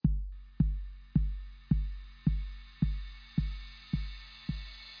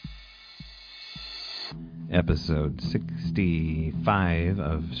Episode 65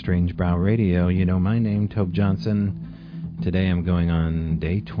 of Strange Brow Radio. You know my name, Tobe Johnson. Today I'm going on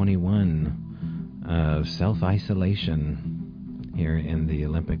day 21 of self-isolation here in the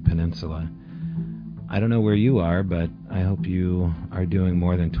Olympic Peninsula. I don't know where you are, but I hope you are doing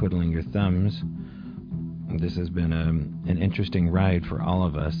more than twiddling your thumbs. This has been an interesting ride for all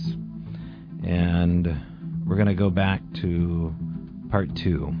of us. And we're going to go back to part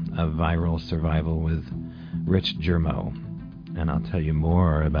 2 of Viral Survival with Rich Germeau, and I'll tell you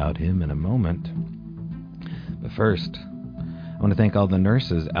more about him in a moment. But first, I want to thank all the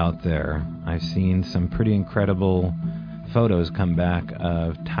nurses out there. I've seen some pretty incredible photos come back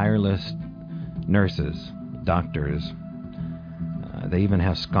of tireless nurses, doctors. They even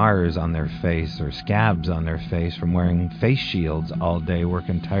have scars on their face or scabs on their face from wearing face shields all day,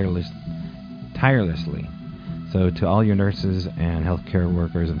 working tirelessly. So to all your nurses and healthcare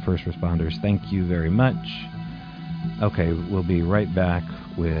workers and first responders, thank you very much. Okay, we'll be right back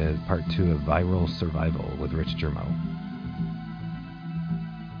with part 2 of Viral Survival with Rich Germeau.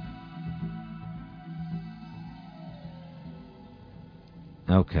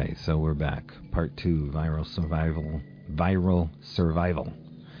 Okay, so we're back. Part 2, Viral Survival. Viral Survival.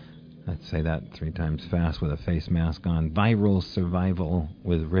 Let's say that 3 times fast with a face mask on. Viral Survival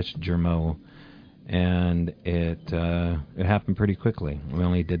with Rich Germeau. And it happened pretty quickly. We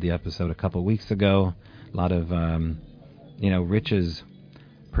only did the episode a couple weeks ago. A lot of, Rich's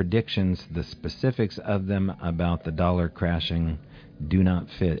predictions, the specifics of them about the dollar crashing do not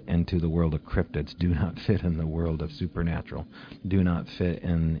fit into the world of cryptids, do not fit in the world of supernatural, do not fit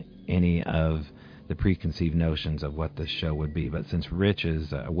in any of the preconceived notions of what this show would be. But since Rich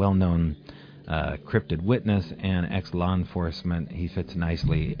is a well-known cryptid witness and ex-law enforcement, he fits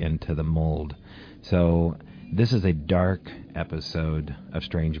nicely into the mold. So this is a dark episode of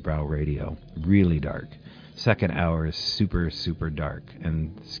Strange Brow Radio. Really dark. Second hour is super, super dark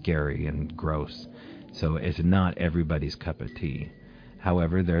and scary and gross. So it's not everybody's cup of tea.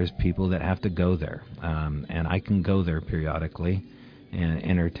 However, there's people that have to go there. And I can go there periodically and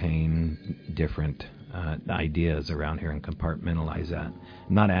entertain different ideas around here and compartmentalize that. I'm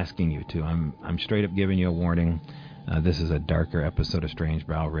not asking you to. I'm straight up giving you a warning. This is a darker episode of Strange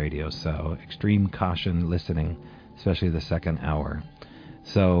Brow Radio, so extreme caution listening, especially the second hour.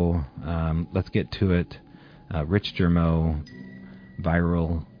 So let's get to it. Rich Germeau,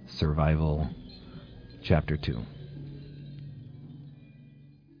 Viral Survival, Chapter 2.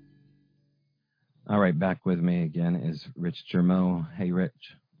 All right, back with me again is Rich Germeau. Hey,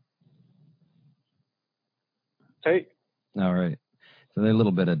 Rich. Hey. All right. So there's a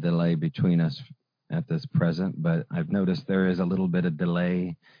little bit of delay between us at this present, but I've noticed there is a little bit of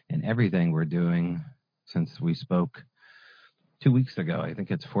delay in everything we're doing since we spoke 2 weeks ago. I think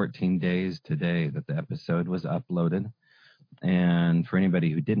it's 14 days today that the episode was uploaded. And for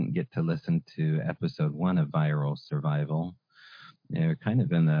anybody who didn't get to listen to episode 1 of Viral Survival, they're kind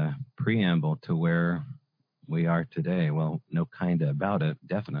of in the preamble to where we are today. Well, no kinda about it,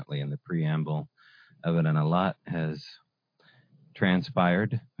 definitely in the preamble of it, and a lot has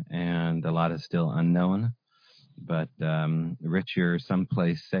transpired and a lot is still unknown. But Rich, you're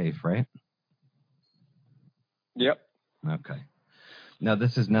someplace safe, right? Yep. Okay. Now,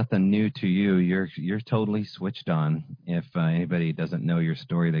 this is nothing new to you. You're totally switched on. If anybody doesn't know your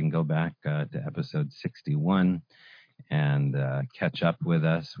story, they can go back to episode 61 and catch up with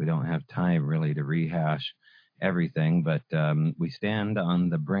us. We don't have time really to rehash everything, but we stand on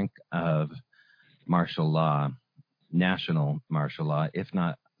the brink of martial law, national martial law, if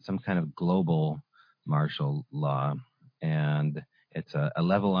not some kind of global martial law. And it's a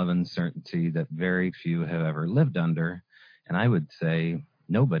level of uncertainty that very few have ever lived under. And I would say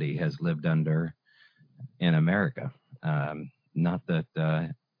nobody has lived under in America. Not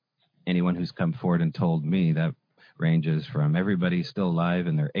that anyone who's come forward and told me. That ranges from everybody still alive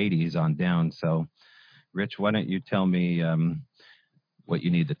in their 80s on down. So, Rich, why don't you tell me what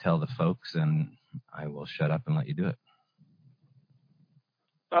you need to tell the folks, and I will shut up and let you do it.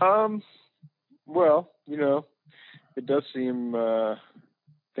 Well, it does seem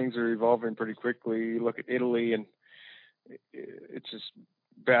things are evolving pretty quickly. You look at Italy, and it's just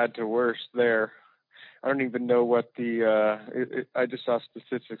bad to worse there. I don't even know what I just saw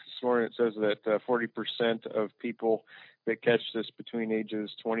statistics this morning. It says that 40% of people that catch this between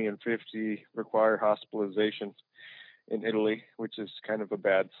ages 20 and 50 require hospitalization in Italy, which is kind of a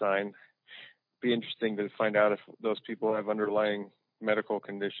bad sign. Be interesting to find out if those people have underlying medical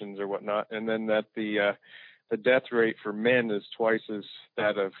conditions or whatnot. And then that the death rate for men is twice as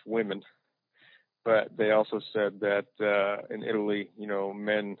that of women. But they also said that in Italy,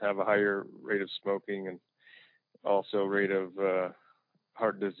 men have a higher rate of smoking and also rate of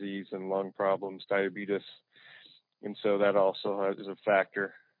heart disease and lung problems, diabetes, and so that also is a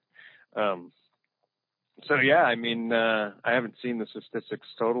factor. So yeah, I mean, I haven't seen the statistics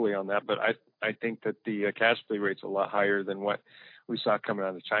totally on that, but I think that the casualty rate's a lot higher than what we saw coming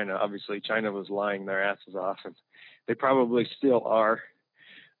out of China. Obviously, China was lying their asses off, and they probably still are.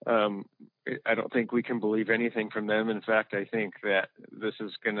 I don't think we can believe anything from them. In fact, I think that this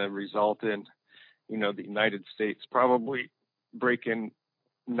is going to result in, the United States probably breaking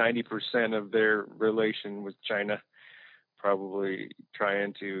 90% of their relation with China, probably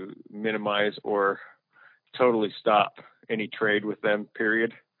trying to minimize or totally stop any trade with them,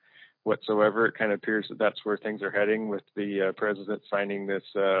 period, whatsoever. It kind of appears that that's where things are heading with the president signing this,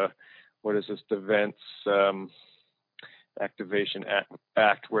 Defense Activation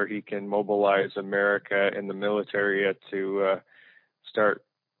Act, where he can mobilize America and the military to start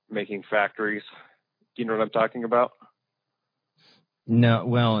making factories. Do you know what I'm talking about? No,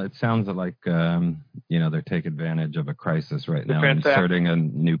 well, it sounds like, they're taking advantage of a crisis right now, inserting a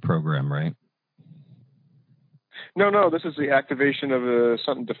new program, right? No, this is the activation of the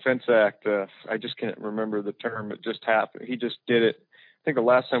something Defense Act. I just can't remember the term. It just happened. He just did it. I think the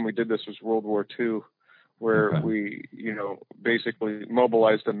last time we did this was World War II, where we, basically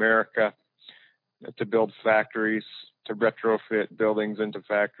mobilized America to build factories, to retrofit buildings into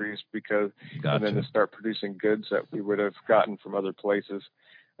factories, and then to start producing goods that we would have gotten from other places.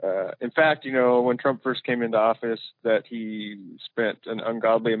 In fact, when Trump first came into office, that he spent an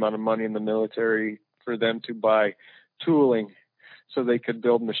ungodly amount of money in the military for them to buy tooling so they could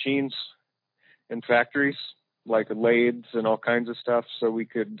build machines in factories, like lathes and all kinds of stuff, so we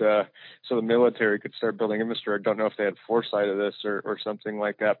could, so the military could start building infrastructure. I don't know if they had foresight of this or something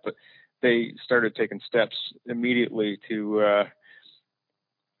like that, but they started taking steps immediately to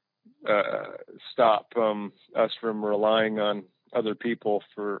stop us from relying on other people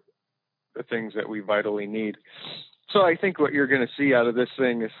for the things that we vitally need. So I think what you're going to see out of this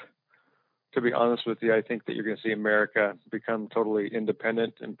thing is, to be honest with you, I think that you're going to see America become totally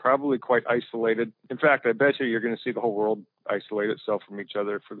independent and probably quite isolated. In fact, I bet you're going to see the whole world isolate itself from each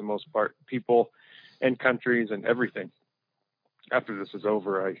other for the most part, people and countries and everything. After this is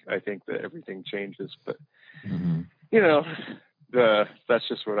over, I think that everything changes. But, that's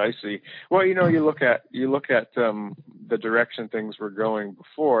just what I see. Well, you look at the direction things were going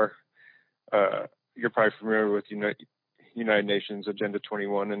before. You're probably familiar with United Nations Agenda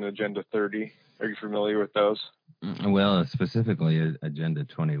 21 and Agenda 30. Are you familiar with those? Well, specifically Agenda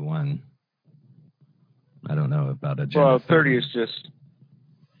 21. I don't know about Agenda 30 is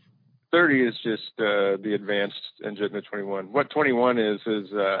just the advanced Agenda 21. What 21 is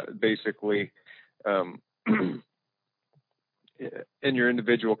basically in your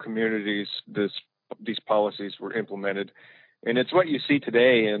individual communities, these policies were implemented. And it's what you see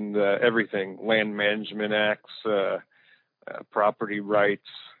today in everything, land management acts, property rights,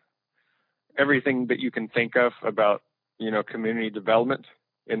 everything that you can think of about, community development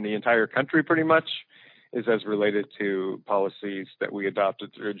in the entire country pretty much is as related to policies that we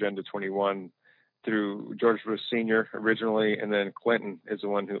adopted through Agenda 21 through George Bush Sr. originally, and then Clinton is the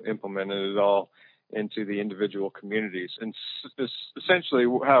one who implemented it all into the individual communities. And essentially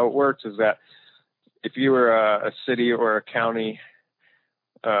how it works is that if you were a city or a county,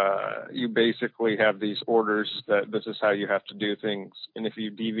 you basically have these orders that this is how you have to do things. And if you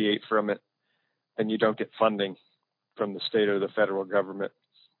deviate from it, then you don't get funding from the state or the federal government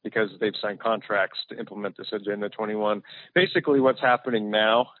because they've signed contracts to implement this Agenda 21. Basically what's happening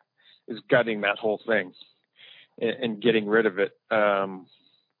now is gutting that whole thing and getting rid of it. I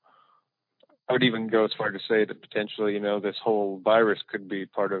would even go as far to say that potentially, this whole virus could be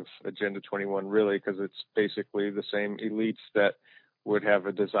part of Agenda 21 really, because it's basically the same elites that would have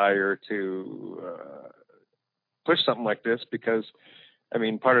a desire to push something like this because,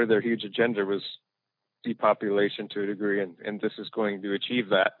 part of their huge agenda was depopulation to a degree, and this is going to achieve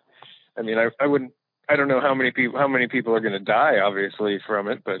that. I don't know how many people are going to die, obviously, from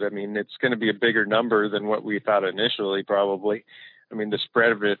it, but it's going to be a bigger number than what we thought initially, probably. The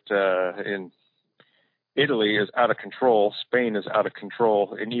spread of it in Italy is out of control. Spain is out of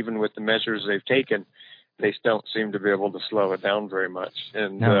control, and even with the measures they've taken, they don't seem to be able to slow it down very much.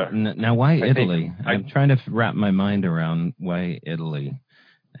 And now why Italy? I'm trying to wrap my mind around why Italy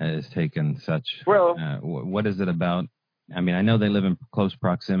has taken such. Well, what is it about? I know they live in close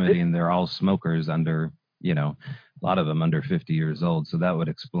proximity, and they're all smokers under, a lot of them under 50 years old. So that would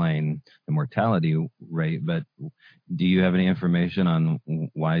explain the mortality rate. But do you have any information on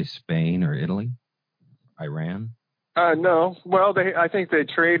why Spain or Italy, Iran? No. Well, I think they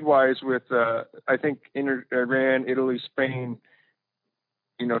trade wise with, I think Iran, Italy, Spain,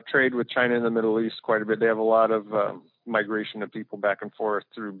 trade with China and the Middle East quite a bit. They have a lot of migration of people back and forth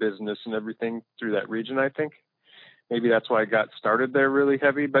through business and everything through that region, I think. Maybe that's why it got started there really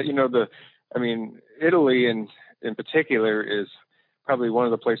heavy. But, Italy in particular is probably one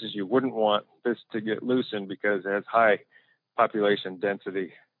of the places you wouldn't want this to get loosened because it has high population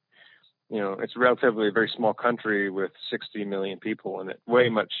density. It's relatively a very small country with 60 million people in it,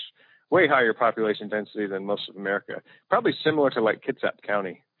 way higher population density than most of America. Probably similar to like Kitsap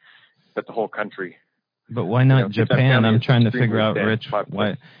County, but the whole country. But why not Japan? I'm trying to figure out, Rich,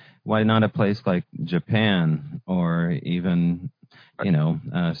 why not a place like Japan or even,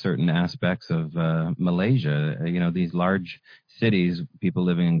 certain aspects of Malaysia? These large cities, people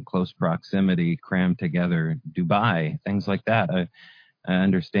living in close proximity, crammed together, Dubai, things like that. I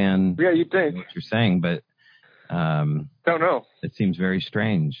understand you'd think what you're saying, but don't know. It seems very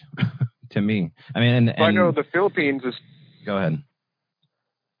strange to me. I mean, and I know the Philippines is. Go ahead.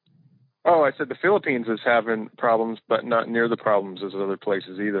 Oh, I said the Philippines is having problems, but not near the problems as other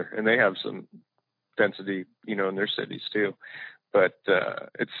places either, and they have some density, in their cities too. But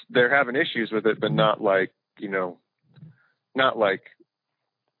they're having issues with it, but not like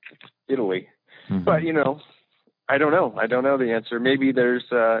Italy. Mm-hmm. But I don't know. I don't know the answer. Maybe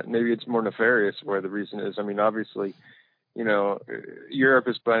maybe it's more nefarious where the reason is. I mean, obviously, Europe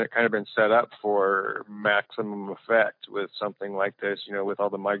has kind of been set up for maximum effect with something like this, with all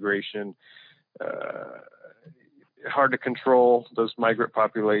the migration, hard to control those migrant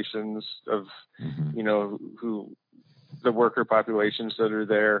populations of, mm-hmm. who the worker populations that are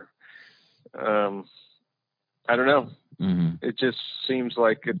there. I don't know. Mm-hmm. It just seems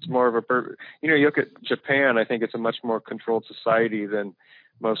like it's more of you look at Japan, I think it's a much more controlled society than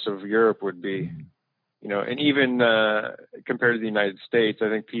most of Europe would be, and even compared to the United States, I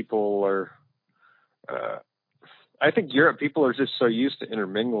think people are, I think Europe people are just so used to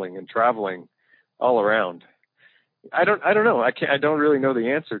intermingling and traveling all around. I don't know. I don't really know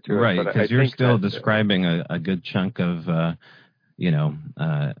the answer to it. Right, because you're still describing a good chunk of,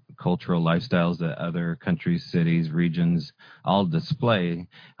 cultural lifestyles that other countries, cities, regions all display.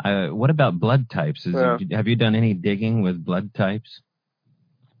 What about blood types? Have you done any digging with blood types?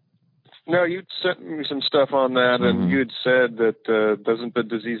 No, you'd sent me some stuff on that, mm-hmm. and you'd said that doesn't the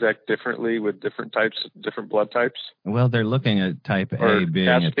disease act differently with different blood types? Well, they're looking at type A being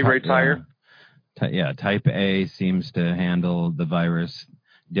acid rate's higher. Type A seems to handle the virus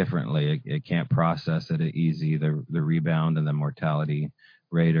differently. It can't process it easy. The rebound and the mortality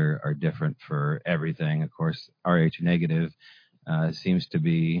rate are different for everything. Of course, Rh negative seems to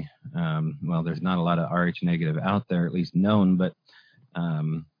be, there's not a lot of Rh negative out there, at least known, but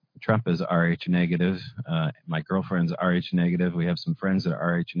Trump is Rh negative. My girlfriend's Rh negative. We have some friends that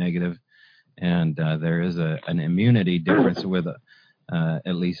are Rh negative, and there is an immunity difference with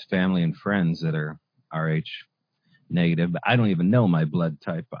at least family and friends that are Rh negative. But I don't even know my blood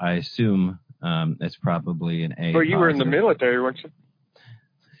type. I assume it's probably an A. Well, you were in the military, weren't you?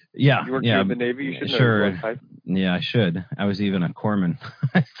 Yeah, you in the Navy. You should know sure. your blood type. Yeah, I should. I was even a corpsman,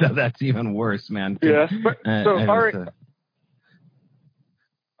 so that's even worse, man. Yeah, but Rh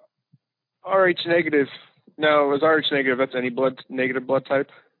negative. No, is Rh negative? That's any negative blood type,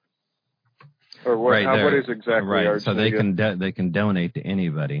 or what? Right, what is exactly right? Rh So negative? they can donate to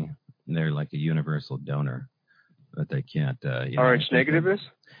anybody. They're like a universal donor, but they can't. Rh negative is.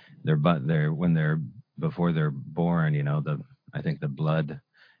 Before they're born. I think the blood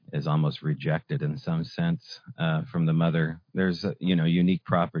is almost rejected in some sense from the mother. There's unique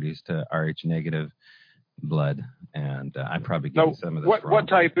properties to Rh negative blood, and I'm probably getting some of this wrong. What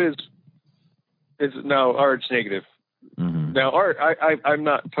type is now Rh negative? Mm-hmm. Now, I'm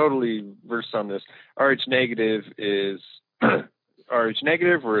not totally versed on this. Rh negative is Rh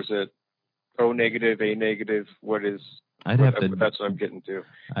negative, or is it O negative, A negative? What is? That's what I'm getting to.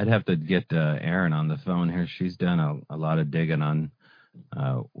 I'd have to get Erin on the phone here. She's done a lot of digging on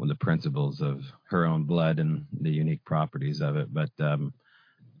the principles of her own blood and the unique properties of it. But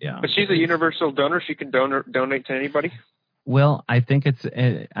yeah. But she's a universal donor. She can donate to anybody. Well, I think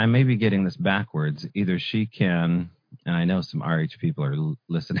I may be getting this backwards. Either she can, and I know some Rh people are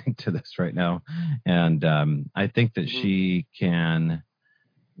listening to this right now, and I think that she can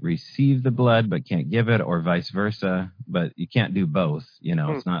receive the blood but can't give it, or vice versa. But you can't do both.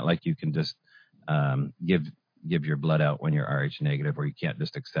 It's not like you can just give your blood out when you're Rh negative, or you can't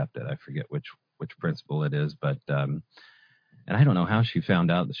just accept it. I forget which principle it is, but and I don't know how she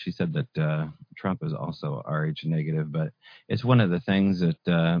found out that she said that Trump is also Rh negative, but it's one of the things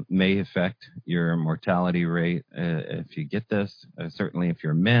that may affect your mortality rate if you get this. Certainly, if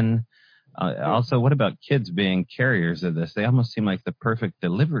you're men. Also, what about kids being carriers of this? They almost seem like the perfect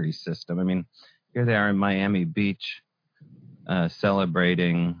delivery system. I mean, here they are in Miami Beach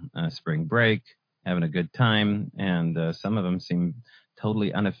celebrating spring break, having a good time, and some of them seem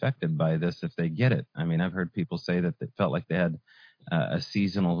totally unaffected by this if they get it. I mean, I've heard people say that it felt like they had a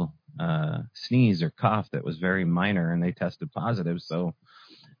seasonal sneeze or cough that was very minor, and they tested positive. So,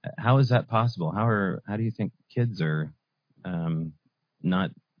 how is that possible? How do you think kids are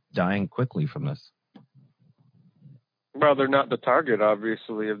not dying quickly from this? Well, they're not the target,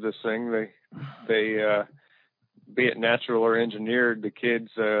 obviously, of this thing. They be it natural or engineered, the kids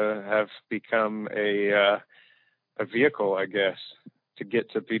have become a vehicle, I guess, to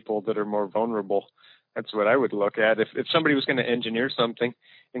get to people that are more vulnerable. That's what I would look at. If somebody was going to engineer something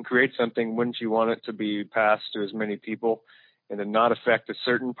and create something, wouldn't you want it to be passed to as many people and to not affect a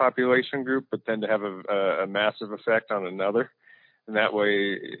certain population group, but then to have a massive effect on another? And that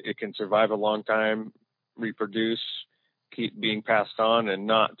way it can survive a long time, reproduce, keep being passed on, and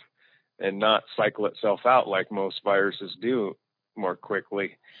not cycle itself out like most viruses do more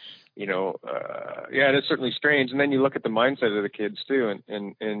quickly. Yeah, it is certainly strange. And then you look at the mindset of the kids too,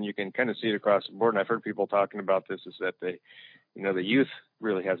 and you can kind of see it across the board. And I've heard people talking about this, is that the youth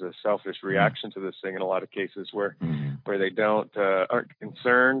really has a selfish reaction to this thing in a lot of cases where they aren't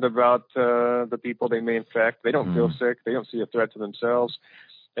concerned about the people they may infect. They don't feel sick. They don't see a threat to themselves.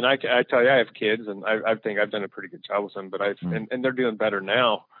 And I tell you, I have kids, and I think I've done a pretty good job with them, but and they're doing better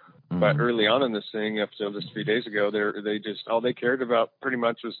now. But early on in this thing, up till just a few days ago, they just, all they cared about pretty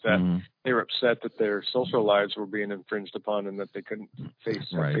much was that they were upset that their social lives were being infringed upon, and that they couldn't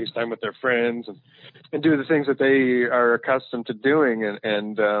FaceTime with their friends and do the things that they are accustomed to doing,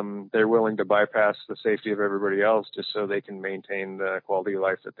 and they're willing to bypass the safety of everybody else just so they can maintain the quality of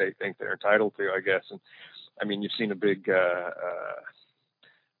life that they think they're entitled to, I guess. And I mean, you've seen a big,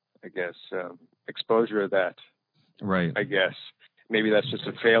 exposure of that, right? I guess. Maybe that's just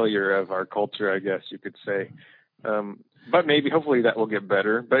a failure of our culture, I guess you could say. But maybe, hopefully, that will get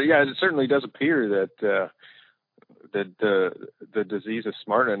better. But yeah, it certainly does appear that the disease is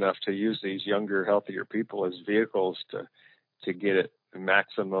smart enough to use these younger, healthier people as vehicles to get it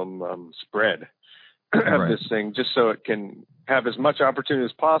maximum spread of this thing, just so it can have as much opportunity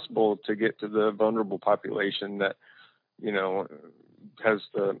as possible to get to the vulnerable population that, has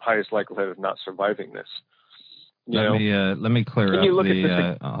the highest likelihood of not surviving this. Let me clear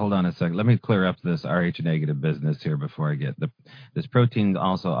up hold on a second. Let me clear up this Rh negative business here before I get this protein,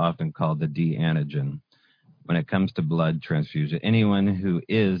 also often called the D antigen. When it comes to blood transfusion, anyone who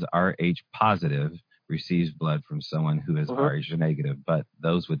is Rh positive receives blood from someone who is Rh negative, but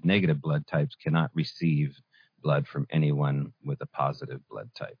those with negative blood types cannot receive blood from anyone with a positive blood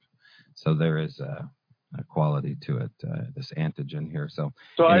type. So there is a quality to it, this antigen here. So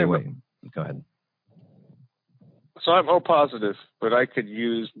anyway, go ahead. So I'm O positive, but I could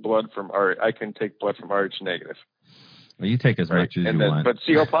use blood from I can take blood from Rh negative. Well, you take as much as you want. But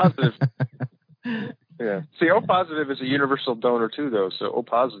O positive, yeah. O positive is a universal donor too, though. So O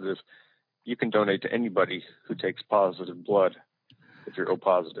positive, you can donate to anybody who takes positive blood if you're O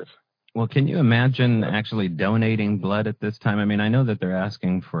positive. Well, can you imagine actually donating blood at this time? I mean, I know that they're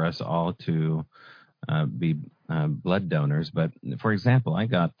asking for us all to be blood donors, but for example, I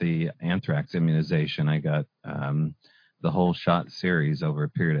got the anthrax immunization. I got the whole shot series over a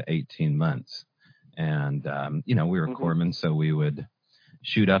period of 18 months. And, we were corpsmen, so we would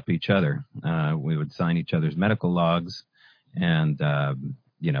shoot up each other. We would sign each other's medical logs and,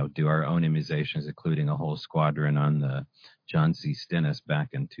 do our own immunizations, including a whole squadron on the John C. Stennis back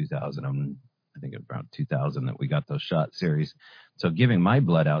in 2000. I think around 2000 that we got those shot series. So giving my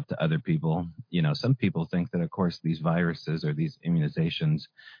blood out to other people, some people think that, of course, these viruses or these immunizations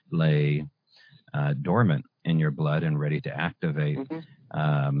lay dormant in your blood and ready to activate.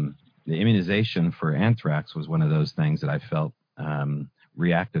 The immunization for anthrax was one of those things that I felt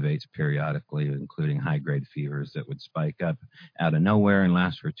reactivates periodically, including high-grade fevers that would spike up out of nowhere and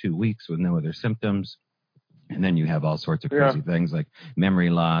last for 2 weeks with no other symptoms. And then you have all sorts of crazy things like memory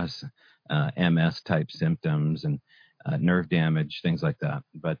loss, MS-type symptoms, and nerve damage, things like that.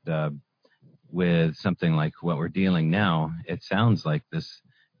 But with something like what we're dealing now, it sounds like this,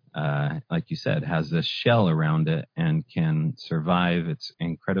 like you said, has this shell around it and can survive. It's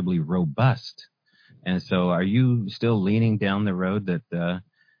incredibly robust. And so are you still leaning down the road that,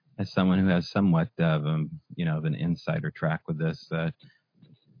 as someone who has somewhat of an insider track with this,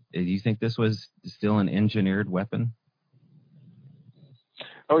 do you think this was still an engineered weapon?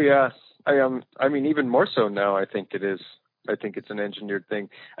 Oh yeah, I mean, even more so now. I think it is. I think it's an engineered thing.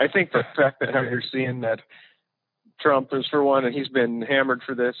 I think the fact that you're seeing that Trump is for one, and he's been hammered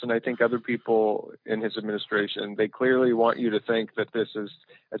for this, and I think other people in his administration, they clearly want you to think that this is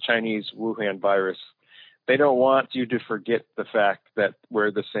a Chinese Wuhan virus. They don't want you to forget the fact that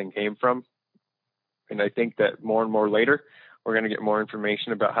where this thing came from. And I think that more and more later, we're going to get more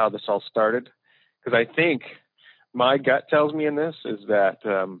information about how this all started. Because I think my gut tells me in this is that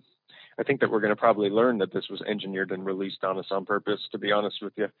I think that we're going to probably learn that this was engineered and released on us on purpose, to be honest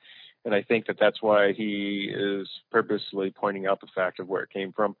with you. And I think that that's why he is purposely pointing out the fact of where it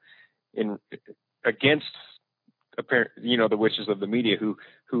came from against the wishes of the media who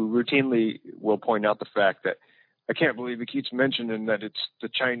routinely will point out the fact that I can't believe he keeps mentioning that it's the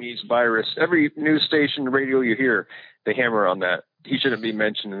Chinese virus. Every news station, radio you hear, they hammer on that. He shouldn't be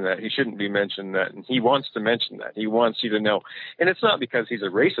mentioning that. He shouldn't be mentioning that. And he wants to mention that. He wants you to know. And it's not because he's a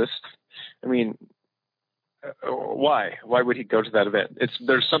racist. I mean, why? Why would he go to that event?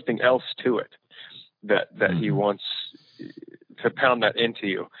 There's something else to it that he wants to pound that into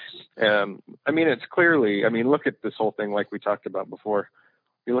you. I mean, it's clearly, look at this whole thing like we talked about before.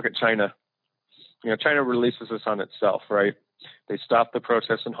 You look at China. China releases this on itself, right? They stop the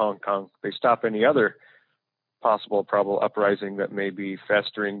protests in Hong Kong. They stop any other possible probable uprising that may be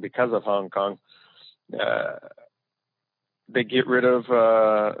festering because of Hong Kong. They get rid of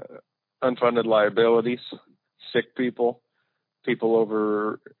unfunded liabilities, sick people, people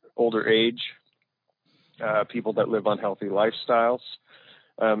over older age, people that live unhealthy lifestyles.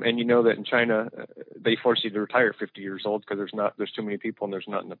 And you know that in China, they force you to retire 50 years old because there's too many people and there's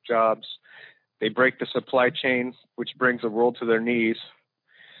not enough jobs. They break the supply chain, which brings the world to their knees,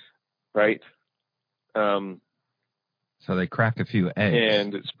 right? So they crack a few eggs,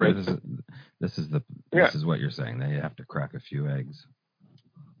 and it spreads. This is what you're saying. They have to crack a few eggs.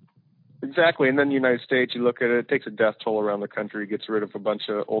 Exactly. And then the United States, you look at it, it takes a death toll around the country, gets rid of a bunch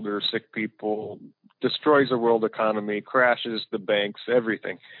of older, sick people, destroys the world economy, crashes the banks,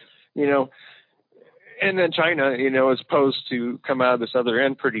 everything, And then China, is supposed to come out of this other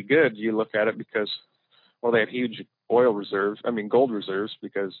end pretty good. You look at it because, they have huge gold reserves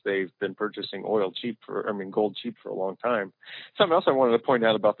because they've been purchasing gold cheap for a long time. Something else I wanted to point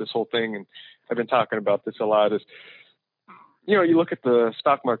out about this whole thing, and I've been talking about this a lot, is, you look at the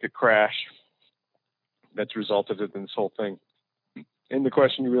stock market crash that's resulted in this whole thing. And the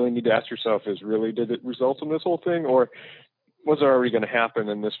question you really need to ask yourself is, really, did it result in this whole thing, or was it already going to happen,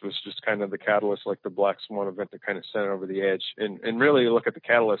 and this was just kind of the catalyst, like the Black Swan event that kind of sent it over the edge? And really look at the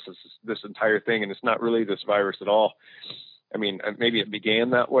catalyst as this entire thing, and it's not really this virus at all. I mean, maybe it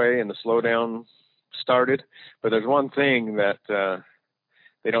began that way and the slowdown started, but there's one thing that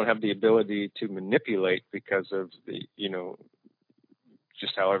they don't have the ability to manipulate because of the,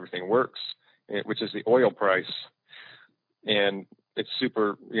 just how everything works, which is the oil price. And it's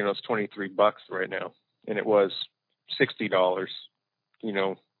super, it's $23 right now, and it was $60,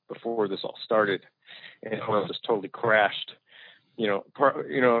 before this all started, and oil just totally crashed. You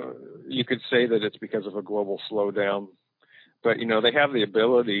could say that it's because of a global slowdown, but they have the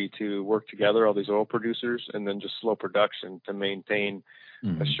ability to work together, all these oil producers, and then just slow production to maintain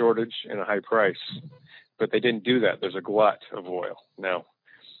a shortage and a high price. But they didn't do that. There's a glut of oil now,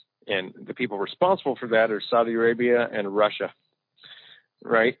 and the people responsible for that are Saudi Arabia and Russia,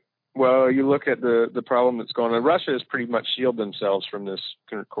 right? Well, you look at the problem that's going on. Russia has pretty much shielded themselves from this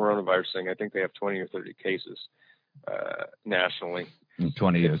coronavirus thing. I think they have 20 or 30 cases nationally.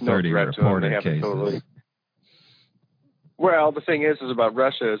 20 or 30 reported cases. Well, the thing is about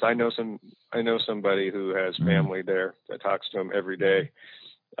Russia is I know somebody who has family there that talks to them every day.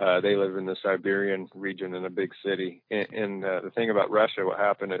 They live in the Siberian region in a big city. And the thing about Russia, what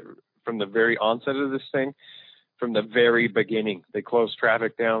happened from the very onset of this thing, from the very beginning, they closed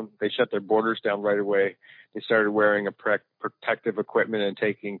traffic down. They shut their borders down right away. They started wearing a protective equipment and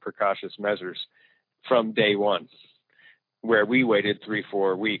taking precautious measures from day one, where we waited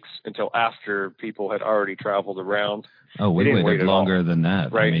 3-4 weeks until after people had already traveled around. Oh, we waited longer than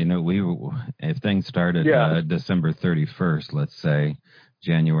that. Right? I mean, if things started December 31st, let's say,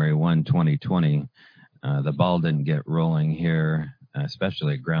 January 1, 2020, the ball didn't get rolling here,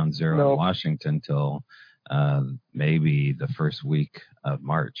 especially at Ground Zero in Washington, till maybe the first week of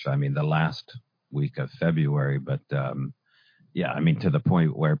March. I mean, the last week of February. But, to the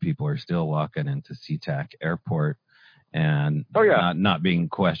point where people are still walking into SeaTac Airport and not being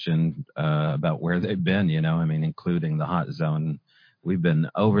questioned about where they've been, including the hot zone. We've been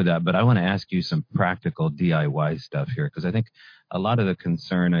over that. But I want to ask you some practical DIY stuff here, because I think a lot of the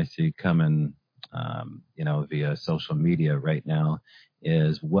concern I see coming via social media right now,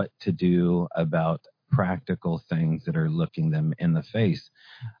 is what to do about practical things that are looking them in the face.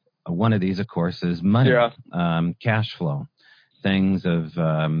 One of these, of course, is money, cash flow, things of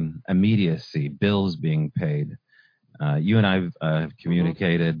immediacy, bills being paid. You and I have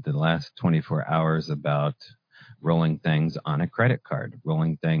communicated the last 24 hours about rolling things on a credit card,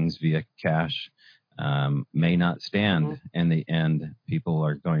 rolling things via cash. May not stand in the end. People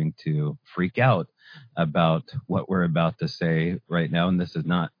are going to freak out about what we're about to say right now. And this is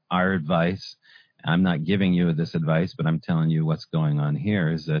not our advice. I'm not giving you this advice, but I'm telling you what's going on here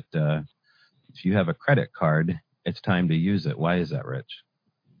is that if you have a credit card, it's time to use it. Why is that, Rich?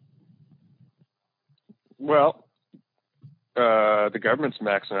 Well, the government's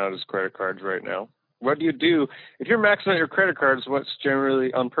maxing out his credit cards right now. What do you do if you're maxing out your credit cards? What's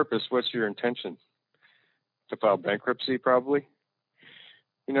generally on purpose? What's your intention? To file bankruptcy, probably.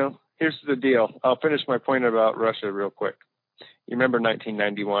 Here's the deal. I'll finish my point about Russia real quick. You remember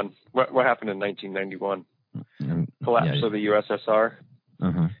 1991? What happened in 1991? Collapse of the USSR.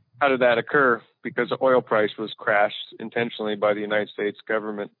 How did that occur? Because the oil price was crashed intentionally by the United States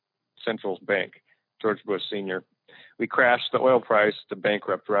government central bank, George Bush Sr. We crashed the oil price to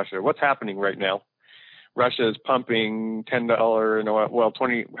bankrupt Russia. What's happening right now? Russia is pumping $10 in oil. Well,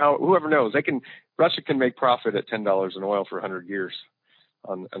 20. Whoever knows, Russia can make profit at $10 in oil for 100 years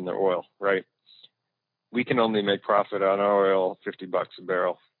on their oil, right? We can only make profit on our oil $50 a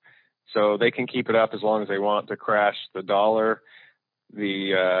barrel. So they can keep it up as long as they want to crash the dollar,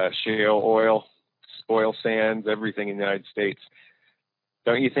 the shale oil sands, everything in the United States.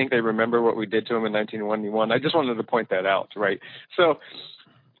 Don't you think they remember what we did to them in 1991? I just wanted to point that out, right? So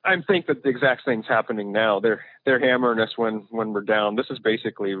I think that the exact thing's happening now. They're hammering us when we're down. This is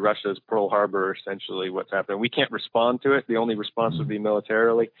basically Russia's Pearl Harbor, essentially what's happening. We can't respond to it. The only response would be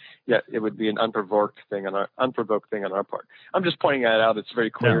militarily. Yet it would be an unprovoked thing on our part. I'm just pointing that out. It's very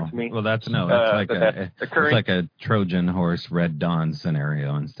clear to me. Well, it's like a Trojan horse, Red Dawn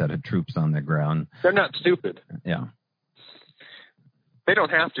scenario instead of troops on the ground. They're not stupid. Yeah. They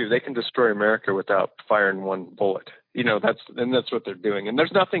don't have to. They can destroy America without firing one bullet. That's what they're doing. And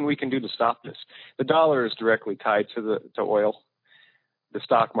there's nothing we can do to stop this. The dollar is directly tied to oil. The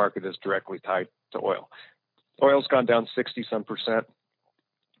stock market is directly tied to oil. Oil's gone down 60%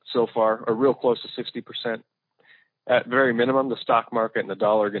 so far, or real close to 60%. At very minimum, the stock market and the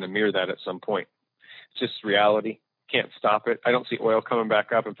dollar are going to mirror that at some point. It's just reality. Can't stop it. I don't see oil coming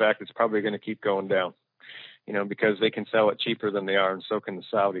back up. In fact, it's probably going to keep going down. Because they can sell it cheaper than they are, and so can the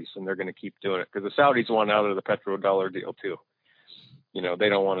Saudis, and they're going to keep doing it because the Saudis want out of the petrodollar deal too. They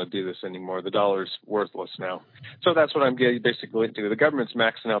don't want to do this anymore. The dollar's worthless now. So that's what I'm getting basically into. The government's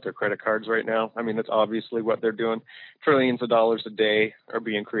maxing out their credit cards right now. I mean, that's obviously what they're doing. Trillions of dollars a day are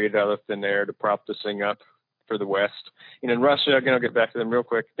being created out of thin air to prop this thing up for the West. In Russia, again, I'll get back to them real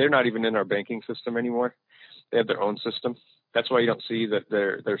quick. They're not even in our banking system anymore. They have their own system. That's why you don't see that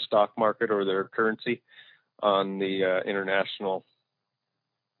their stock market or their currency on the international,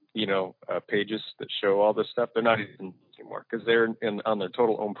 pages that show all this stuff. They're not even anymore because they're on their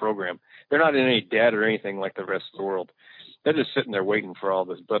total own program. They're not in any debt or anything like the rest of the world. They're just sitting there waiting for all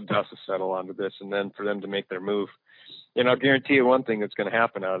this blood dust to settle onto this and then for them to make their move. I'll guarantee you one thing that's going to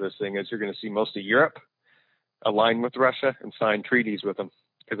happen out of this thing is you're going to see most of Europe align with Russia and sign treaties with them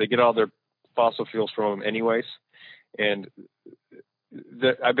because they get all their fossil fuels from them anyways. And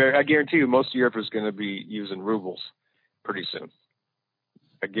I guarantee you most of Europe is going to be using rubles pretty soon.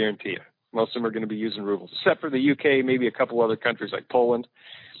 I guarantee you. Most of them are going to be using rubles, except for the UK, maybe a couple other countries like Poland,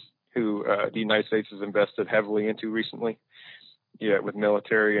 who the United States has invested heavily into recently, with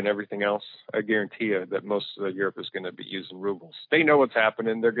military and everything else. I guarantee you that most of Europe is going to be using rubles. They know what's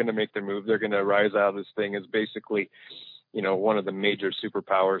happening. They're going to make their move. They're going to rise out of this thing as basically, one of the major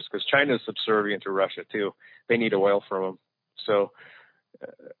superpowers because China is subservient to Russia, too. They need oil from them. So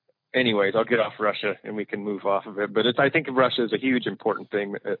anyways, I'll get off Russia and we can move off of it. But I think Russia is a huge important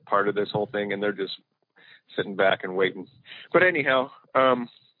thing, part of this whole thing, and they're just sitting back and waiting. But anyhow, the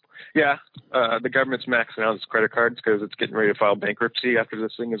government's maxing out its credit cards because it's getting ready to file bankruptcy after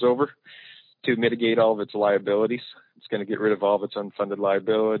this thing is over to mitigate all of its liabilities. It's going to get rid of all of its unfunded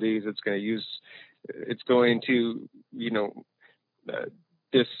liabilities. It's going to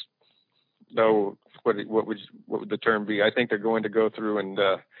what would the term be? I think they're going to go through and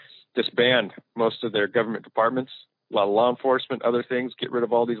disband most of their government departments, a lot of law enforcement, other things, get rid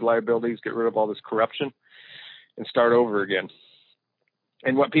of all these liabilities, get rid of all this corruption, and start over again.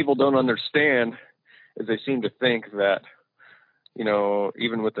 And what people don't understand is they seem to think that,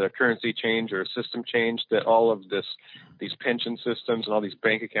 even with a currency change or a system change, that all of these pension systems and all these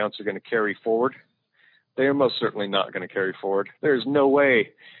bank accounts are going to carry forward. They are most certainly not going to carry forward. There's no way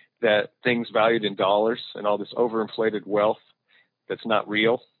that things valued in dollars and all this overinflated wealth that's not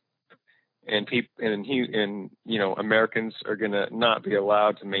real, and Americans are going to not be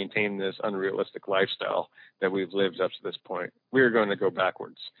allowed to maintain this unrealistic lifestyle that we've lived up to this point. We're going to go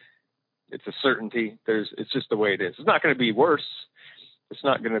backwards. It's a certainty. It's just the way it is. It's not going to be worse. It's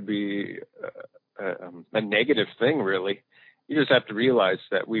not going to be a negative thing, really. You just have to realize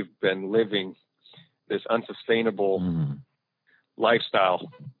that we've been living this unsustainable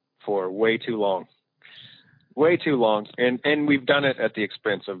lifestyle for way too long. And we've done it at the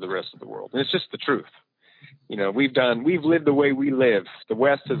expense of the rest of the world. And it's just the truth. We've lived the way we live. The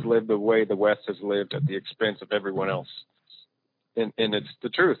West has lived the way the West has lived at the expense of everyone else. And it's the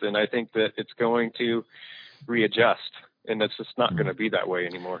truth. And I think that it's going to readjust, and it's just not going to be that way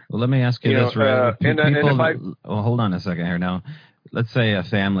anymore. Well, let me ask you this, Ray. Hold on a second here now. Let's say a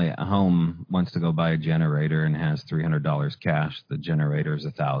family at home wants to go buy a generator and has $300 cash. The generator is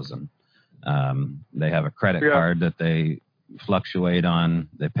 $1,000. They have a credit card that they fluctuate on.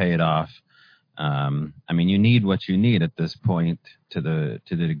 They pay it off. You need what you need at this point to the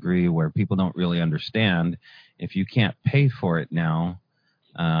degree where people don't really understand. If you can't pay for it now,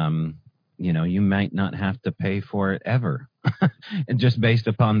 you might not have to pay for it ever. And just based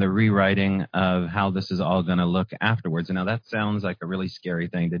upon the rewriting of how this is all going to look afterwards. And now that sounds like a really scary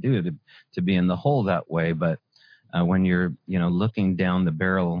thing to do, to be in the hole that way. But when you're, looking down the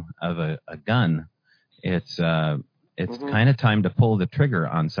barrel of a gun, it's kind of time to pull the trigger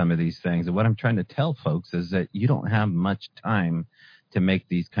on some of these things. And what I'm trying to tell folks is that you don't have much time to make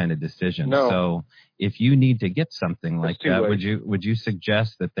these kind of decisions. No. So if you need to get something like that, late. would you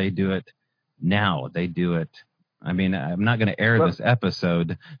suggest that they do it now? They do it. I'm not going to air this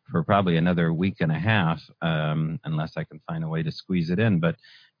episode for probably another week and a half, unless I can find a way to squeeze it in. But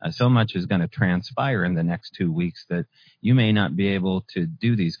so much is going to transpire in the next 2 weeks that you may not be able to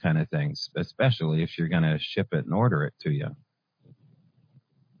do these kind of things, especially if you're going to ship it and order it to you.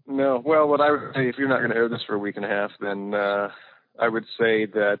 No. Well, what I would say, if you're not going to air this for a week and a half, then I would say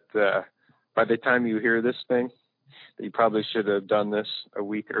that by the time you hear this thing, that you probably should have done this a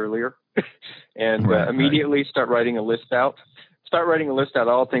week earlier and immediately start writing a list out. Start writing a list out of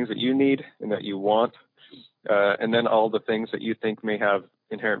all things that you need and that you want, and then all the things that you think may have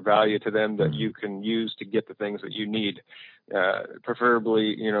inherent value to them that you can use to get the things that you need.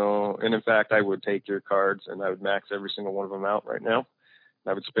 Preferably, and in fact, I would take your cards and I would max every single one of them out right now.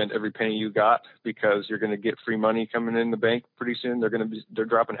 I would spend every penny you got, because you're going to get free money coming in the bank pretty soon. They're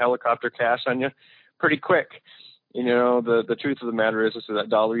dropping helicopter cash on you pretty quick. The truth of the matter is that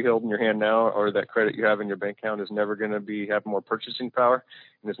dollar you hold in your hand now, or that credit you have in your bank account, is never going to have more purchasing power,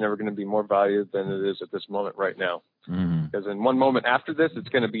 and it's never going to be more valued than it is at this moment right now. Because in one moment after this, it's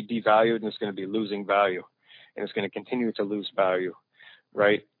going to be devalued and it's going to be losing value, and it's going to continue to lose value,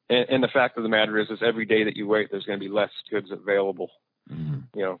 right? And the fact of the matter is every day that you wait, there's going to be less goods available.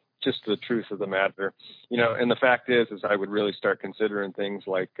 Just the truth of the matter, and the fact is I would really start considering things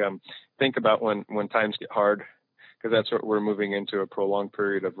like, think about when times get hard, because that's what we're moving into, a prolonged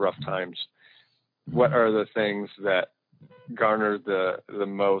period of rough times. What are the things that garner the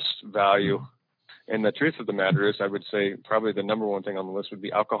most value? And the truth of the matter is, I would say probably the number one thing on the list would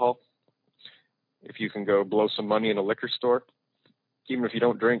be alcohol. If you can go blow some money in a liquor store, even if you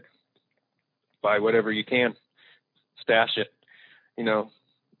don't drink, buy whatever you can, stash it,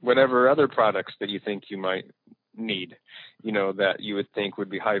 whatever other products that you think you might need, that you would think would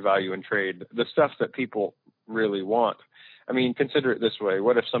be high value in trade, the stuff that people really want. Consider it this way.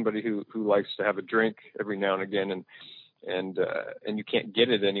 What if somebody who likes to have a drink every now and again and you can't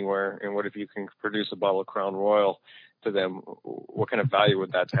get it anywhere, and what if you can produce a bottle of Crown Royal to them? What kind of value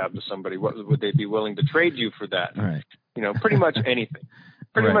would that have to somebody? What would they be willing to trade you for that? Right. Pretty much anything.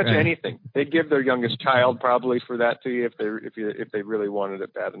 Anything. They'd give their youngest child probably for that to you if they really wanted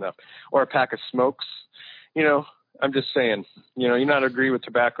it bad enough. Or a pack of smokes. I'm just saying, you not agree with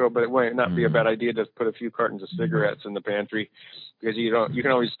tobacco, but it might not be a bad idea to put a few cartons of cigarettes in the pantry, because you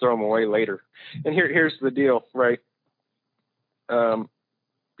can always throw them away later. And here's the deal, right?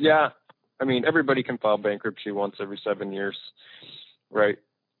 Everybody can file bankruptcy once every 7 years, right?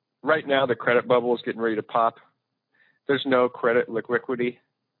 Right now, the credit bubble is getting ready to pop. There's no credit liquidity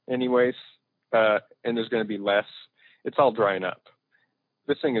anyways, and there's going to be less. It's all drying up.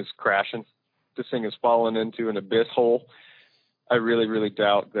 This thing is crashing. This thing has fallen into an abyss hole. I really, really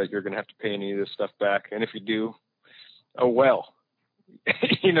doubt that you're going to have to pay any of this stuff back. And if you do, oh well.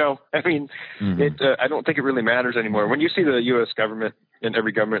 I mean, I don't think it really matters anymore. When you see the U.S. government and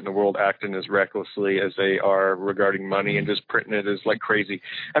every government in the world acting as recklessly as they are regarding money and just printing it as like crazy.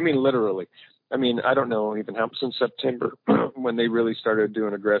 I mean, literally. I mean, I don't know even how since September when they really started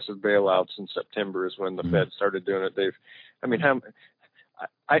doing aggressive bailouts in September is when the Fed started doing it.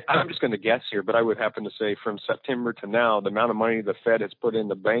 I'm just going to guess here, but I would happen to say from September to now, the amount of money the Fed has put in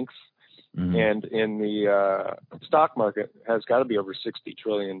the banks and in the stock market has got to be over $60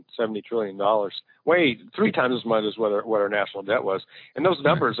 trillion, $70 trillion. Way 3 times as much as what our national debt was. And those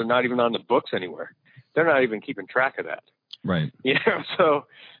numbers are not even on the books anywhere. They're not even keeping track of that. Right. So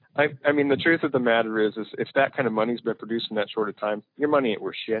I mean, the truth of the matter is if that kind of money's been produced in that short of time, your money ain't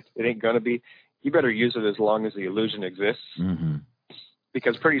worth shit. It ain't going to be. You better use it as long as the illusion exists.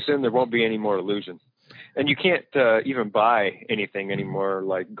 Because pretty soon there won't be any more illusion. And you can't even buy anything anymore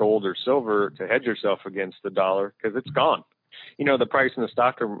like gold or silver to hedge yourself against the dollar because it's gone. The price in the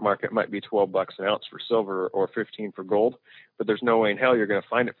stock market might be $12 an ounce for silver or $15 for gold, but there's no way in hell you're going to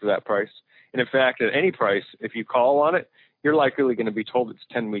find it for that price. And in fact, at any price, if you call on it, you're likely going to be told it's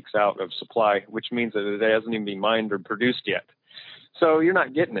 10 weeks out of supply, which means that it hasn't even been mined or produced yet. So you're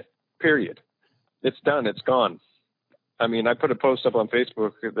not getting it, period. It's done. It's gone. I mean, I put a post up on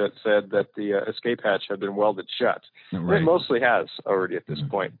Facebook that said that the escape hatch had been welded shut. Right. It mostly has already at this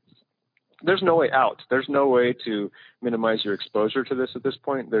point. There's no way out. There's no way to minimize your exposure to this at this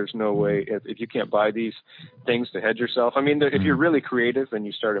point. There's no way if you can't buy these things to hedge yourself. I mean, if you're really creative and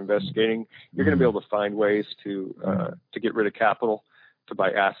you start investigating, you're going to be able to find ways to get rid of capital, to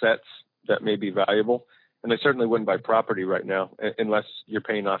buy assets that may be valuable. And they certainly wouldn't buy property right now unless you're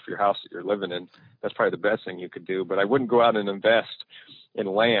paying off your house that you're living in. That's probably the best thing you could do. But I wouldn't go out and invest in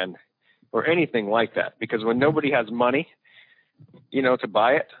land or anything like that because when nobody has money, to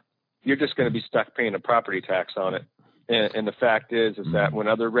buy it, you're just going to be stuck paying a property tax on it. And the fact is that when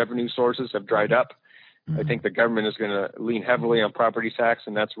other revenue sources have dried up, I think the government is going to lean heavily on property tax,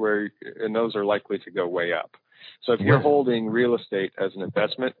 and those are likely to go way up. So if you're holding real estate as an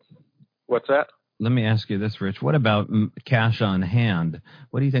investment, what's that? Let me ask you this, Rich. What about cash on hand?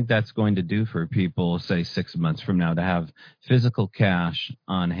 What do you think that's going to do for people, say, 6 months from now, to have physical cash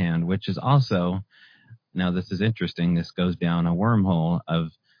on hand, which is also, now this is interesting, this goes down a wormhole of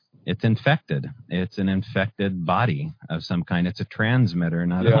it's infected. It's an infected body of some kind. It's a transmitter.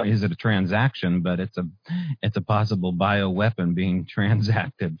 Not only is it a transaction, but it's a possible bioweapon being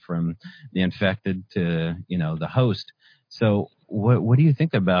transacted from the infected to, the host. So what do you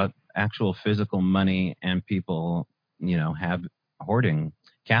think about actual physical money and people, have hoarding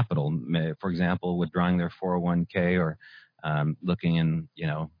capital, for example, withdrawing their 401k or looking in,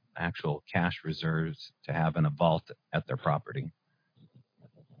 actual cash reserves to have in a vault at their property?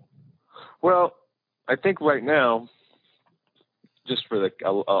 Well, I think right now, just for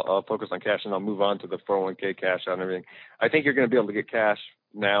I'll focus on cash and I'll move on to the 401k cash out and everything. I think you're going to be able to get cash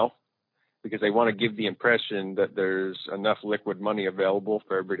now because they want to give the impression that there's enough liquid money available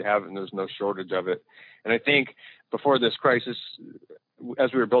for everybody to have it and there's no shortage of it. And I think before this crisis,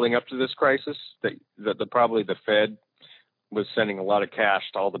 as we were building up to this crisis, that probably the Fed was sending a lot of cash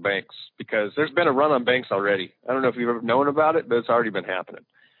to all the banks because there's been a run on banks already. I don't know if you've ever known about it, but it's already been happening.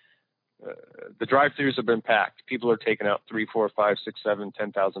 The drive-thrus have been packed. People are taking out $3,000, $4,000, $5,000,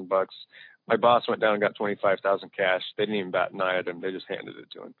 $6,000, $10,000. My boss went down and got $25,000 cash. They didn't even bat an eye at him. They just handed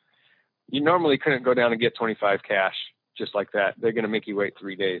it to him. You normally couldn't go down and get 25 cash just like that. They're going to make you wait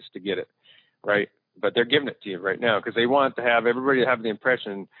 3 days to get it, right? But they're giving it to you right now because they want to have everybody to have the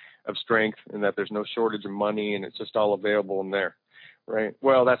impression of strength and that there's no shortage of money and it's just all available in there, right?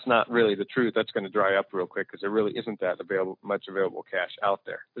 Well, that's not really the truth. That's going to dry up real quick because there really isn't that much available cash out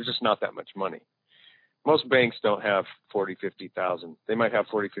there. There's just not that much money. Most banks don't have 40, 50,000. They might have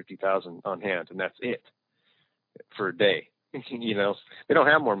 40, 50,000 on hand, and that's it for a day. They don't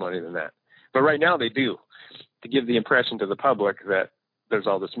have more money than that. But right now they do, to give the impression to the public that there's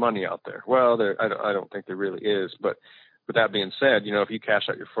all this money out there. Well, I don't think there really is. But with that being said, if you cash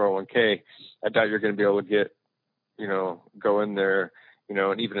out your 401k, I doubt you're going to be able to get, go in there,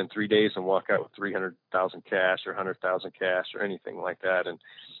 and even in 3 days and walk out with 300,000 cash or 100,000 cash or anything like that. And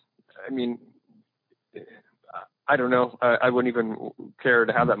I mean, I don't know. I wouldn't even care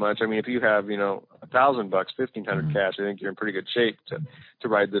to have that much. I mean, if you have, $1,000, 1,500 cash, I think you're in pretty good shape to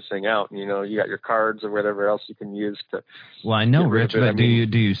ride this thing out. You got your cards or whatever else you can use to. Well, I know, Rich, but do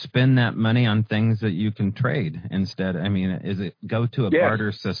you spend that money on things that you can trade instead? I mean, is it go to a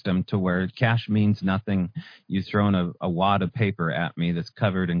barter system to where cash means nothing? You've thrown a wad of paper at me that's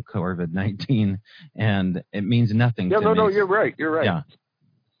covered in COVID-19, and it means nothing to me. No, you're right. You're right.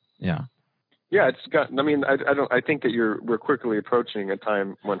 Yeah. Yeah, it's got. I mean, I don't. I think that we're quickly approaching a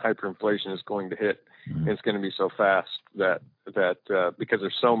time when hyperinflation is going to hit, and it's going to be so fast that because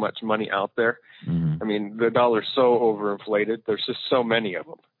there's so much money out there. I mean, the dollar's so overinflated. There's just so many of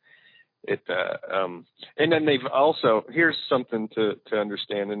them. And then they've also, here's something to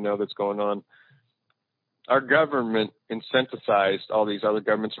understand and know that's going on. Our government incentivized all these other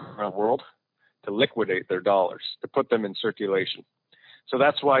governments around the world to liquidate their dollars, to put them in circulation. So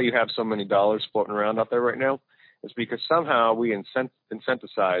that's why you have so many dollars floating around out there right now. It's because somehow we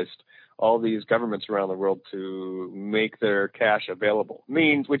incentivized all these governments around the world to make their cash available.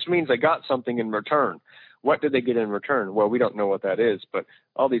 Which means they got something in return. What did they get in return? Well, we don't know what that is, but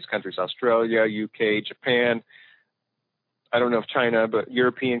all these countries, Australia, UK, Japan, I don't know if China, but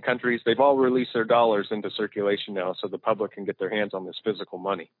European countries, they've all released their dollars into circulation now so the public can get their hands on this physical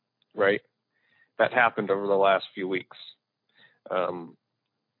money, right? That happened over the last few weeks.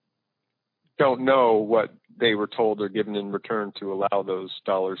 Don't know what they were told or given in return to allow those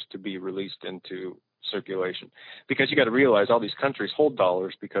dollars to be released into circulation. Because you got to realize all these countries hold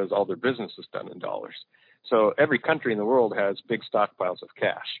dollars because all their business is done in dollars. So every country in the world has big stockpiles of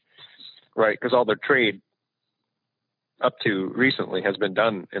cash, right? Because all their trade up to recently has been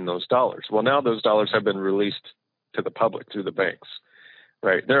done in those dollars. Well, now those dollars have been released to the public through the banks,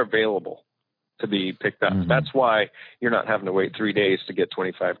 right? They're available to be picked up. That's why you're not having to wait 3 days to get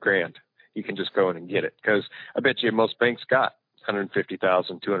 $25,000. You can just go in and get it. Because I bet you most banks got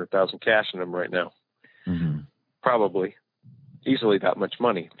 150,000, 200,000 cash in them right now. Probably easily that much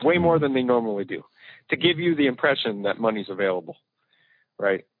money, way more than they normally do, to give you the impression that money's available,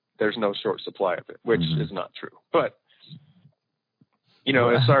 right? There's no short supply of it, which is not true. But, you know,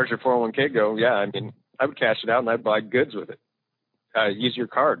 as far as your 401k go, yeah, I mean, I would cash it out and I'd buy goods with it. Use your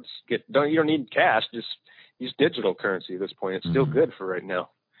cards. You don't need cash. Just use digital currency at this point. It's still good for right now.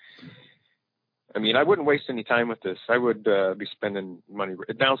 I mean, I wouldn't waste any time with this. I would be spending money.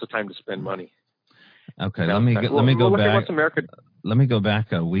 Now's the time to spend money. Okay, let me go back. Let me go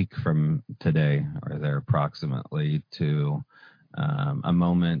back a week from today, or there approximately, to a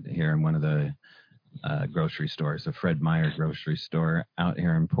moment here in one of the grocery stores, the Fred Meyer grocery store out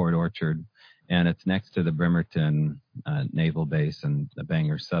here in Port Orchard, and it's next to the Bremerton Naval Base and the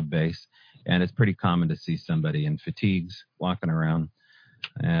Bangor Sub Base, and it's pretty common to see somebody in fatigues walking around,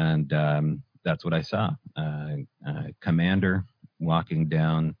 and that's what I saw. Commander walking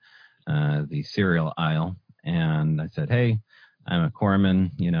down the cereal aisle, and I said, "Hey, I'm a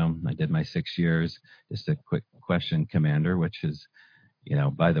corpsman. You know, I did my 6 years. Just a quick question, Commander," which is, you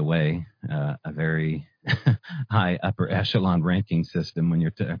know, by the way, a very high upper echelon ranking system when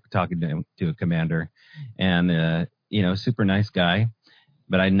you're talking to a commander, and you know, super nice guy.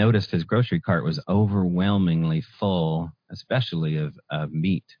 But I noticed his grocery cart was overwhelmingly full, especially of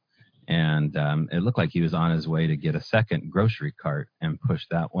meat. And it looked like he was on his way to get a second grocery cart and push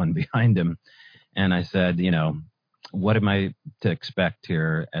that one behind him. And I said, you know, what am I to expect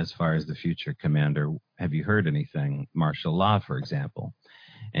here as far as the future, Commander? Have you heard anything? Martial law, for example.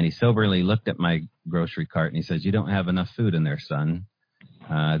 And he soberly looked at my grocery cart and he says, "You don't have enough food in there, son.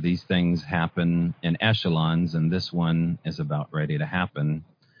 These things happen in echelons, and this one is about ready to happen."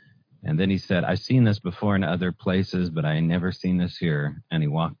 And then he said, "I've seen this before in other places, but I never seen this here." And he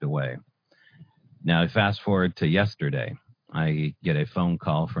walked away. Now, fast forward to yesterday. I get a phone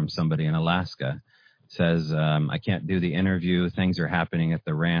call from somebody in Alaska. Says, "I can't do the interview. Things are happening at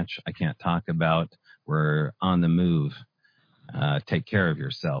the ranch I can't talk about. We're on the move. Take care of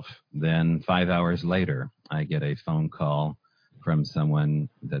yourself." Then 5 hours later, I get a phone call from someone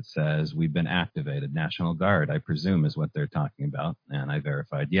that says, "We've been activated. National Guard, I presume, is what they're talking about." And I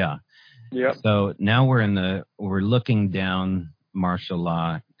verified, yeah. Yep. So now we're looking down martial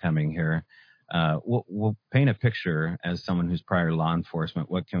law coming here. We'll paint a picture as someone who's prior law enforcement,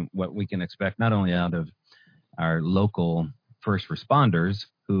 what we can expect not only out of our local first responders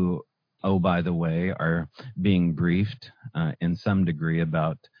who, oh, by the way, are being briefed in some degree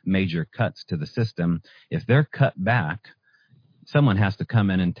about major cuts to the system. If they're cut back, someone has to come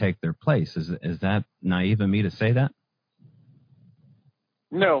in and take their place. Is that naive of me to say that?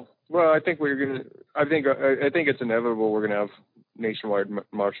 No. Well, I think I think it's inevitable. We're gonna have nationwide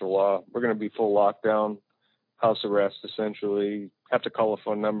martial law. We're gonna be full lockdown, house arrest, essentially. Have to call a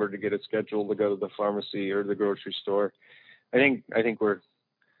phone number to get it scheduled to go to the pharmacy or the grocery store. I think we're a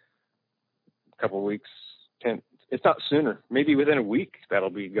couple of weeks. It's not sooner. Maybe within a week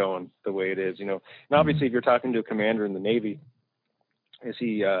that'll be going the way it is. You know. And obviously, if you're talking to a commander in the Navy, is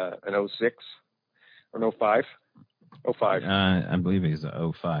he an 06 or an 05? 05. I believe he's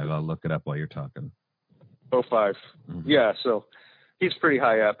a 05. I'll look it up while you're talking. 05. Yeah. So He's pretty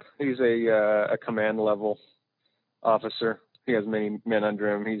high up. He's a command level officer. He has many men under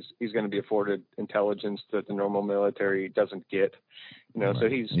him. He's going to be afforded intelligence that the normal military doesn't get. Right. So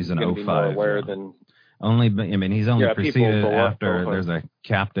he's an going to be more aware than. He's only preceded after there's a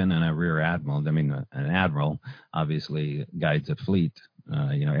captain and a rear admiral. An admiral obviously guides a fleet,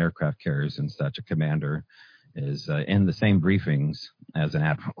 aircraft carriers and such. A commander is in the same briefings as an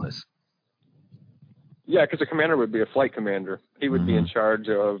admiral is. Yeah, because a commander would be a flight commander. He would be in charge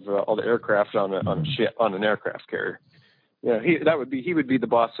of all the aircraft on a ship, on an aircraft carrier. Yeah, he would be the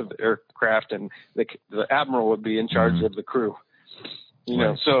boss of the aircraft, and the admiral would be in charge of the crew.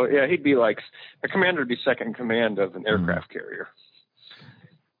 So he'd be like a commander would be second in command of an aircraft carrier.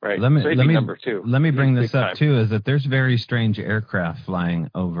 Right. Let me number two. Let me bring this up too. Is that there's very strange aircraft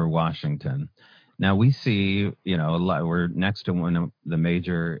flying over Washington. Now we see, a lot. We're next to one of the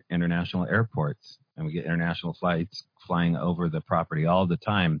major international airports, and we get international flights flying over the property all the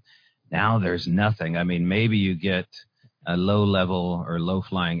time. Now there's nothing. Maybe you get a low-level or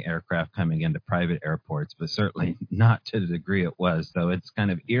low-flying aircraft coming into private airports, but certainly not to the degree it was. So it's kind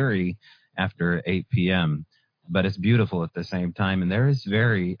of eerie after 8 p.m., but it's beautiful at the same time. And there is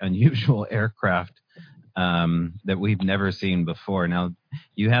very unusual aircraft that we've never seen before. Now,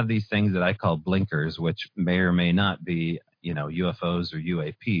 you have these things that I call blinkers, which may or may not be, UFOs or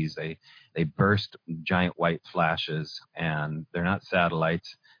UAPs. They burst giant white flashes, and they're not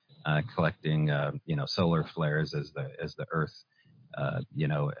satellites. Collecting, solar flares as the Earth,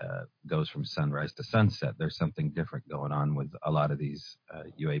 goes from sunrise to sunset. There's something different going on with a lot of these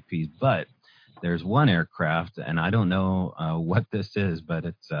UAPs. But there's one aircraft, and I don't know what this is, but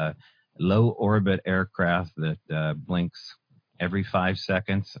it's a low orbit aircraft that blinks every 5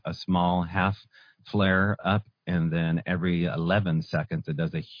 seconds, a small half flare up, and then every 11 seconds it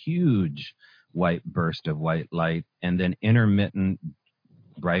does a huge white burst of white light, and then intermittent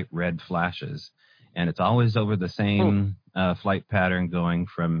bright red flashes, and it's always over the same flight pattern going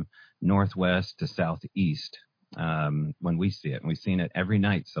from northwest to southeast when we see it. And we've seen it every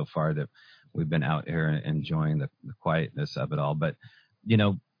night so far that we've been out here enjoying the quietness of it all. But,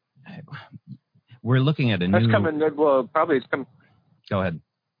 we're looking at That's coming. Well, probably it's coming. Go ahead.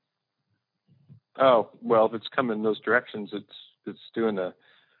 Oh, well, if it's coming in those directions, it's doing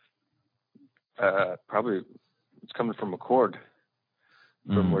probably it's coming from McCord.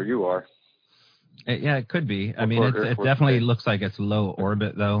 From where you are. Yeah, it could be. It definitely looks like it's low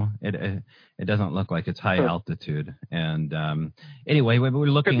orbit, though. It doesn't look like it's high altitude. And anyway, we're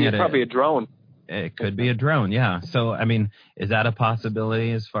looking at probably a drone. It could be a drone, yeah. So, is that a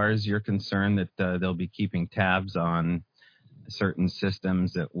possibility as far as you're concerned, that they'll be keeping tabs on certain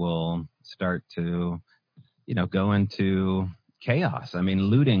systems that will start to, go into chaos?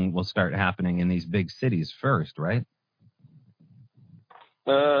 Looting will start happening in these big cities first, right?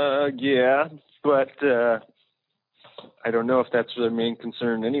 Yeah, but I don't know if that's their main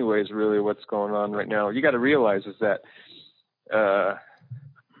concern anyways, really, what's going on right now. You got to realize is that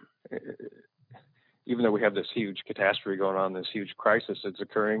even though we have this huge catastrophe going on, this huge crisis that's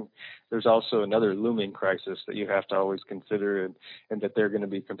occurring, there's also another looming crisis that you have to always consider and that they're going to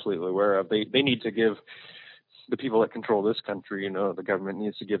be completely aware of. They need to give the people that control this country, the government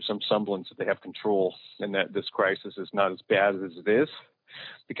needs to give some semblance that they have control and that this crisis is not as bad as it is.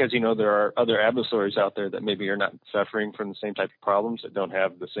 Because, there are other adversaries out there that maybe are not suffering from the same type of problems, that don't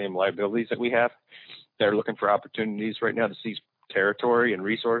have the same liabilities that we have. They're looking for opportunities right now to seize territory and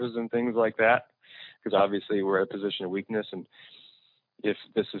resources and things like that. Because obviously we're at a position of weakness. And if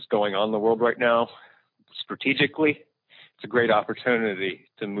this is going on in the world right now, strategically, it's a great opportunity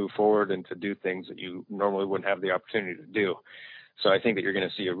to move forward and to do things that you normally wouldn't have the opportunity to do. So I think that you're going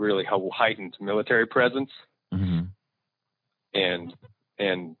to see a really heightened military presence. Mm-hmm.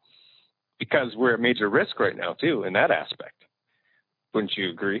 And because we're at major risk right now, too, in that aspect. Wouldn't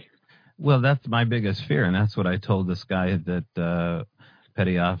you agree? Well, that's my biggest fear, and that's what I told this guy, that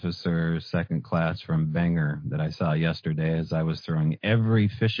petty officer second class from Bangor that I saw yesterday, as I was throwing every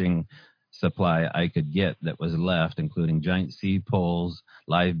fishing supply I could get that was left, including giant seed poles,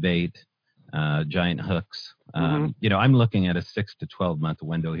 live bait, giant hooks. I'm looking at a 6 to 12 month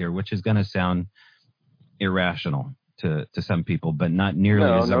window here, which is going to sound irrational to some people, but not nearly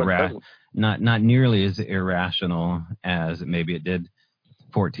not nearly as irrational as maybe it did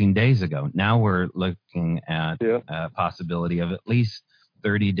 14 days ago. Now we're looking at a possibility of at least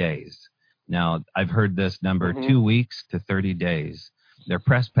 30 days. Now, I've heard this number, 2 weeks to 30 days. There are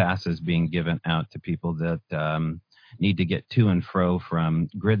press passes being given out to people that need to get to and fro from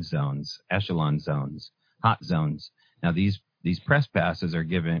grid zones, echelon zones, hot zones. Now, these press passes are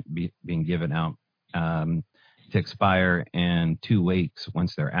being given out to expire in 2 weeks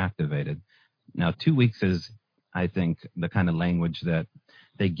once they're activated. Now, 2 weeks is, I think, the kind of language that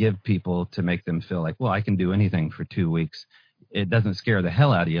they give people to make them feel like, well, I can do anything for 2 weeks. It doesn't scare the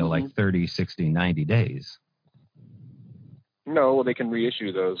hell out of you like 30, 60, 90 days. No, well, they can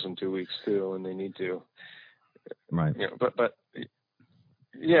reissue those in 2 weeks too when they need to. Right. You know, but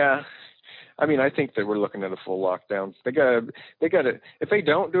yeah, I mean, I think that we're looking at a full lockdown. They gotta. If they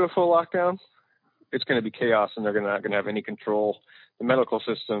don't do a full lockdown, it's going to be chaos, and they're not going to have any control. The medical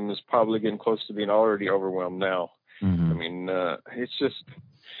system is probably getting close to being already overwhelmed now. Mm-hmm. I mean, it's just,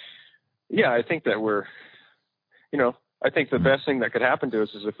 yeah, I think that I think the best thing that could happen to us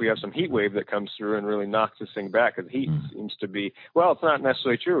is if we have some heat wave that comes through and really knocks this thing back. Because heat seems to be, well, it's not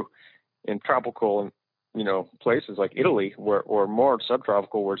necessarily true in tropical, places like Italy or more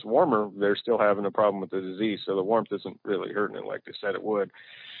subtropical where it's warmer. They're still having a problem with the disease. So the warmth isn't really hurting it like they said it would.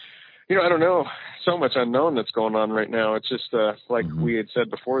 I don't know. So much unknown that's going on right now. It's just like we had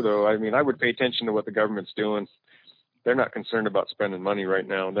said before, though. I mean, I would pay attention to what the government's doing. They're not concerned about spending money right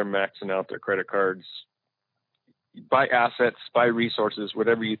now. They're maxing out their credit cards. Buy assets, buy resources,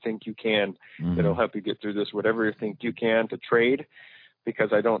 whatever you think you can that'll help you get through this, whatever you think you can to trade,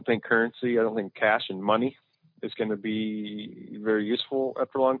 because I don't think cash and money is going to be very useful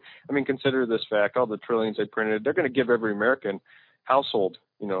after long. I mean, consider this fact, all the trillions they printed, they're going to give every American household,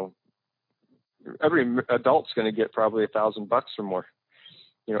 every adult's going to get probably $1,000 or more.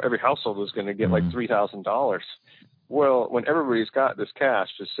 Every household is going to get like $3,000. Well, when everybody's got this cash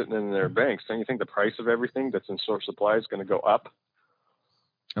just sitting in their banks, don't you think the price of everything that's in short supply is going to go up?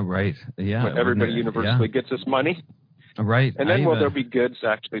 Right. Yeah. When everybody universally gets this money. Right. And then there'll be goods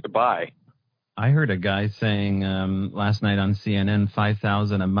actually to buy. I heard a guy saying last night on CNN,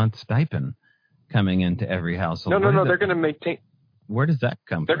 $5,000 a month stipend coming into every household. No. They're going to maintain. Where does that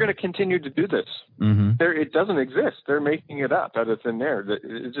come from? They're going to continue to do this. It doesn't exist. They're making it up out of thin air.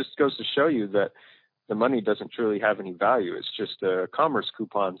 It just goes to show you that the money doesn't truly have any value. It's just commerce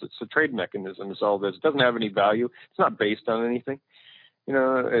coupons. It's a trade mechanism. It's all this. It doesn't have any value. It's not based on anything.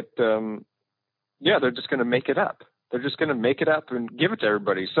 They're just going to make it up. They're just going to make it up and give it to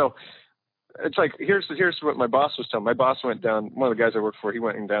everybody. So it's like, here's what my boss was telling me. My boss went down, one of the guys I work for, he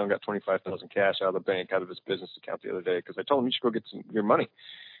went down and got $25,000 cash out of the bank, out of his business account the other day, because I told him you should go get your money.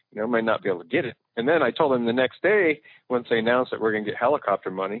 Might not be able to get it. And then I told him the next day, once they announced that we're going to get helicopter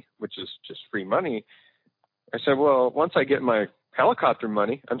money, which is just free money, I said, well, once I get my helicopter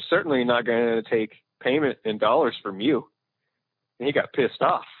money, I'm certainly not going to take payment in dollars from you. And he got pissed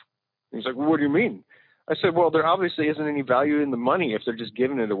off. He's like, well, what do you mean? I said, well, there obviously isn't any value in the money if they're just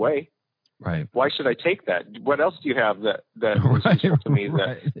giving it away. Right. Why should I take that? What else do you have that is useful to me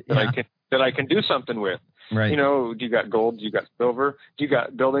that I can do something with? Right. Do you got gold? Do you got silver? Do you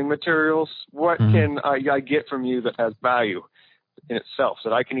got building materials? What can I get from you that has value in itself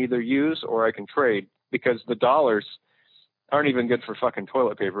that I can either use or I can trade? Because the dollars aren't even good for fucking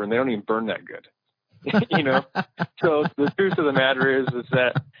toilet paper, and they don't even burn that good. So the truth of the matter is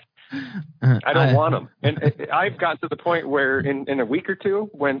that I don't want them. And I've got to the point where in a week or two,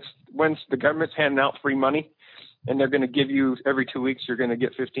 once the government's handing out free money, and they're going to give you every 2 weeks, you're going to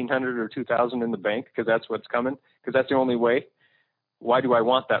get $1,500 or $2,000 in the bank because that's what's coming, because that's the only way. Why do I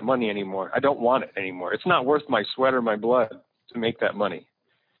want that money anymore? I don't want it anymore. It's not worth my sweat or my blood to make that money.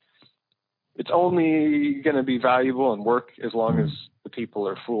 It's only going to be valuable and work as long as the people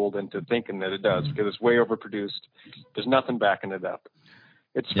are fooled into thinking that it does, because it's way overproduced. There's nothing backing it up.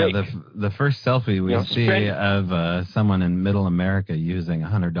 It's fake. The first selfie we see of someone in middle America using a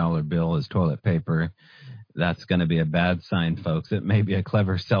 $100 bill as toilet paper, that's going to be a bad sign, folks. It may be a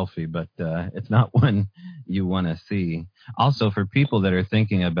clever selfie, but it's not one you want to see. Also, for people that are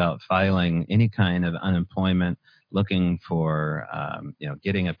thinking about filing any kind of unemployment, looking for,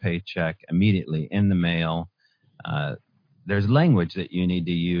 getting a paycheck immediately in the mail, there's language that you need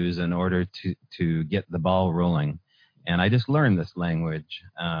to use in order to get the ball rolling. And I just learned this language.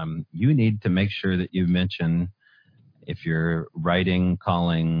 You need to make sure that you mention, if you're writing,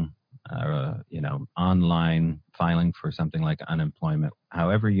 calling, online filing for something like unemployment,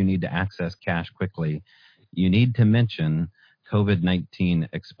 however you need to access cash quickly, you need to mention COVID-19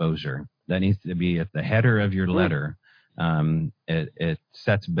 exposure. That needs to be at the header of your letter. It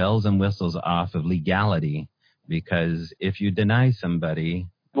sets bells and whistles off of legality, because if you deny somebody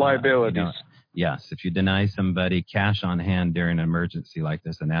liabilities, yes, if you deny somebody cash on hand during an emergency like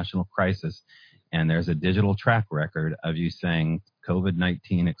this, a national crisis, and there's a digital track record of you saying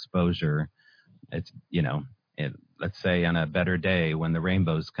COVID-19 exposure, it's, let's say on a better day when the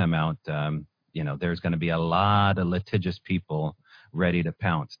rainbows come out, there's going to be a lot of litigious people ready to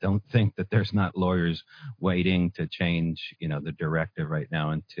pounce. Don't think that there's not lawyers waiting to change, the directive right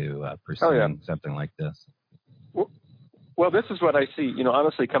now into pursuing something like this. Well, this is what I see.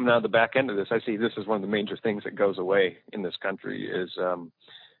 Honestly, coming out of the back end of this, I see this is one of the major things that goes away in this country is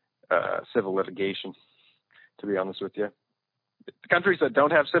civil litigation. To be honest with you, the countries that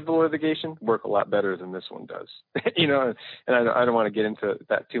don't have civil litigation work a lot better than this one does. And I don't want to get into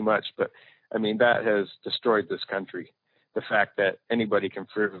that too much, but I mean that has destroyed this country. The fact that anybody can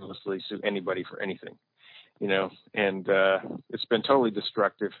frivolously sue anybody for anything, and it's been totally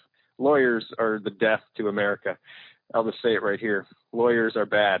destructive. Lawyers are the death to America. I'll just say it right here. Lawyers are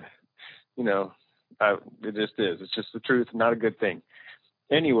bad. It just is. It's just the truth. Not a good thing.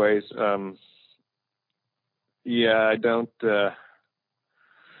 Anyways, I don't.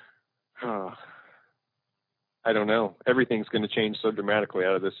 I don't know. Everything's going to change so dramatically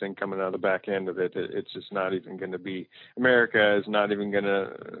out of this thing coming out of the back end of it. It's just not even going to be. America is not even going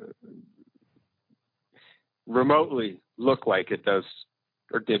to remotely look like it does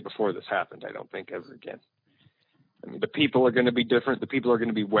or did before this happened. I don't think ever again. I mean, the people are going to be different. The people are going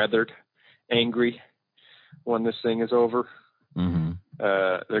to be weathered, angry when this thing is over. Mm-hmm.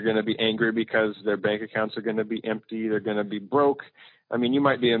 They're going to be angry because their bank accounts are going to be empty. They're going to be broke. I mean, you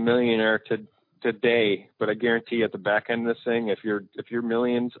might be a millionaire today, but I guarantee at the back end of this thing, if your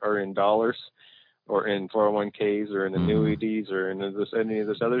millions are in dollars or in 401ks or in annuities or in any of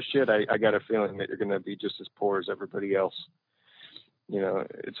this other shit, I got a feeling that you're going to be just as poor as everybody else.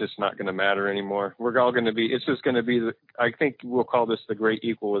 It's just not going to matter anymore. We're all going to be, it's just going to be, I think we'll call this the great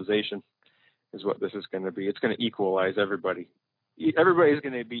equalization is what this is going to be. It's going to equalize everybody. Everybody's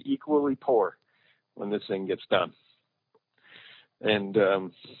going to be equally poor when this thing gets done. And,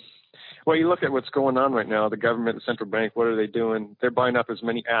 well, you look at what's going on right now, the government, the central bank, what are they doing? They're buying up as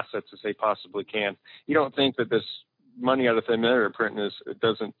many assets as they possibly can. You don't think that this money out of thin air printing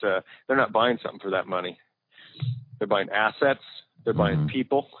they're not buying something for that money. They're buying assets. They're buying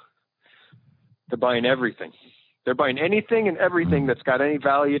people. They're buying everything. They're buying anything and everything that's got any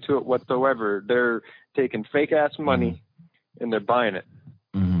value to it whatsoever. They're taking fake ass money and they're buying it.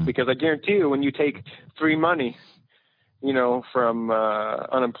 Mm-hmm. Because I guarantee you, when you take free money, from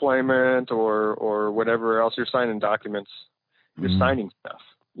unemployment or whatever else, you're signing documents. You're signing stuff.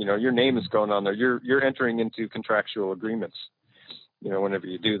 Your name is going on there. You're entering into contractual agreements. Whenever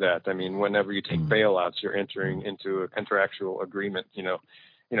you do that, I mean, whenever you take bailouts, you're entering into a contractual agreement, and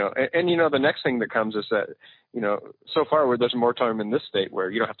the next thing that comes is that, so far where there's a moratorium in this state where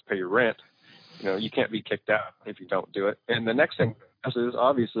you don't have to pay your rent, you can't be kicked out if you don't do it. And the next thing is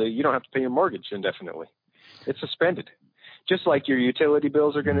obviously you don't have to pay your mortgage indefinitely. It's suspended. Just like your utility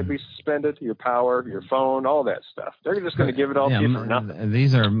bills are going to be suspended, your power, your phone, all that stuff. They're just going to give it all to you for nothing.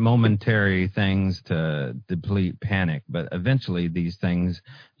 These are momentary things to deplete panic, but eventually these things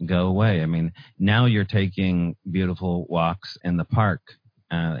go away. I mean, now you're taking beautiful walks in the park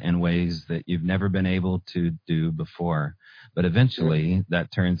in ways that you've never been able to do before. But eventually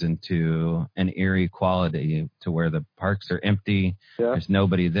that turns into an eerie quality to where the parks are empty. Yeah. There's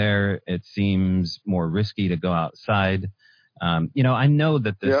nobody there. It seems more risky to go outside. I know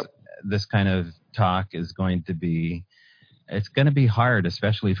that this kind of talk is going to be, it's going to be hard,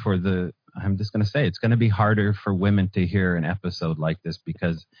 especially for I'm just going to say it's going to be harder for women to hear an episode like this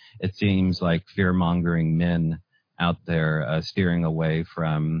because it seems like fear-mongering men out there steering away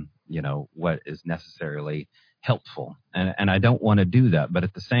from, what is necessarily helpful. And I don't want to do that. But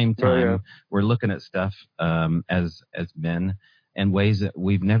at the same time, we're looking at stuff as men in ways that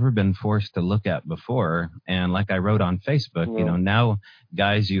we've never been forced to look at before. And like I wrote on Facebook, now,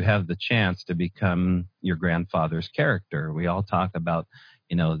 guys, you have the chance to become your grandfather's character. We all talk about,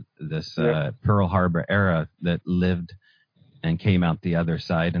 this Pearl Harbor era that lived and came out the other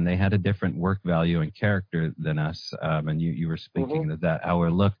side, and they had a different work value and character than us. And you were speaking to that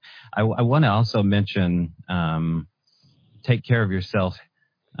hour. Look, I want to also mention take care of yourself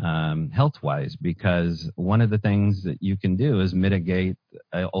health-wise, because one of the things that you can do is mitigate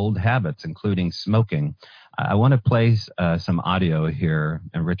old habits, including smoking. I want to play some audio here,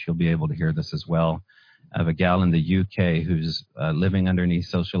 and Rich, you'll be able to hear this as well, of a gal in the UK who's living underneath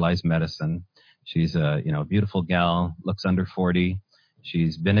socialized medicine. She's a beautiful gal, looks under 40.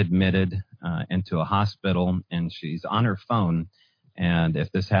 She's been admitted into a hospital, and she's on her phone. And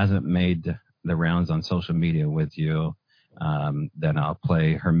if this hasn't made the rounds on social media with you, then I'll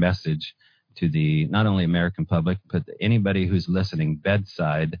play her message to the not only American public, but anybody who's listening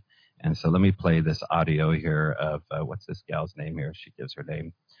bedside. And so let me play this audio here of what's this gal's name here? She gives her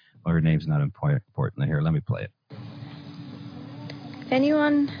name. Well, her name's not important here. Let me play it.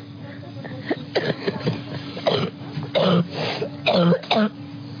 Anyone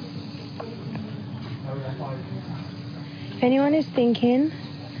If anyone is thinking,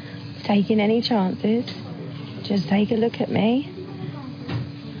 taking any chances, just take a look at me.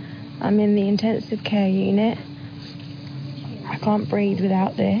 I'm in the intensive care unit. I can't breathe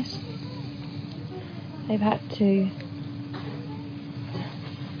without this. They've had to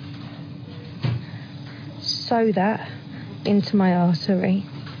sew that into my artery.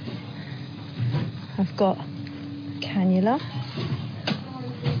 I've got cannula,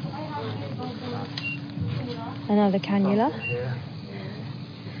 another cannula,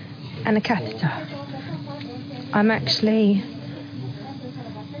 and a catheter. I'm actually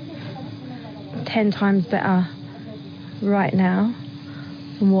 10 times better right now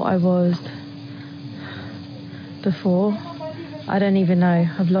than what I was before. I don't even know.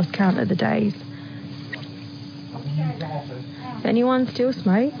 I've lost count of the days. If anyone still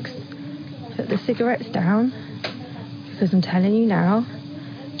smokes, put the cigarettes down, because I'm telling you now,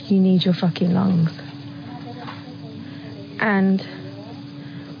 you need your fucking lungs. And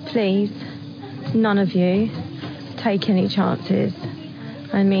please, none of you take any chances.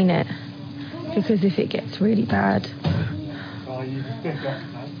 I mean it. Because if it gets really bad,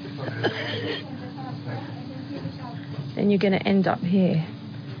 then you're going to end up here.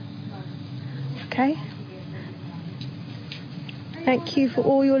 Okay? Thank you for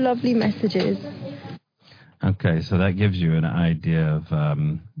all your lovely messages. Okay, so that gives you an idea of,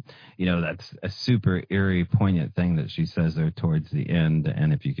 that's a super eerie, poignant thing that she says there towards the end.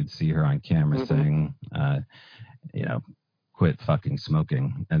 And if you could see her on camera saying, quit fucking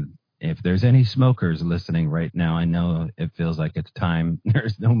smoking. And if there's any smokers listening right now, I know it feels like it's time.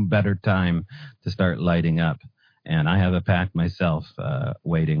 There's no better time to start lighting up. And I have a pack myself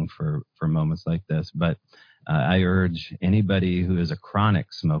waiting for moments like this. But I urge anybody who is a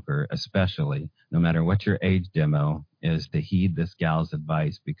chronic smoker, especially, no matter what your age demo, is to heed this gal's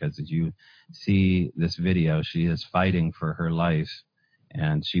advice, because as you see this video, she is fighting for her life,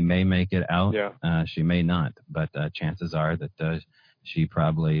 and she may make it out. Yeah. She may not, but chances are that she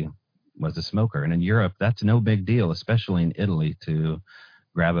probably was a smoker. And in Europe, that's no big deal, especially in Italy, to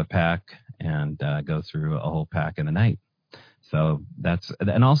grab a pack and go through a whole pack in a night. So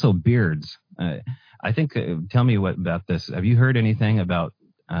and also beards. I think, tell me about this. Have you heard anything about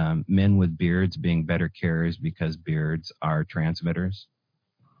men with beards being better carriers because beards are transmitters?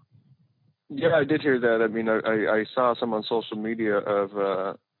 Yeah, I did hear that. I mean, I saw some on social media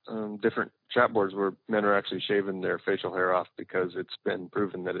of different chat boards where men are actually shaving their facial hair off because it's been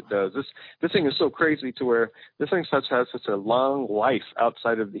proven that it does. This thing is so crazy to where this thing has such a long life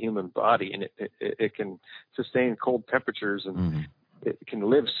outside of the human body, and it can sustain cold temperatures, and it can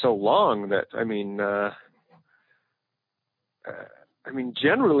live so long that,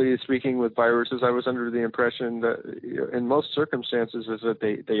 generally speaking, with viruses, I was under the impression that in most circumstances is that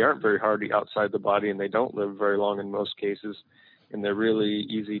they aren't very hardy outside the body, and they don't live very long in most cases, and they're really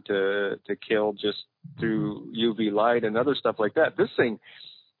easy to kill just through UV light and other stuff like that. This thing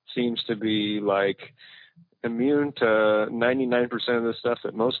seems to be like immune to 99% of the stuff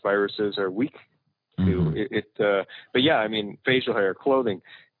that most viruses are weak to. But yeah, facial hair, clothing,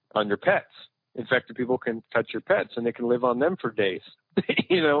 on your pets. Infected people can touch your pets and they can live on them for days,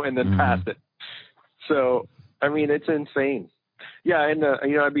 and then pass it. So, it's insane. Yeah. And,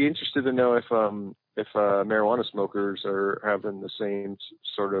 I'd be interested to know if marijuana smokers are having the same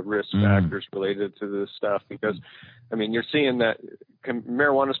sort of risk factors related to this stuff, because, you're seeing that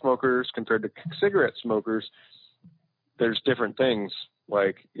marijuana smokers compared to cigarette smokers, there's different things.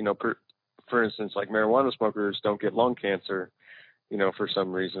 Like, for instance, like marijuana smokers don't get lung cancer, for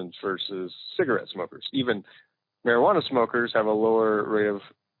some reasons, versus cigarette smokers. Even marijuana smokers have a lower rate of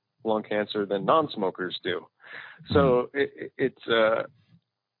lung cancer than non-smokers do. So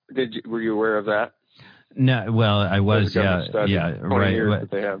were you aware of that? No, well, I was, right.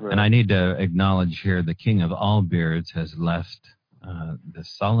 And I need to acknowledge here the king of all beards has left the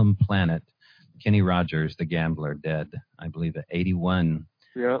solemn planet. Kenny Rogers, the gambler, dead, I believe, at 81.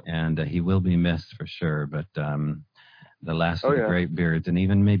 Yeah. And he will be missed for sure. But the last of the great beards, and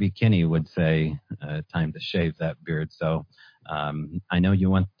even maybe Kenny would say time to shave that beard. So I know you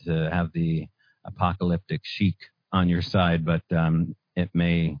want to have the apocalyptic chic on your side, but it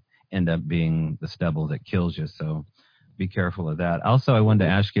may end up being the stubble that kills you. So be careful of that. Also, I wanted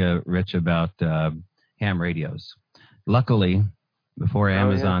to ask you, Rich, about ham radios. Luckily, before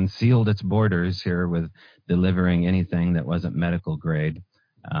Amazon sealed its borders here with delivering anything that wasn't medical grade,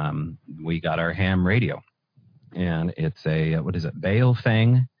 we got our ham radio. And it's a,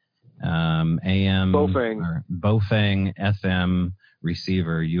 Baofeng AM, Baofeng FM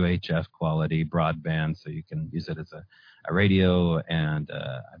receiver, UHF quality broadband, so you can use it as a radio and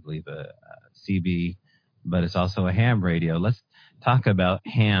I believe a CB, but it's also a ham radio. Let's talk about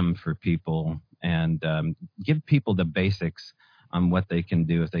ham for people and give people the basics on what they can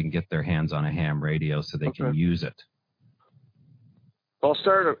do if they can get their hands on a ham radio so they can use it. Well, I'll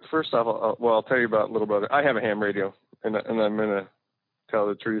start first off. I'll tell you a little bit. I have a ham radio, and I'm going to tell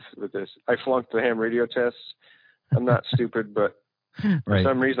the truth with this. I flunked the ham radio tests. I'm not stupid, but for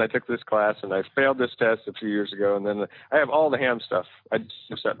some reason I took this class and I failed this test a few years ago. And then I have all the ham stuff. I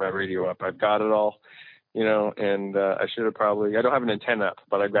just set my radio up. I've got it all, and I should have probably. I don't have an antenna up,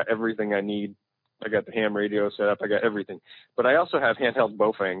 but I've got everything I need. I got the ham radio set up. I got everything. But I also have handheld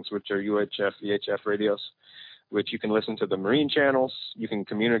Baofengs, which are UHF, VHF radios, which you can listen to the marine channels. You can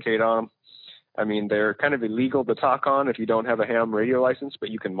communicate on them. I mean, they're kind of illegal to talk on if you don't have a ham radio license, but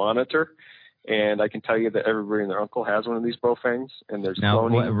you can monitor. And I can tell you that everybody and their uncle has one of these Baofengs, and there's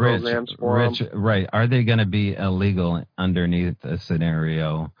cloning programs for them. Right. Are they going to be illegal underneath a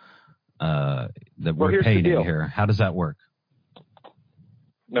scenario that we're painting here? How does that work?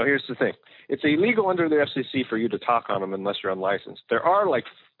 No, here's the thing. It's illegal under the FCC for you to talk on them unless you're unlicensed. There are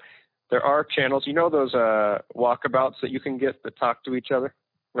channels, those walkabouts that you can get that talk to each other,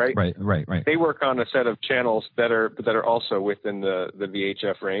 right? Right. They work on a set of channels that are also within the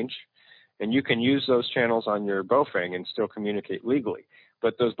VHF range, and you can use those channels on your Baofeng and still communicate legally.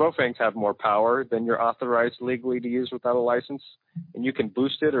 But those Baofengs have more power than you're authorized legally to use without a license, and you can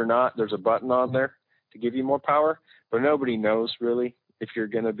boost it or not. There's a button on there to give you more power, but nobody knows really. If you're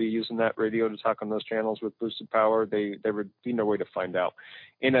going to be using that radio to talk on those channels with boosted power, there would be no way to find out.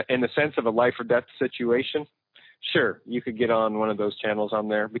 In the sense of a life or death situation, sure, you could get on one of those channels on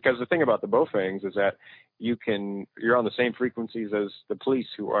there. Because the thing about the Baofengs is that you're on the same frequencies as the police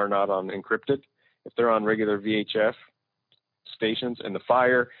who are not on encrypted. If they're on regular VHF stations and the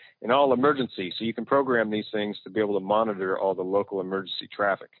fire and all emergency, so you can program these things to be able to monitor all the local emergency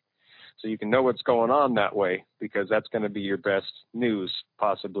traffic. So you can know what's going on that way, because that's going to be your best news,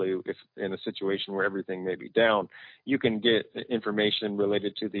 possibly, if in a situation where everything may be down. You can get information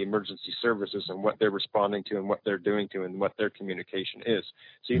related to the emergency services and what they're responding to and what they're doing to and what their communication is.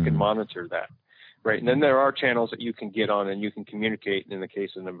 So you can monitor that, right? And then there are channels that you can get on and you can communicate in the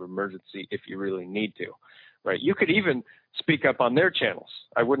case of an emergency if you really need to, right? You could even speak up on their channels.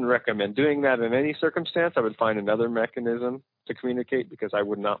 I wouldn't recommend doing that in any circumstance. I would find another mechanism to communicate, because I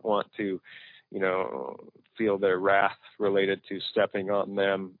would not want to, feel their wrath related to stepping on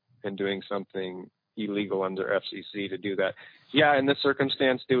them and doing something illegal under FCC to do that. Yeah, in this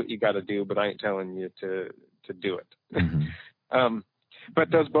circumstance, do what you got to do, but I ain't telling you to do it. Mm-hmm. But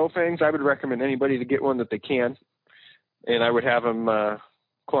those Baofengs, I would recommend anybody to get one that they can, and I would have them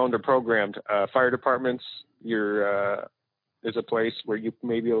cloned or programmed. Fire departments, there's a place where you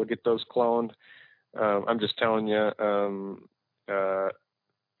may be able to get those cloned. I'm just telling you,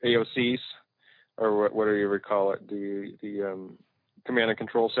 AOCs, or whatever you would call it, the command and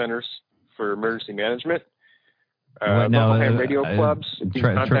control centers for emergency management. Local ham radio clubs.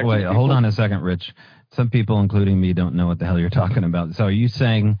 Wait, hold on a second, Rich. Some people, including me, don't know what the hell you're talking about. So are you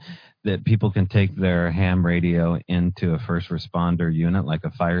saying that people can take their ham radio into a first responder unit, like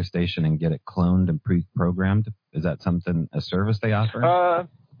a fire station, and get it cloned and pre-programmed? Is that a service they offer?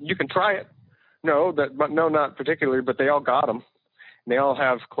 You can try it. No, not particularly, but they all got them. They all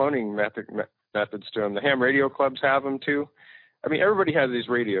have cloning methods to them. The ham radio clubs have them too. I mean, everybody has these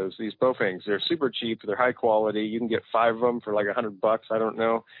radios, these Baofengs. They're super cheap. They're high quality. You can get 5 of them for like $100. I don't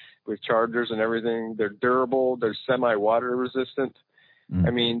know, with chargers and everything. They're durable. They're semi-water resistant. I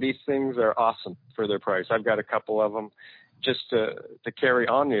mean, these things are awesome for their price. I've got a couple of them just to carry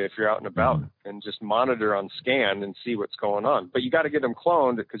on you if you're out and about and just monitor on scan and see what's going on. But you got to get them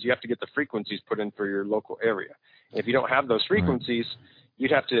cloned, because you have to get the frequencies put in for your local area. If you don't have those frequencies,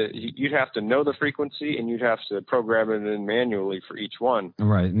 you'd have to know the frequency, and you'd have to program it in manually for each one.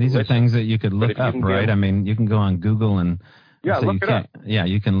 Right. And these are things that you could look up, right? I mean, you can go on Google and look it up. Yeah,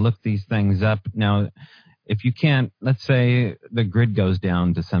 you can look these things up. Now, if you can't, let's say the grid goes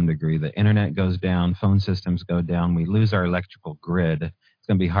down to some degree, the internet goes down, phone systems go down, we lose our electrical grid. It's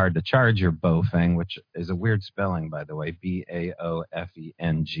going to be hard to charge your Baofeng, which is a weird spelling, by the way,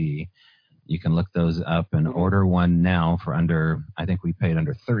 Baofeng. You can look those up and order one now for I think we paid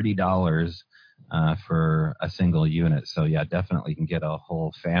under $30 for a single unit. So yeah, definitely can get a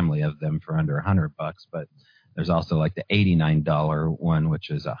whole family of them for under $100. But there's also like the $89 one, which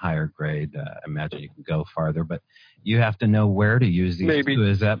is a higher grade. I imagine you can go farther, but you have to know where to use these. Maybe. Too.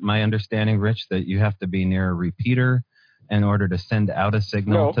 Is that my understanding, Rich, that you have to be near a repeater in order to send out a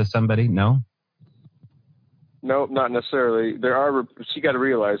signal to somebody? No? No, not necessarily. You got to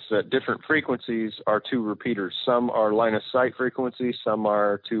realize that different frequencies are two repeaters. Some are line of sight frequencies. Some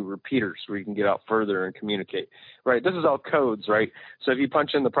are two repeaters where you can get out further and communicate. Right. This is all codes, right? So if you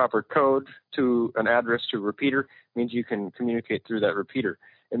punch in the proper code to an address to a repeater, it means you can communicate through that repeater.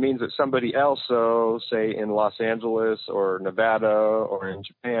 It means that somebody else, so say in Los Angeles or Nevada or in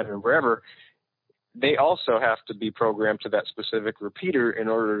Japan or wherever, they also have to be programmed to that specific repeater in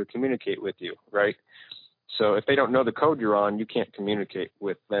order to communicate with you, right? So if they don't know the code you're on, you can't communicate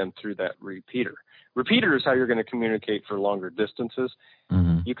with them through that repeater. Repeater is how you're going to communicate for longer distances.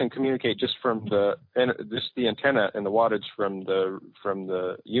 Mm-hmm. You can communicate just from the antenna and the wattage from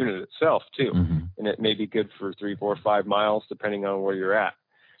the unit itself too, Mm-hmm. and it may be good for 3, 4, 5 miles depending on where you're at.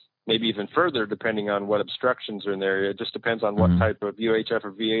 Maybe even further depending on what obstructions are in the area. It just depends on what Mm-hmm. type of UHF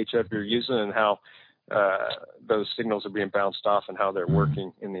or VHF you're using and how those signals are being bounced off and how they're Mm-hmm.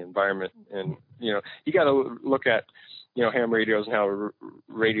 working in the environment. And, you got to look at, ham radios and how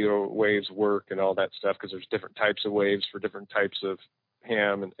radio waves work and all that stuff, because there's different types of waves for different types of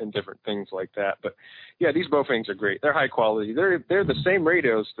ham and different things like that. But, yeah, these Baofengs are great. They're high quality. They're the same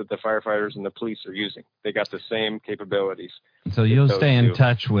radios that the firefighters and the police are using. They got the same capabilities. So you'll stay in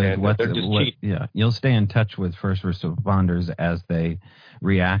touch with you'll stay in touch with first responders as they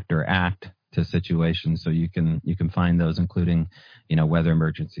react or act to situations, so you can find those, including weather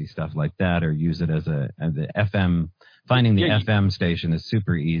emergency stuff like that, or use it as the FM. Finding the FM station is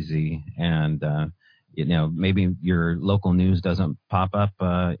super easy, and maybe your local news doesn't pop up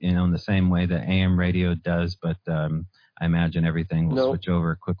in the same way that AM radio does, but I imagine everything will switch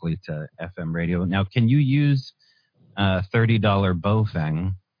over quickly to FM radio. Now, can you use $30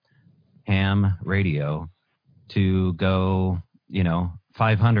 Baofeng ham radio to go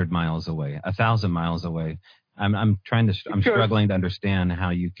 500 miles away, 1,000 miles away? I'm struggling to understand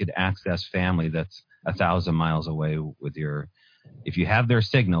how you could access family that's 1,000 miles away with if you have their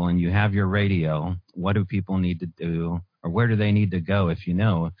signal and you have your radio. What do people need to do, or where do they need to go, if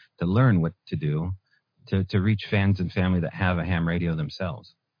to learn what to do to reach fans and family that have a ham radio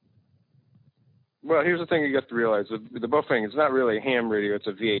themselves? Well, here's the thing you have to realize. The Baofeng is not really a ham radio. It's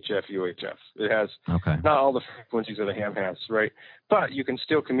a VHF, UHF. It has not all the frequencies that a ham has, right? But you can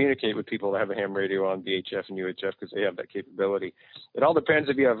still communicate with people that have a ham radio on VHF and UHF because they have that capability. It all depends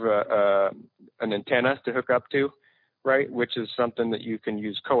if you have an antenna to hook up to, right, which is something that you can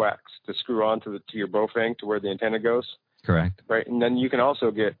use coax to screw on to your Baofeng to where the antenna goes. Correct. Right, and then you can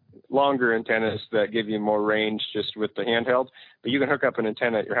also get longer antennas that give you more range just with the handheld. But you can hook up an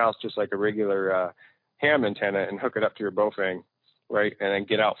antenna at your house just like a regular ham antenna and hook it up to your Baofeng, right, and then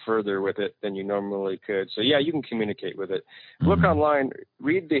get out further with it than you normally could. So, yeah, you can communicate with it. Mm-hmm. Look online,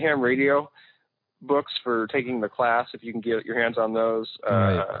 read the ham radio books for taking the class if you can get your hands on those.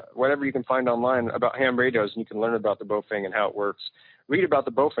 Right. Whatever you can find online about ham radios, and you can learn about the Baofeng and how it works. Read about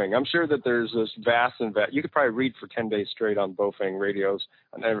the Baofeng. I'm sure that there's this you could probably read for 10 days straight on Baofeng radios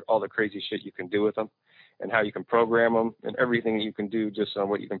and all the crazy shit you can do with them and how you can program them and everything that you can do just on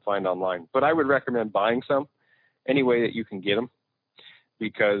what you can find online. But I would recommend buying some any way that you can get them,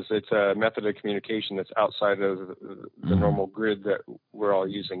 because it's a method of communication that's outside of the normal grid that we're all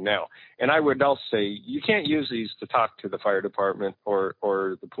using now. And I would also say you can't use these to talk to the fire department or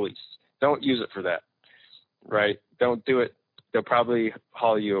the police. Don't use it for that, right? Don't do it. They'll probably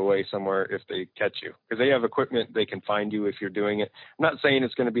haul you away somewhere if they catch you, because they have equipment. They can find you if you're doing it. I'm not saying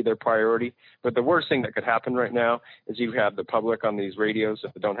it's going to be their priority, but the worst thing that could happen right now is you have the public on these radios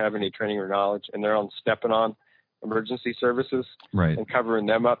that don't have any training or knowledge, and they're on stepping on emergency services and covering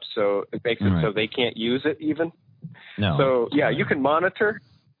them up. So it makes it so they can't use it even. No. So, yeah, you can monitor.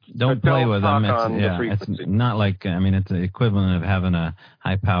 Don't play with them. It's not like, it's the equivalent of having a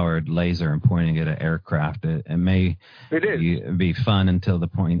high-powered laser and pointing it at aircraft. It may be fun until the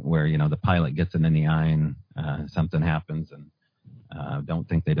point where, the pilot gets it in the eye and something happens. And don't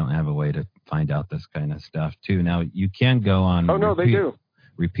think they don't have a way to find out this kind of stuff, too. Now, you can go on they do.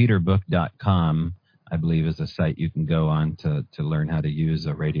 repeaterbook.com, I believe, is a site you can go on to learn how to use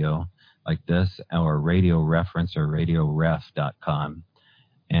a radio like this, or Radio Reference or radioref.com.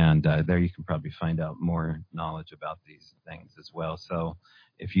 And there you can probably find out more knowledge about these things as well. So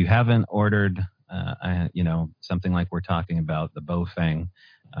if you haven't ordered, something like we're talking about, the Baofeng,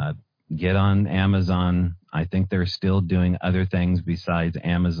 get on Amazon. I think they're still doing other things besides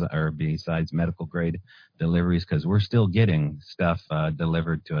Amazon or besides medical grade deliveries, because we're still getting stuff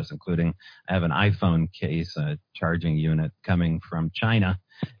delivered to us, including I have an iPhone case, a charging unit coming from China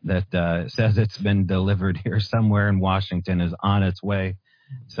that says it's been delivered here somewhere in Washington, is on its way.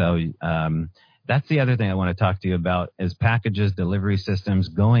 So That's the other thing I want to talk to you about is packages, delivery systems,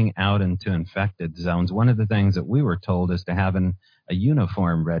 going out into infected zones. One of the things that we were told is to have a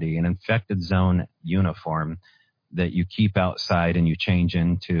uniform ready, an infected zone uniform that you keep outside and you change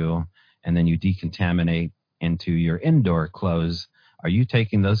into, and then you decontaminate into your indoor clothes. Are you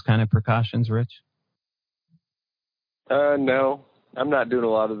taking those kind of precautions, Rich? No, I'm not doing a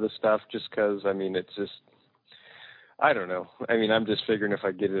lot of this stuff just because, I mean, it's just, I don't know. I mean, I'm just figuring if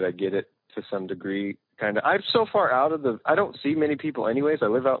I get it, I get it to some degree, kind of. I'm so far out of I don't see many people anyways. I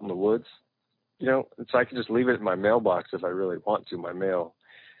live out in the woods, you know, so I can just leave it in my mailbox if I really want to, my mail.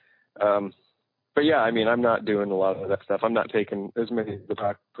 But yeah, I mean, I'm not doing a lot of that stuff. I'm not taking as many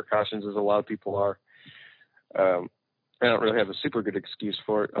precautions as a lot of people are. I don't really have a super good excuse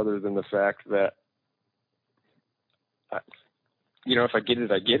for it other than the fact that, you know, if I get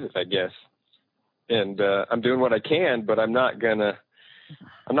it, I get it, I guess. And I'm doing what I can, but I'm not gonna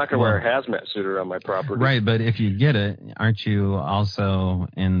wear a hazmat suit around my property. Right, but if you get it, aren't you also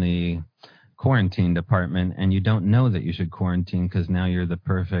in the quarantine department, and you don't know that you should quarantine because now you're the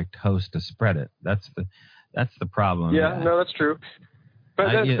perfect host to spread it? That's the problem. Yeah, no, that's true.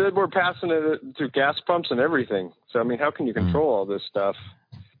 But we're passing it through gas pumps and everything. So I mean, how can you control all this stuff?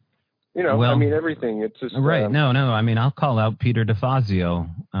 You know, I mean, everything. It's just right. No. I mean, I'll call out Peter DeFazio,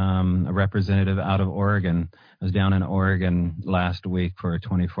 a representative out of Oregon. I was down in Oregon last week for a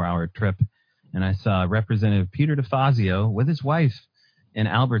 24-hour trip, and I saw Representative Peter DeFazio with his wife in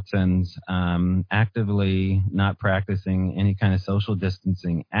Albertsons, actively not practicing any kind of social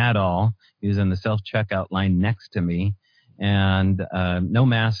distancing at all. He was in the self-checkout line next to me, and no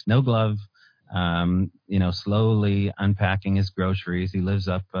mask, no glove. You know, slowly unpacking his groceries. He lives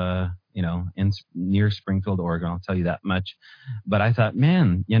up, you know, near Springfield, Oregon. I'll tell you that much. But I thought,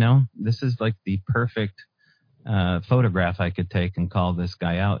 man, you know, this is like the perfect photograph I could take and call this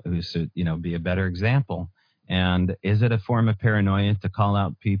guy out, who should, you know, be a better example. And is it a form of paranoia to call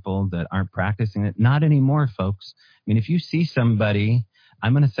out people that aren't practicing it? Not anymore, folks. I mean, if you see somebody,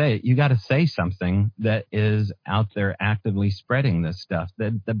 I'm going to say it, you got to say something that is out there actively spreading this stuff.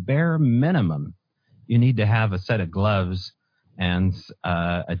 The bare minimum, you need to have a set of gloves and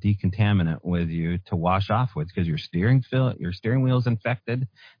a decontaminant with you to wash off with, because your steering wheel is infected,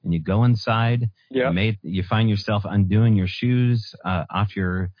 and you go inside, you find yourself undoing your shoes off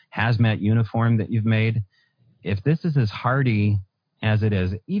your hazmat uniform that you've made. If this is as hardy as it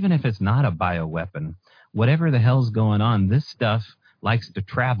is, even if it's not a bioweapon, whatever the hell's going on, this stuff likes to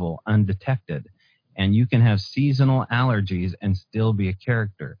travel undetected, and you can have seasonal allergies and still be a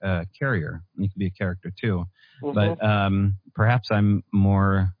carrier. You can be a character too. Mm-hmm. But perhaps I'm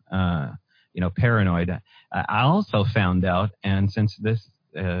more, paranoid. I also found out, and since this,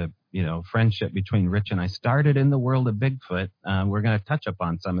 friendship between Rich and I started in the world of Bigfoot, we're going to touch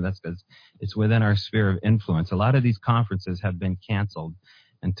upon some of this because it's within our sphere of influence. A lot of these conferences have been canceled,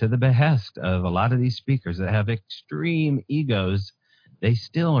 and to the behest of a lot of these speakers that have extreme egos, they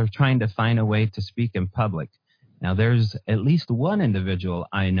still are trying to find a way to speak in public. Now, there's at least one individual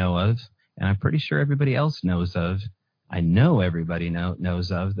I know of, and I'm pretty sure everybody else knows of. I know everybody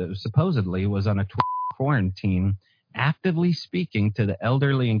knows of, that supposedly was on a quarantine, actively speaking to the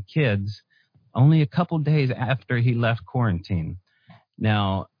elderly and kids only a couple days after he left quarantine.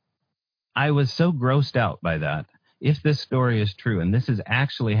 Now, I was so grossed out by that. If this story is true, and this is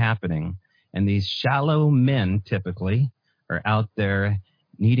actually happening, and these shallow men typically are out there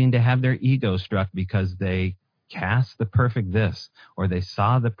needing to have their ego struck because they cast the perfect this, or they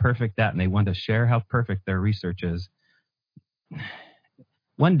saw the perfect that, and they want to share how perfect their research is.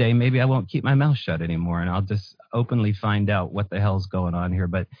 One day, maybe I won't keep my mouth shut anymore, and I'll just openly find out what the hell's going on here.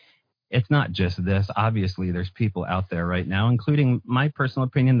 But it's not just this. Obviously, there's people out there right now, including my personal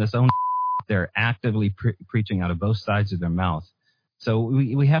opinion, this own they're actively preaching out of both sides of their mouth. So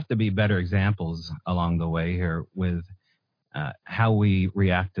we have to be better examples along the way here with how we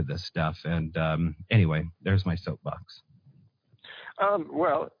react to this stuff. And anyway, there's my soapbox.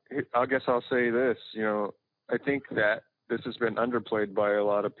 Well, I guess I'll say this. I think that this has been underplayed by a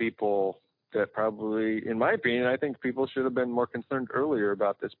lot of people that probably, in my opinion, I think people should have been more concerned earlier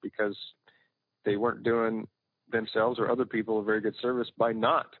about this, because they weren't doing themselves or other people a very good service by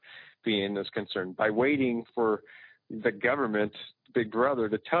not being as concerned, by waiting for the government, Big Brother,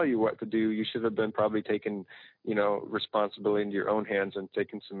 to tell you what to do. You should have been probably taking, responsibility into your own hands and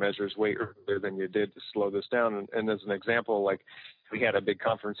taking some measures way earlier than you did to slow this down. And as an example, like, we had a big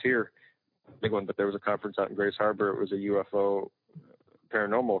conference here, big one, but there was a conference out in Grace Harbor. It was a UFO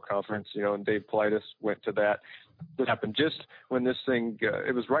paranormal conference, and Dave Politis went to that. This happened just when this thing,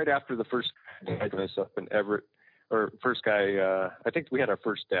 it was right after the first guy up in Everett, or first guy, I think we had our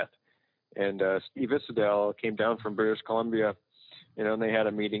first death. And Steve Isidel came down from British Columbia, and they had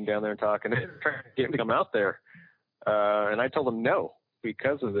a meeting down there talking. They were trying to get him to come out there. And I told them no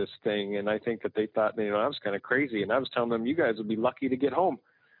because of this thing. And I think that they thought, I was kind of crazy. And I was telling them, you guys would be lucky to get home,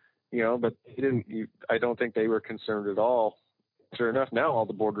 but they didn't. I don't think they were concerned at all. Sure enough, now all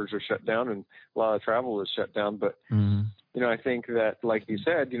the borders are shut down and a lot of travel is shut down. But, I think that, like you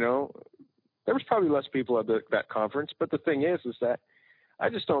said, there was probably less people at that conference. But the thing is that I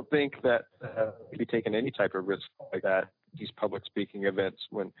just don't think that be taking any type of risk like that, these public speaking events,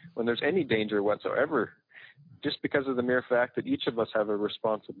 when there's any danger whatsoever, just because of the mere fact that each of us have a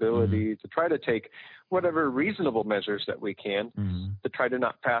responsibility to try to take whatever reasonable measures that we can to try to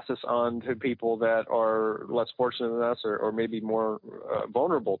not pass this on to people that are less fortunate than us or maybe more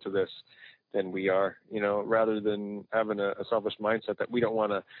vulnerable to this than we are, rather than having a selfish mindset that we don't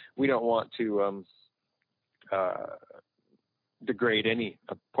want to degrade any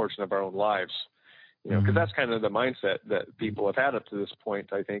portion of our own lives, because that's kind of the mindset that people have had up to this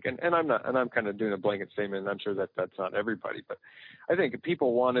point, I think. And I'm kind of doing a blanket statement, and I'm sure that that's not everybody, but I think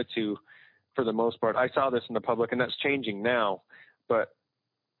people wanted to, for the most part, I saw this in the public, and that's changing now, but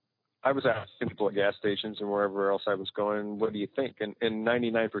I was asking people at gas stations and wherever else I was going, what do you think? And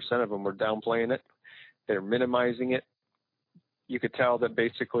 99% of them were downplaying it. They're minimizing it. You could tell that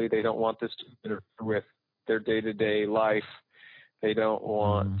basically they don't want this to interfere with their day-to-day life. They don't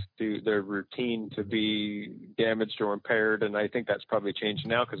want their routine to be damaged or impaired, and I think that's probably changed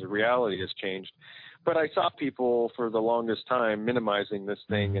now because the reality has changed. But I saw people for the longest time minimizing this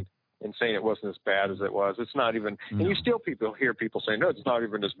thing and saying it wasn't as bad as it was. It's not even, and you still hear people saying, no, it's not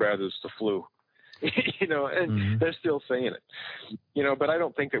even as bad as the flu, and they're still saying it, but I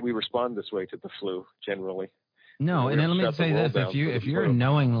don't think that we respond this way to the flu generally. No, and let me say this, if you're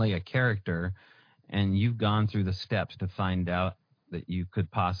knowingly a character and you've gone through the steps to find out that you could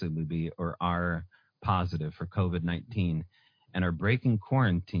possibly be or are positive for COVID-19 and are breaking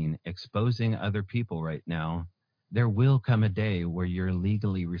quarantine, exposing other people right now, there will come a day where you're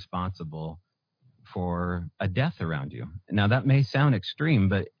legally responsible for a death around you. Now, that may sound extreme,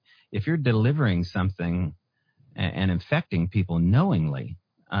 but if you're delivering something and infecting people knowingly,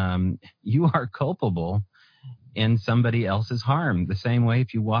 you are culpable in somebody else's harm. The same way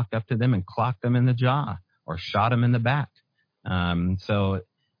if you walked up to them and clocked them in the jaw or shot them in the back. You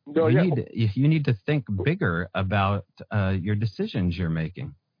need to think bigger about your decisions you're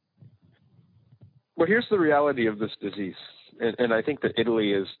making. Well, here's the reality of this disease, and I think that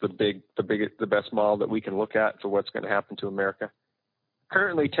Italy is the best model that we can look at for what's going to happen to America.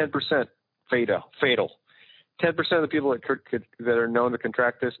 Currently, 10% fatal. 10% of the people that are known to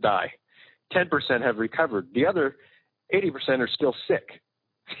contract this die. 10% have recovered. The other 80% are still sick.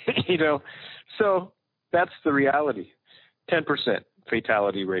 So that's the reality. 10%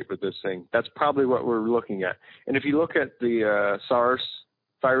 fatality rate with this thing. That's probably what we're looking at. And if you look at the SARS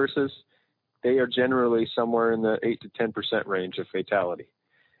viruses, they are generally somewhere in the 8 to 10% range of fatality.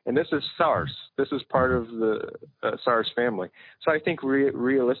 And this is SARS. This is part of the SARS family. So I think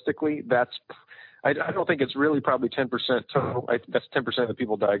realistically, I don't think it's really probably 10% total. That's 10% of the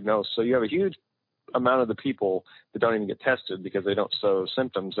people diagnosed. So you have a huge amount of the people that don't even get tested because they don't show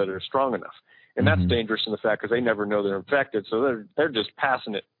symptoms that are strong enough. And that's dangerous in the fact because they never know they're infected. So they're just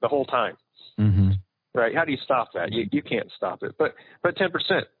passing it the whole time. Right? How do you stop that? You can't stop it. But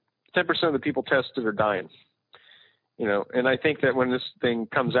 10% of the people tested are dying. And I think that when this thing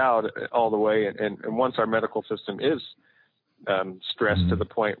comes out all the way and once our medical system is stressed to the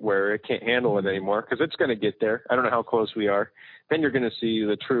point where it can't handle it anymore, because it's going to get there. I don't know how close we are. Then you're going to see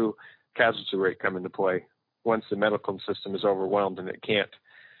the true casualty rate come into play once the medical system is overwhelmed and it can't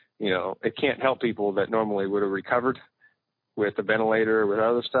help people that normally would have recovered with a ventilator or with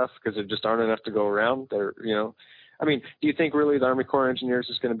other stuff because there just aren't enough to go around. Do you think really the Army Corps of Engineers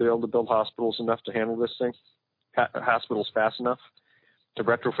is going to be able to build hospitals enough to handle this thing? Hospitals fast enough to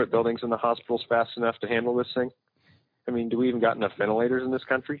retrofit buildings in the hospitals fast enough to handle this thing? Do we even got enough ventilators in this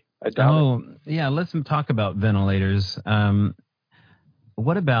country? I doubt it. Yeah, let's talk about ventilators.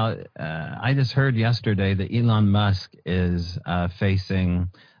 What about, I just heard yesterday that Elon Musk is facing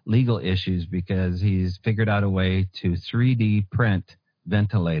legal issues because he's figured out a way to 3D print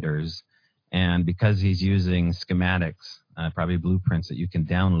ventilators. And because he's using schematics, probably blueprints that you can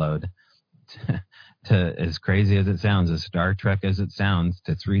download, to as crazy as it sounds, as Star Trek as it sounds,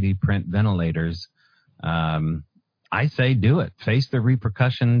 to 3D print ventilators, I say do it. Face the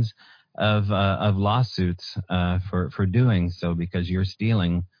repercussions of lawsuits for doing so because you're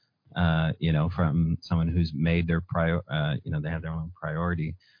stealing, from someone who's made their they have their own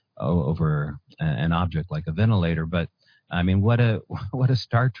priority over an object like a ventilator. But I mean, what a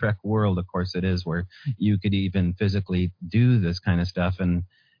Star Trek world, of course, it is, where you could even physically do this kind of stuff. And,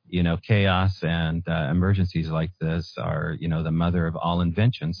 chaos and emergencies like this are, the mother of all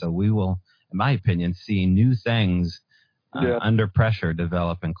invention. So we will, in my opinion, see new things under pressure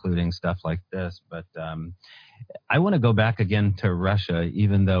develop, including stuff like this. But I want to go back again to Russia,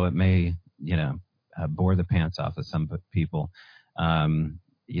 even though it may, bore the pants off of some people.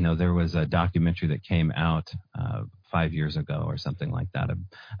 There was a documentary that came out 5 years ago or something like that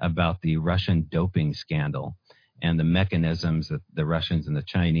about the Russian doping scandal and the mechanisms that the Russians and the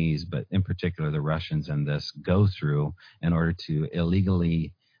Chinese, but in particular the Russians in this, go through in order to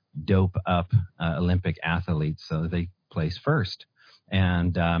illegally dope up Olympic athletes so they place first.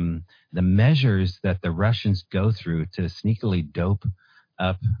 And the measures that the Russians go through to sneakily dope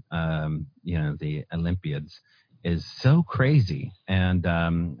up, the Olympiads is so crazy. And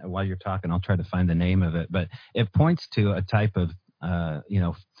while you're talking, I'll try to find the name of it, but it points to a type of,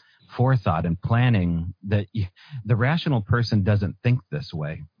 forethought and planning that the rational person doesn't think this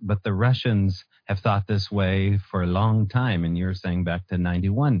way, but the Russians have thought this way for a long time. And you're saying back to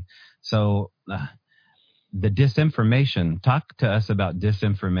 91. So the disinformation, talk to us about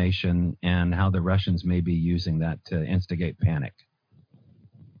disinformation and how the Russians may be using that to instigate panic.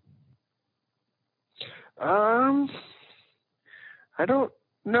 I don't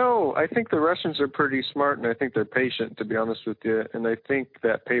know. I think the Russians are pretty smart, and I think they're patient, to be honest with you. And I think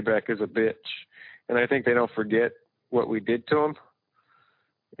that payback is a bitch. And I think they don't forget what we did to them,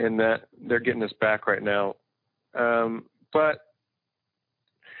 and that they're getting us back right now. But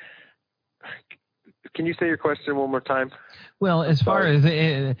can you say your question one more time? Well, as far as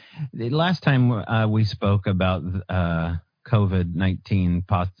the last time we spoke about COVID-19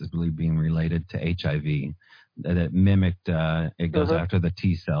 possibly being related to HIV, that it mimicked, it goes after the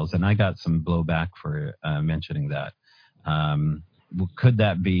T cells. And I got some blowback for mentioning that. Could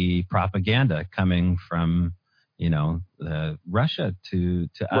that be propaganda coming from, Russia to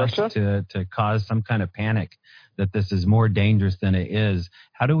Russia? Us to cause some kind of panic that this is more dangerous than it is?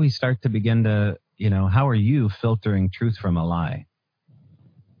 How do we start to begin to, how are you filtering truth from a lie?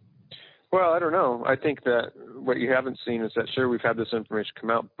 Well, I don't know. I think that what you haven't seen is that, sure, we've had this information come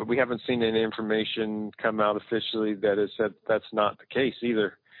out, but we haven't seen any information come out officially that has said that's not the case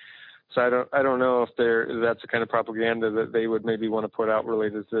either. So I don't know if that's the kind of propaganda that they would maybe want to put out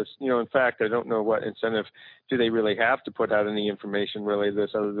related to this. In fact, I don't know what incentive do they really have to put out any information related to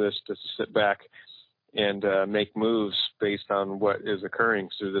this, other than this, just to sit back and make moves based on what is occurring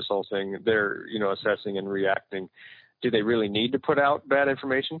through this whole thing. They're, assessing and reacting. Do they really need to put out bad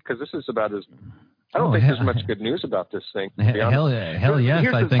information? Because this is about as I don't think there's much good news about this thing. Hell yes.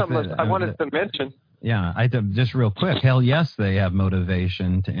 Here's I think something I wanted to mention. Yeah, just real quick. Hell yes, they have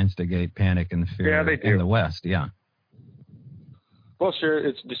motivation to instigate panic and fear in the West. Yeah. Well, sure,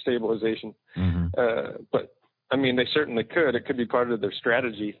 it's destabilization. Mm-hmm. But I mean, they certainly could. It could be part of their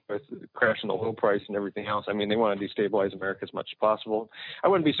strategy with crashing the oil price and everything else. I mean, they want to destabilize America as much as possible. I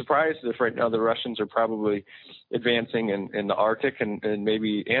wouldn't be surprised if right now the Russians are probably advancing in the Arctic and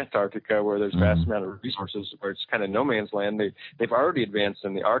maybe Antarctica, where there's vast amount of resources, where it's kind of no man's land. They've already advanced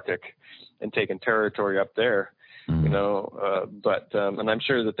in the Arctic and taken territory up there. But I'm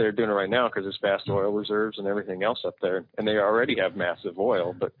sure that they're doing it right now because there's vast oil reserves and everything else up there, and they already have massive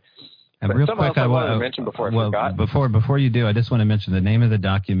oil. But real quick, I wanted to mention before I forgot. Before you do, I just want to mention the name of the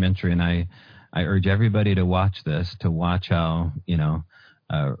documentary, and I urge everybody to watch this, to watch how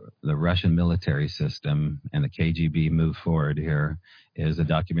the Russian military system and the KGB move forward. Here is a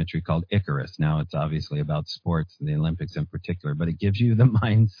documentary called Icarus. Now, it's obviously about sports and the Olympics in particular, but it gives you the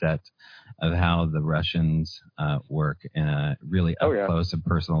mindset of how the Russians work in a really up-close and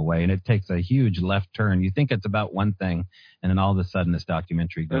personal way. And it takes a huge left turn. You think it's about one thing, and then all of a sudden this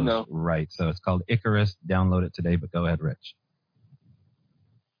documentary goes right. So it's called Icarus. Download it today, but go ahead, Rich.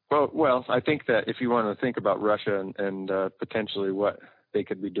 Well, I think that if you want to think about Russia and potentially what they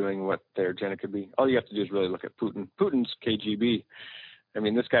could be doing, what their agenda could be, all you have to do is really look at Putin. Putin's KGB. I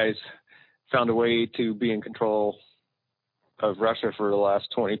mean, this guy's found a way to be in control of Russia for the last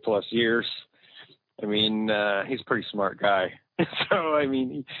 20 plus years. I mean, he's a pretty smart guy. So, I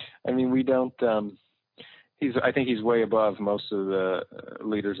mean, we don't, I think he's way above most of the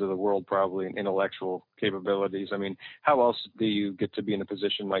leaders of the world, probably in intellectual capabilities. I mean, how else do you get to be in a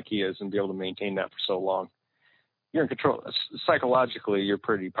position like he is and be able to maintain that for so long? You're in control. Psychologically, you're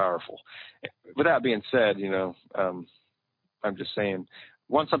pretty powerful. With that being said, I'm just saying,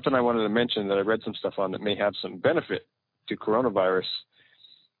 something I wanted to mention that I read some stuff on that may have some benefit to coronavirus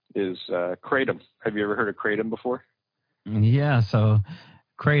is kratom. Have you ever heard of kratom before? Yeah. So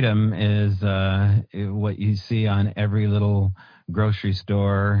Kratom is what you see on every little grocery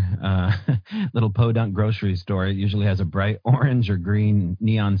store, little podunk grocery store. It usually has a bright orange or green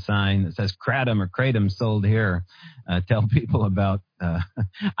neon sign that says Kratom sold here. Tell people about,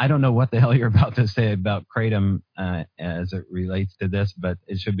 I don't know what the hell you're about to say about Kratom as it relates to this, but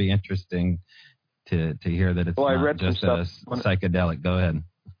it should be interesting to hear that it's not just a psychedelic. Go ahead.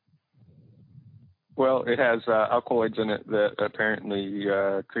 Well, it has alkaloids in it that apparently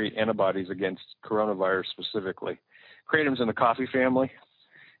create antibodies against coronavirus specifically. Kratom's in the coffee family.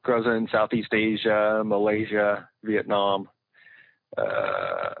 Grows in Southeast Asia, Malaysia, Vietnam,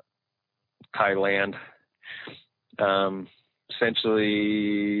 Thailand.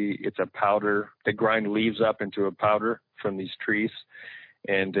 Essentially, it's a powder. They grind leaves up into a powder from these trees,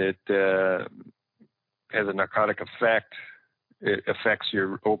 and it has a narcotic effect. It affects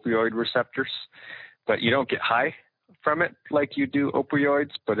your opioid receptors, but you don't get high from it like you do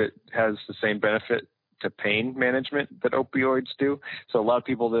opioids, but it has the same benefit to pain management that opioids do. So a lot of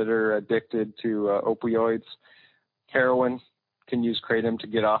people that are addicted to opioids, heroin, can use Kratom to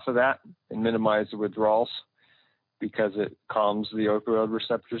get off of that and minimize the withdrawals because it calms the opioid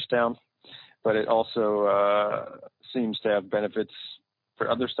receptors down. But it also seems to have benefits for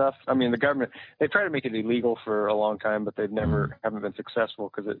other stuff. I mean, the government, they try to make it illegal for a long time, but they've never haven't been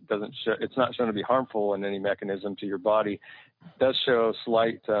successful because it doesn't show, it's not shown to be harmful in any mechanism to your body. It does show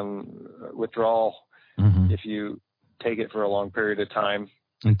slight withdrawal if you take it for a long period of time.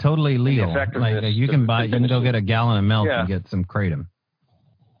 And totally legal. Like you can go get a gallon of milk and get some Kratom.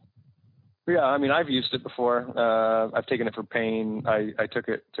 Yeah, I mean, I've used it before. I've taken it for pain. I took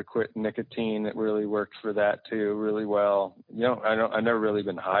it to quit nicotine. It really worked for that too, really well. You know, I've never really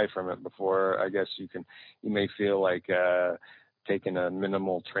been high from it before. I guess you may feel like taking a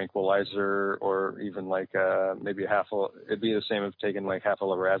minimal tranquilizer, or even like maybe it'd be the same as taking like half a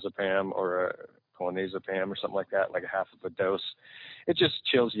lorazepam or a clonazepam or something like that, like a half of a dose. It just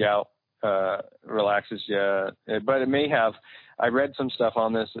chills you out. Relaxes you, but it may have, I read some stuff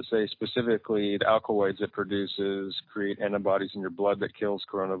on this that say specifically the alkaloids it produces create antibodies in your blood that kills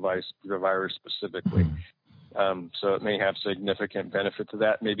coronavirus specifically. So it may have significant benefit to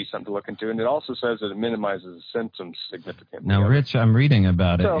that, maybe something to look into. And it also says that it minimizes symptoms significantly. Now, Rich, I'm reading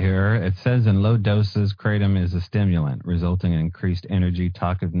about it here. It says in low doses, Kratom is a stimulant, resulting in increased energy,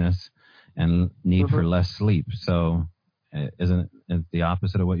 talkativeness, and need for less sleep. So isn't it the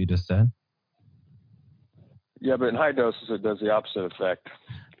opposite of what you just said? Yeah, but in high doses, it does the opposite effect.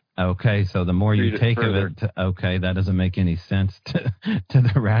 Okay, so the more you take of it, okay, that doesn't make any sense to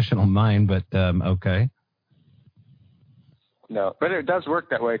the rational mind, but okay. No, but it does work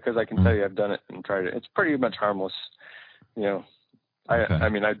that way because I can tell you I've done it and tried it. It's pretty much harmless. You know, I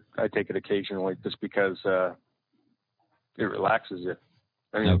mean, I take it occasionally just because it relaxes you.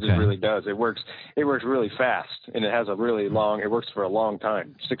 I mean, it just really does. It works really fast, and it has a really long, it works for a long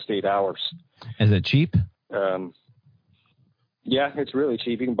time, 6 to 8 hours. Is it cheap? Yeah, it's really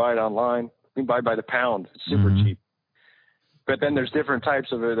cheap. You can buy it online. You can buy it by the pound. It's super cheap. But then there's different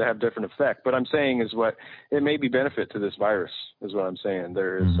types of it that have different effect. But I'm saying it may be benefit to this virus, is what I'm saying.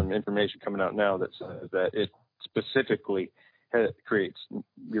 There is some information coming out now that says that it specifically creates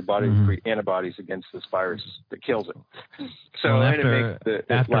your body create antibodies against this virus that kills it. So well,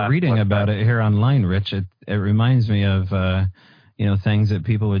 after reading about it here online, Rich, it reminds me of things that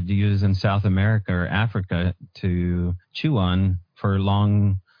people would use in South America or Africa to chew on for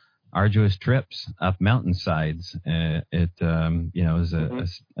long, arduous trips up mountainsides. It is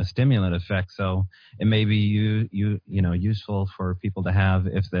a stimulant effect, so it may be useful for people to have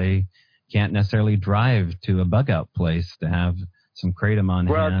if they can't necessarily drive to a bug out place, to have some Kratom on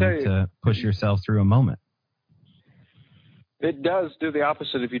hand to push yourself through a moment. It does do the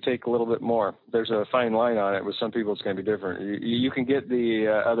opposite if you take a little bit more. There's a fine line on it. With some people, it's going to be different. You can get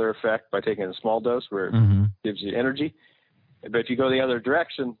the other effect by taking a small dose where it gives you energy. But if you go the other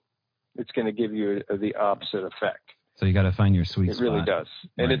direction, it's going to give you the opposite effect. So you got to find your sweet spot. It really does.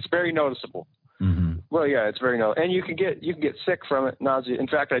 And it's very noticeable. Well, yeah, it's very noticeable. And you can get sick from it, nausea. In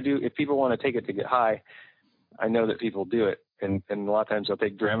fact, I do. If people want to take it to get high, I know that people do it. And a lot of times they'll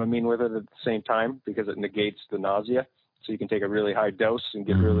take Dramamine with it at the same time because it negates the nausea. So you can take a really high dose and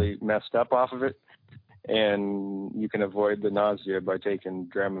get really messed up off of it. And you can avoid the nausea by taking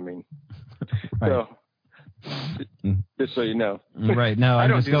Dramamine. Right. So, just so you know. Right. No,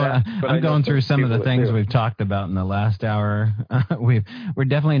 I'm going through some of the things we've talked about in the last hour. We're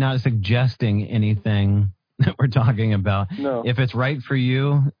definitely not suggesting anything that we're talking about. No. If it's right for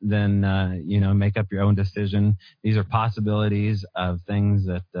you, then, make up your own decision. These are possibilities of things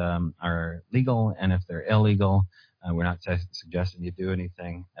that are legal, and if they're illegal, We're not suggesting you do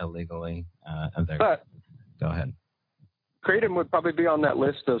anything illegally. But go ahead. Kratom would probably be on that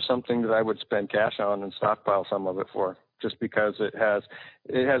list of something that I would spend cash on and stockpile some of it for, just because it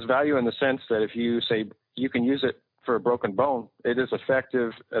has value in the sense that if you say you can use it for a broken bone, it is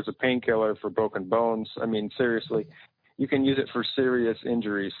effective as a painkiller for broken bones. I mean, seriously, you can use it for serious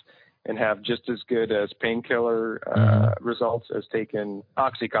injuries and have just as good as painkiller results as taking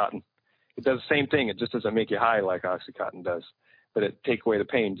OxyContin. It does the same thing. It just doesn't make you high like OxyContin does, but it takes away the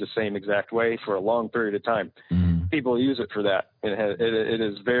pain the same exact way for a long period of time. People use it for that. It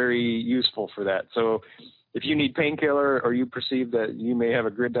is very useful for that. So if you need painkiller or you perceive that you may have a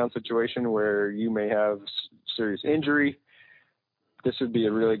grid down situation where you may have serious injury, this would be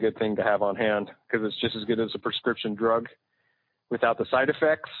a really good thing to have on hand, because it's just as good as a prescription drug without the side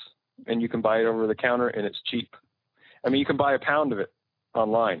effects, and you can buy it over the counter and it's cheap. I mean, you can buy a pound of it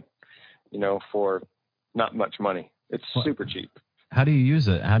online, for not much money. It's super cheap. How do you use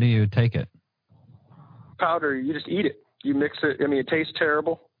it? How do you take it? Powder, you just eat it. You mix it. I mean, it tastes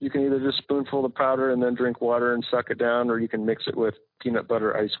terrible. You can either just spoonful of powder and then drink water and suck it down, or you can mix it with peanut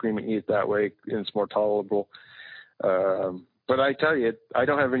butter ice cream and eat it that way, and it's more tolerable. But I tell you, I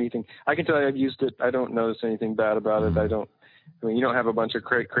don't have anything. I can tell you I've used it. I don't notice anything bad about it. I mean, you don't have a bunch of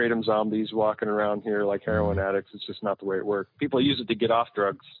kratom zombies walking around here like heroin addicts. It's just not the way it works. People use it to get off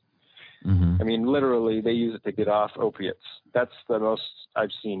drugs. I mean, literally, they use it to get off opiates. That's the most I've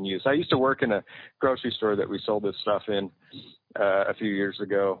seen used. I used to work in a grocery store that we sold this stuff in a few years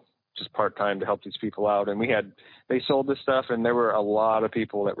ago, just part-time to help these people out. And they sold this stuff, and there were a lot of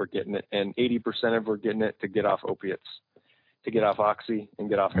people that were getting it, and 80% of them were getting it to get off opiates, to get off oxy and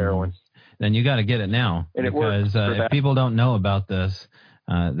get off heroin. Then you got to get it now, and because if people don't know about this,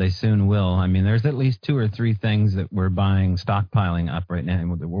 they soon will. I mean, there's at least 2 or 3 things that we're buying, stockpiling up right now, and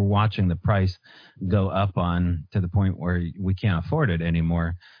we're watching the price go up on to the point where we can't afford it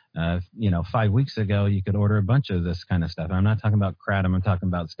anymore. 5 weeks ago, you could order a bunch of this kind of stuff. I'm not talking about kratom. I'm talking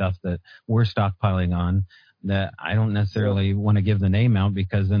about stuff that we're stockpiling on that I don't necessarily want to give the name out,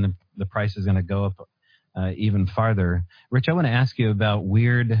 because then the price is going to go up even farther. Rich, I want to ask you about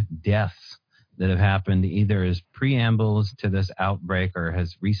weird deaths that have happened either as preambles to this outbreak or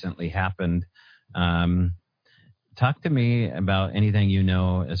has recently happened. Talk to me about anything you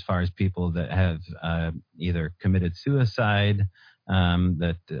know as far as people that have either committed suicide,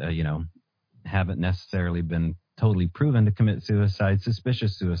 that haven't necessarily been totally proven to commit suicide,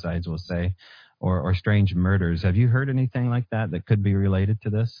 suspicious suicides, we'll say, or strange murders. Have you heard anything like that could be related to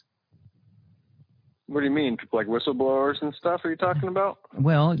this? What do you mean? Like whistleblowers and stuff are you talking about?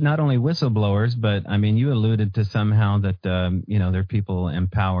 Well, not only whistleblowers, but I mean, you alluded to somehow that, there are people in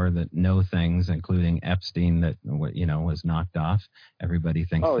power that know things, including Epstein, that, was knocked off. Everybody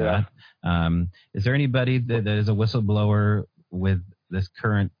thinks that. Yeah. Is there anybody that is a whistleblower with this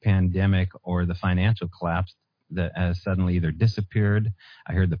current pandemic or the financial collapse that has suddenly either disappeared?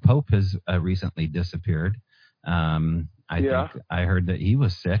 I heard the Pope has recently disappeared. I think I heard that he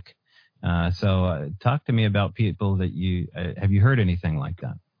was sick. So talk to me about people that have you heard anything like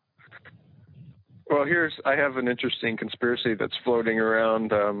that? Well, I have an interesting conspiracy that's floating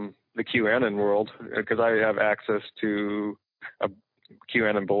around the QAnon world, because I have access to a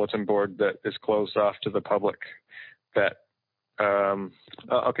QAnon bulletin board that is closed off to the public. That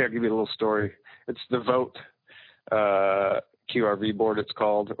I'll give you a little story. It's the Vote QRV board, it's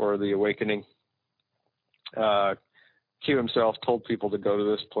called, or the Awakening. Q himself told people to go to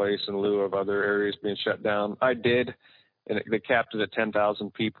this place in lieu of other areas being shut down. I did, and they capped it at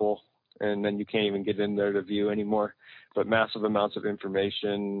 10,000 people, and then you can't even get in there to view anymore. But massive amounts of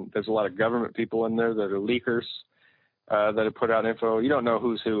information. There's a lot of government people in there that are leakers that have put out info. You don't know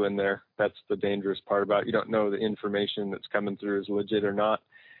who's who in there. That's the dangerous part about it. You don't know the information that's coming through is legit or not.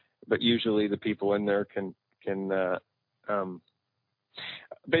 But usually the people in there can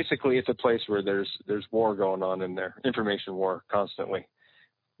basically, it's a place where there's war going on in there, information war constantly.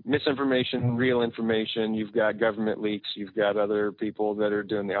 Misinformation, real information. You've got government leaks. You've got other people that are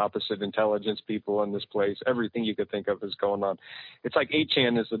doing the opposite, intelligence people in this place. Everything you could think of is going on. It's like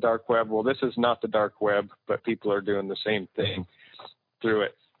 8chan is the dark web. Well, this is not the dark web, but people are doing the same thing through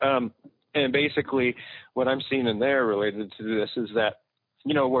it. And basically, what I'm seeing in there related to this is that,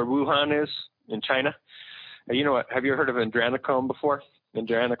 where Wuhan is in China. Have you heard of adrenochrome before?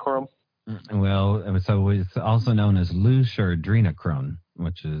 Adrenochrome? Well, so it's also known as loose or adrenochrome,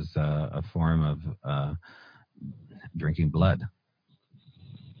 which is a form of drinking blood.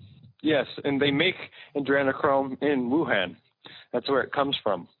 Yes, and they make adrenochrome in Wuhan. That's where it comes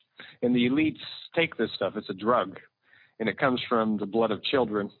from. And the elites take this stuff. It's a drug, and it comes from the blood of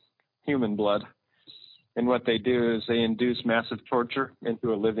children, human blood. And what they do is they induce massive torture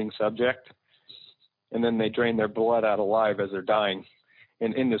into a living subject, and then they drain their blood out alive as they're dying.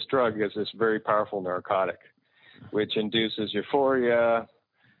 And in this drug is this very powerful narcotic, which induces euphoria,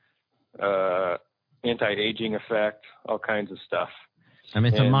 anti-aging effect, all kinds of stuff. I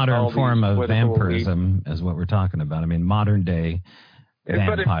mean, it's a modern form of vampirism is what we're talking about. I mean, modern day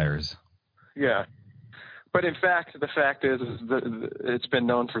vampires. Yeah. But in fact, the fact is that it's been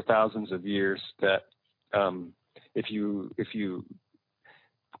known for thousands of years that if you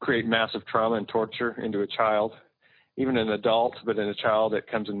create massive trauma and torture into a child, even an adult, but in a child it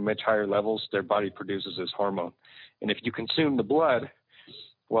comes in much higher levels, their body produces this hormone. And if you consume the blood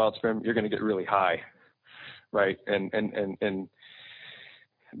while you're going to get really high, right? And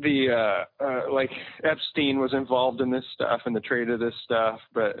the like Epstein was involved in this stuff and the trade of this stuff,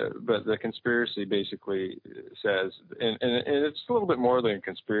 but the conspiracy basically says, and it's a little bit more than a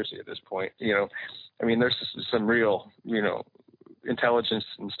conspiracy at this point. I mean, there's some real, intelligence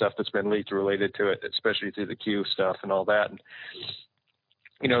and stuff that's been leaked related to it, especially through the Q stuff and all that. And,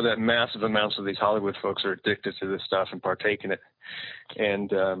 that massive amounts of these Hollywood folks are addicted to this stuff and partake in it.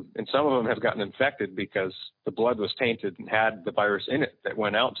 And some of them have gotten infected because the blood was tainted and had the virus in it that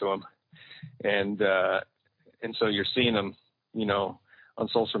went out to them. And so you're seeing them, on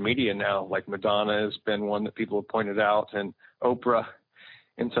social media now, like Madonna has been one that people have pointed out, and Oprah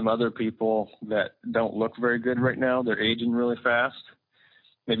and some other people that don't look very good right now. They're aging really fast.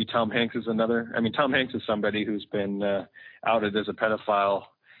 Maybe Tom Hanks is another. I mean, Tom Hanks is somebody who's been outed as a pedophile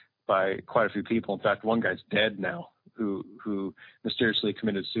by quite a few people. In fact, one guy's dead now who mysteriously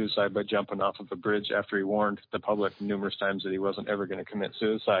committed suicide by jumping off of a bridge after he warned the public numerous times that he wasn't ever going to commit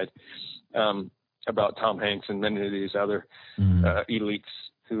suicide. About Tom Hanks and many of these other elites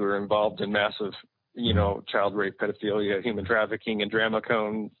who are involved in massive, child rape, pedophilia, human trafficking, and drama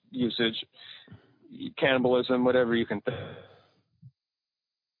cone usage, cannibalism, whatever you can think.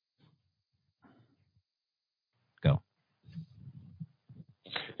 Go.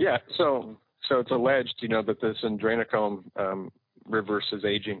 Yeah, so it's alleged, that this adrenochrome reverses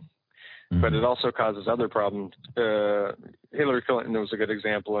aging, but it also causes other problems. Hillary Clinton was a good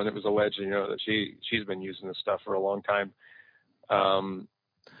example, and it was alleged, that she's been using this stuff for a long time.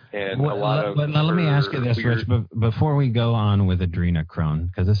 And a lot of. But let me ask you this, Rich, before we go on with adrenochrome,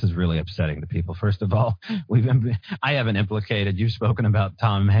 because this is really upsetting to people. First of all, I haven't implicated. You've spoken about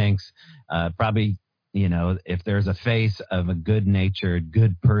Tom Hanks. Probably, if there's a face of a good-natured,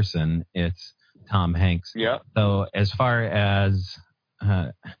 good person, it's Tom Hanks. Yeah. So as far as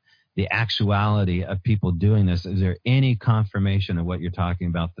the actuality of people doing this, is there any confirmation of what you're talking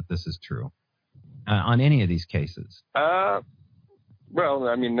about that this is true on any of these cases? Well,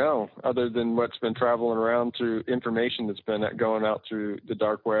 I mean, no, other than what's been traveling around through information that's been going out through the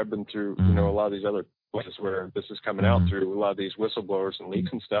dark web and through, a lot of these other places where this is coming out through a lot of these whistleblowers and leaks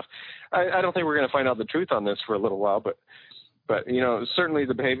and stuff. I don't think we're going to find out the truth on this for a little while, but certainly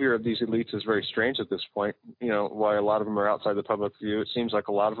the behavior of these elites is very strange at this point. Why a lot of them are outside the public view. It seems like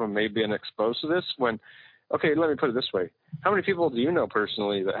a lot of them may have been exposed to this okay, let me put it this way. How many people do you know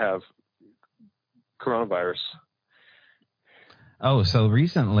personally that have coronavirus? Oh, so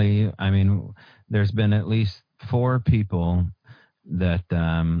recently, I mean, there's been at least 4 people that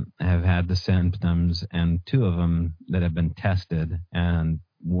have had the symptoms, and 2 of them that have been tested, and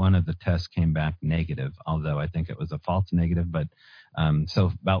one of the tests came back negative, although I think it was a false negative. But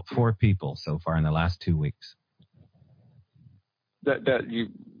so about 4 people so far in the last 2 weeks. But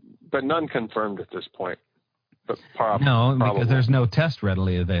none confirmed at this point. But no, because there's no test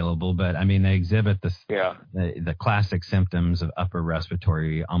readily available. But I mean, they exhibit the classic symptoms of upper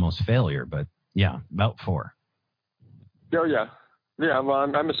respiratory almost failure. But yeah, about 4. Oh yeah. Well,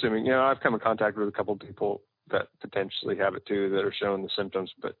 I'm assuming. I've come in contact with a couple of people that potentially have it too, that are showing the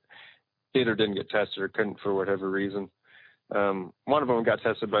symptoms, but either didn't get tested or couldn't for whatever reason. One of them got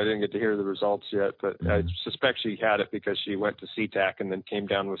tested, but I didn't get to hear the results yet. But I suspect she had it because she went to SeaTac and then came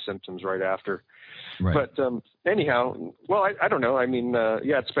down with symptoms right after. Right. But anyhow, well, I don't know. I mean,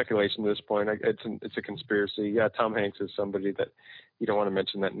 it's speculation at this point. It's a conspiracy. Yeah, Tom Hanks is somebody that you don't want to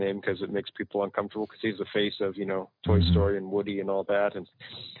mention that name because it makes people uncomfortable because he's the face of, Toy Story and Woody and all that. And,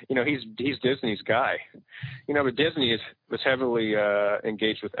 he's Disney's guy. But Disney was heavily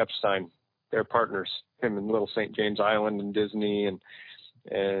engaged with Epstein. They're partners, him and Little St. James Island and Disney and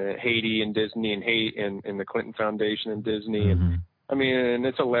Haiti and Disney and the Clinton Foundation and Disney. And I mean,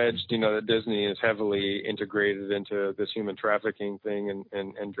 it's alleged, that Disney is heavily integrated into this human trafficking thing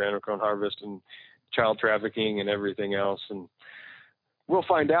and adrenochrome harvest and child trafficking and everything else. And we'll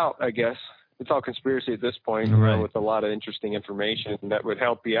find out, I guess. it's all conspiracy at this point, Right. with a lot of interesting information that would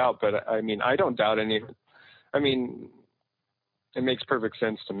help you out. But I mean, I don't doubt any. I mean, it makes perfect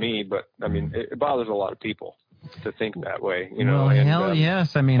sense to me, but I mean, it bothers a lot of people to think that way, Well, and, hell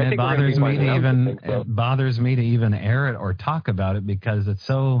yes. I mean, I it think we're gonna be bothers me finding to out even some things, though. it bothers me to even air it or talk about it because it's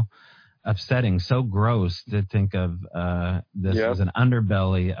so upsetting, so gross to think of this Yeah. as an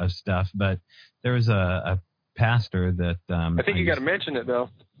underbelly of stuff. But there's a pastor that I think you got to mention it though.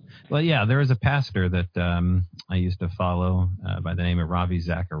 Well, yeah, there was a pastor that I used to follow by the name of Ravi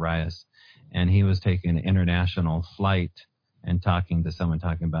Zacharias, and he was taking an international flight and talking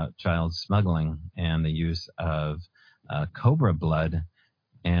about child smuggling and the use of cobra blood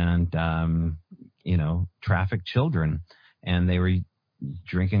and, trafficked children. And they were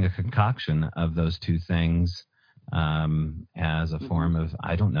drinking a concoction of those two things as a form of,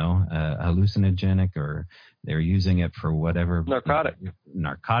 I don't know, hallucinogenic, or they're using it for whatever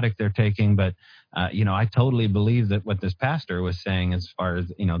narcotic they're taking. But, I totally believe that what this pastor was saying as far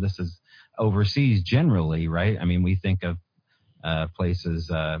as, this is overseas generally, right? I mean, we think of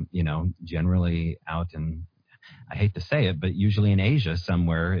places, generally out in, I hate to say it, but usually in Asia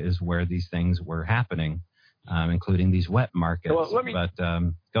somewhere is where these things were happening, including these wet markets. Well, but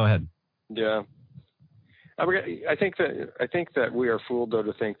go ahead. Yeah. I think that we are fooled, though,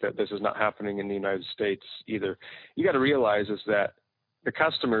 to think that this is not happening in the United States either. You got to realize is that the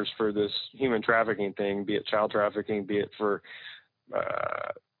customers for this human trafficking thing, be it child trafficking, be it for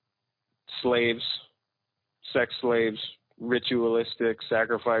slaves, sex slaves, ritualistic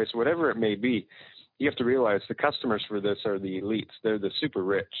sacrifice, whatever it may be, you have to realize the customers for this are the elites. They're the super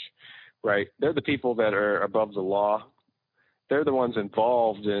rich, right? They're the people that are above the law. They're the ones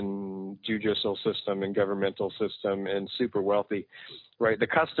involved in judicial system and governmental system and super wealthy, right? The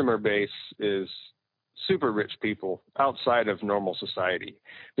customer base is super rich people outside of normal society.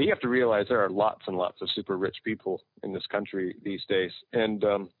 But you have to realize there are lots and lots of super rich people in this country these days. And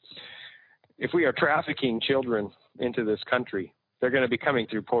if we are trafficking children into this country, they're going to be coming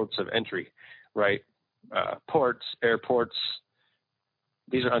through ports of entry, right? Ports, airports.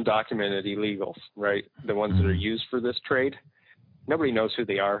 These are undocumented illegals, right? The ones that are used for this trade. Nobody knows who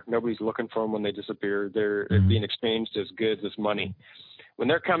they are. Nobody's looking for them when they disappear. They're being exchanged as goods, as money. When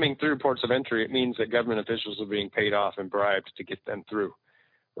they're coming through ports of entry, it means that government officials are being paid off and bribed to get them through,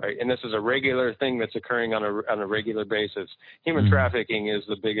 right? And this is a regular thing that's occurring on a regular basis. Human trafficking is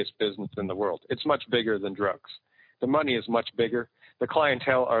the biggest business in the world. It's much bigger than drugs. The money is much bigger. The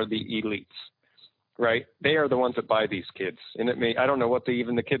clientele are the elites, right? They are the ones that buy these kids. And I don't know what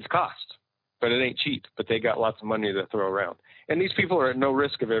even the kids cost, but it ain't cheap. But they got lots of money to throw around. And these people are at no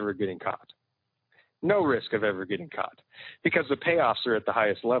risk of ever getting caught. No risk of ever getting caught because the payoffs are at the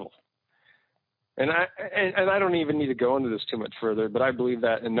highest level. And I don't even need to go into this too much further, but I believe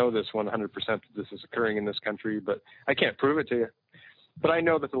that and know this 100% that this is occurring in this country, but I can't prove it to you. But I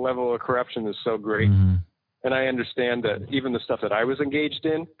know that the level of corruption is so great. And I understand that even the stuff that I was engaged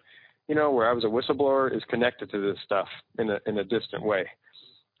in, where I was a whistleblower, is connected to this stuff in a distant way.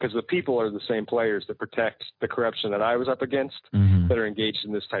 Because the people are the same players that protect the corruption that I was up against that are engaged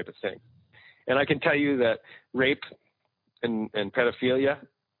in this type of thing. And I can tell you that rape and pedophilia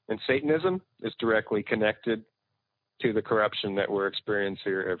and Satanism is directly connected to the corruption that we're experiencing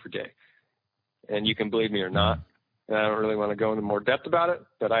here every day. And you can believe me or not. And I don't really want to go into more depth about it,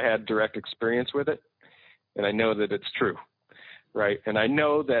 but I had direct experience with it. And I know that it's true, right? And I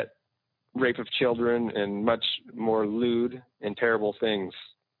know that rape of children and much more lewd and terrible things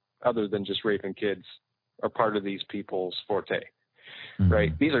other than just raping kids are part of these people's forte,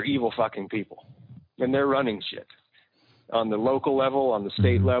 right? These are evil fucking people, and they're running shit on the local level, on the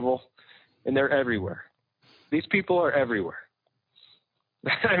state level, and they're everywhere. These people are everywhere.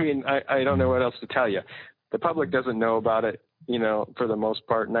 I mean, I don't know what else to tell you. The public doesn't know about it, for the most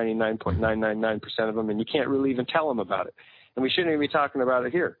part, 99.999% of them, and you can't really even tell them about it. And we shouldn't even be talking about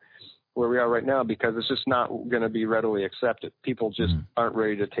it here, where we are right now, because it's just not going to be readily accepted. People just aren't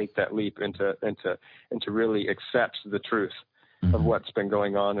ready to take that leap and to really accept the truth of what's been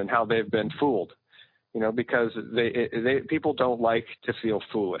going on and how they've been fooled. Because people don't like to feel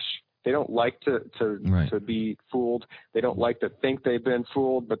foolish. They don't like to be fooled. They don't like to think they've been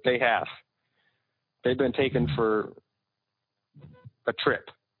fooled, but they have. They've been taken for a trip,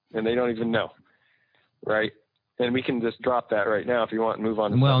 and they don't even know, right? And we can just drop that right now if you want and move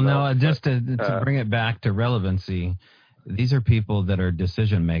on to Well, no, else. just to bring it back to relevancy, these are people that are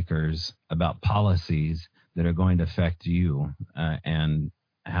decision makers about policies that are going to affect you and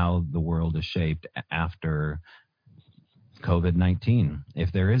how the world is shaped after COVID-19.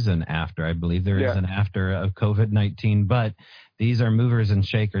 If there is an after, I believe there is Yeah. an after of COVID-19, but these are movers and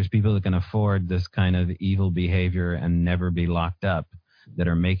shakers, people that can afford this kind of evil behavior and never be locked up, that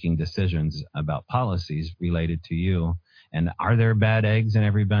are making decisions about policies related to you. And are there bad eggs in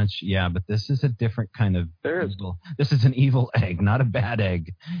every bunch? Yeah, but this is a different kind of There is. evil. This is an evil egg, not a bad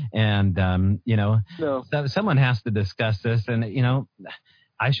egg. And, No. so someone has to discuss this. And,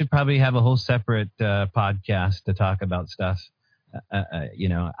 I should probably have a whole separate podcast to talk about stuff.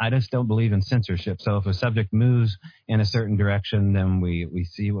 I just don't believe in censorship. So if a subject moves in a certain direction, then we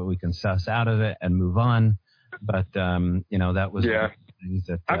see what we can suss out of it and move on. But, that was Yeah. things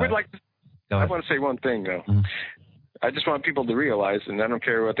that, I would like to, go I ahead. want to say one thing, though. Mhm. I just want people to realize, and I don't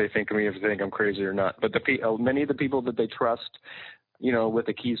care what they think of me, if they think I'm crazy or not, but many of the people that they trust, with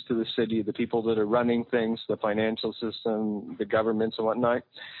the keys to the city, the people that are running things, the financial system, the governments and whatnot,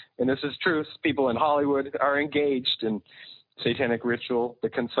 and this is truth, people in Hollywood are engaged in satanic ritual, the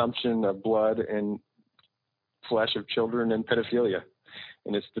consumption of blood and flesh of children, and pedophilia.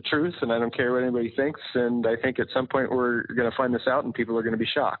 And it's the truth, and I don't care what anybody thinks, and I think at some point we're going to find this out and people are going to be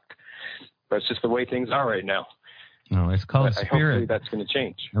shocked. But it's just the way things are right now. No, it's called Hopefully spirit. that's going to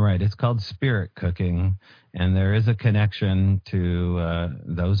change. Right. It's called spirit cooking. And there is a connection to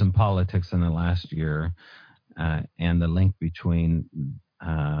those in politics in the last year and the link between,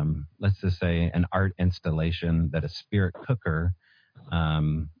 let's just say, an art installation that a spirit cooker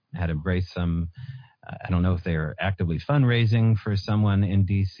had embraced some. I don't know if they are actively fundraising for someone in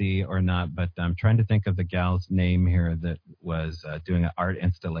D.C. or not, but I'm trying to think of the gal's name here that was doing an art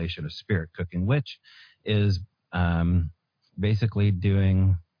installation of spirit cooking, which is basically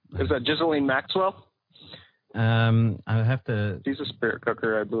doing. Is that Ghislaine Maxwell? I have to. She's a spirit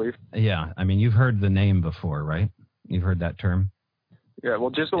cooker, I believe. Yeah, I mean, you've heard the name before, right? You've heard that term. Yeah,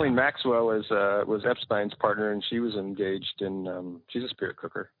 well, Ghislaine Maxwell was Epstein's partner, and she was engaged in. She's a spirit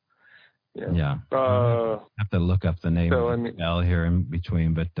cooker. Yeah. I have to look up the name of the gal here in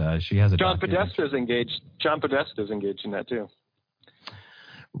between, but she has a. John Podesta is engaged. John Podesta is engaged in that too.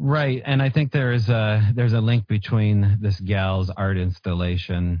 Right, and I think there's a link between this gal's art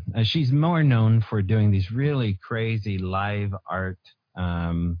installation. She's more known for doing these really crazy live art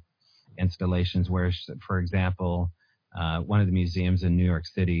installations where, for example, one of the museums in New York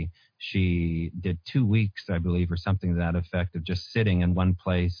City, she did 2 weeks, I believe, or something to that effect, of just sitting in one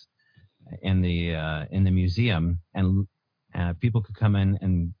place in the museum, and people could come in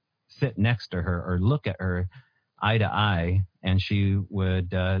and sit next to her or look at her eye to eye, and she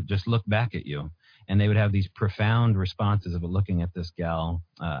would just look back at you, and they would have these profound responses of looking at this gal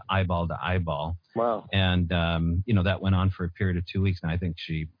eyeball to eyeball. Wow. And that went on for a period of 2 weeks, and I think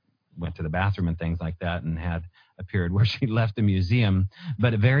she went to the bathroom and things like that, and had a period where she left the museum.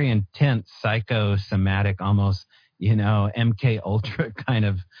 But a very intense psychosomatic, almost MK Ultra kind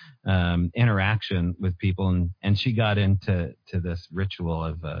of interaction with people, and she got into this ritual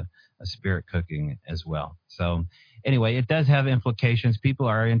of a spirit cooking as well. So anyway, it does have implications. People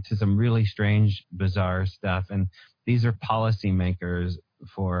are into some really strange, bizarre stuff, and these are policymakers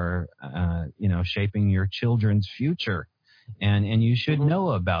for shaping your children's future, and you should know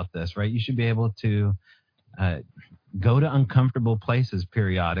about this, right? You should be able to go to uncomfortable places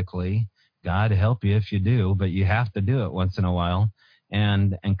periodically. God help you if you do, but you have to do it once in a while,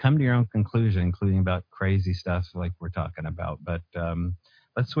 and come to your own conclusion, including about crazy stuff like we're talking about. But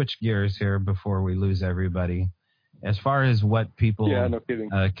let's switch gears here before we lose everybody. As far as what people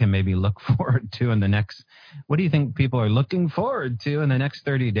can maybe look forward to in the next, what do you think people are looking forward to in the next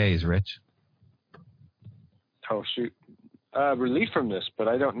 30 days, Rich? Oh, shoot. Relief from this, but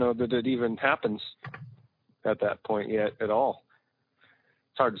I don't know that it even happens at that point yet at all.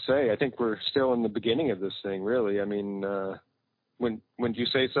 It's hard to say. I think we're still in the beginning of this thing, really. I mean, wouldn't you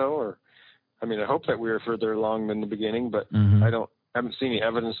say so? Or, I mean, I hope that we're further along than the beginning, but I haven't seen any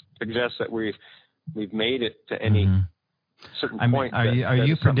evidence to suggest that we've made it to any certain point. Are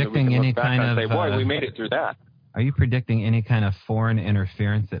you predicting any kind of? Say, boy, we made it through that. Are you predicting any kind of foreign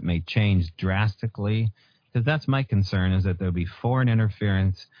interference that may change drastically? Because that's my concern, is that there'll be foreign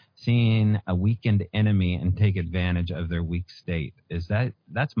interference, seeing a weakened enemy and take advantage of their weak state.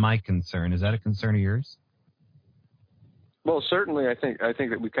 That's my concern. Is that a concern of yours? Well, certainly, I think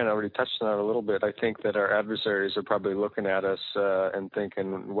that we kind of already touched on it a little bit. I think that our adversaries are probably looking at us and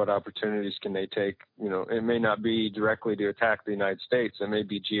thinking, what opportunities can they take? It may not be directly to attack the United States. It may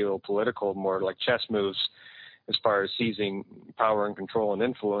be geopolitical, more like chess moves, as far as seizing power and control and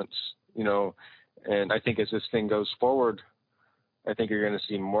influence. And I think as this thing goes forward, I think you're going to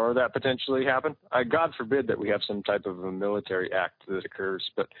see more of that potentially happen. God forbid that we have some type of a military act that occurs,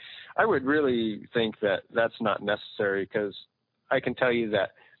 but I would really think that that's not necessary, because I can tell you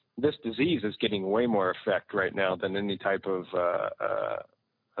that this disease is getting way more effect right now than any type of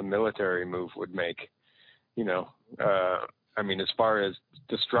a military move would make. I mean, as far as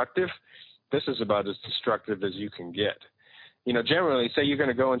destructive, this is about as destructive as you can get. Generally, say you're going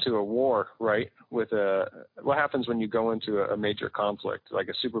to go into a war, right? What happens when you go into a major conflict? Like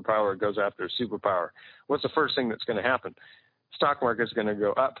a superpower goes after a superpower. What's the first thing that's going to happen? Stock market's going to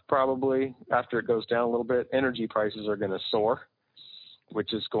go up probably. After it goes down a little bit, energy prices are going to soar,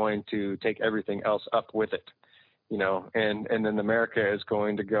 which is going to take everything else up with it. And then America is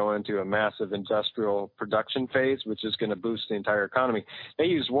going to go into a massive industrial production phase, which is going to boost the entire economy. They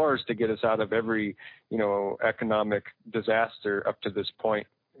use wars to get us out of every, economic disaster up to this point.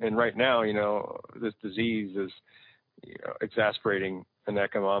 And right now, this disease is, exacerbating an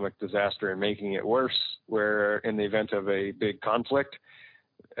economic disaster and making it worse, where in the event of a big conflict,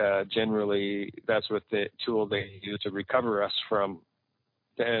 generally that's what the tool they use to recover us from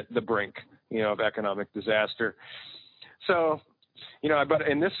the brink, of economic disaster. So, but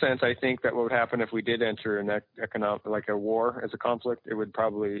in this sense, I think that what would happen if we did enter an economic, like a war as a conflict, it would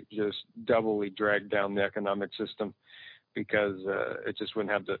probably just doubly drag down the economic system, because it just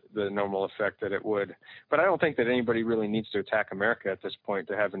wouldn't have the normal effect that it would. But I don't think that anybody really needs to attack America at this point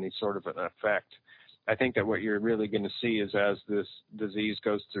to have any sort of an effect. I think that what you're really going to see is, as this disease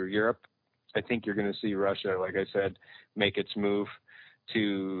goes through Europe, I think you're going to see Russia, like I said, make its move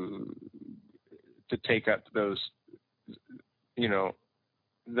to take up those,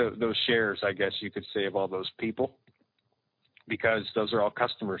 those shares, I guess you could say, of all those people, because those are all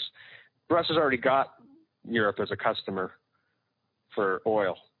customers. Russia's already got Europe as a customer for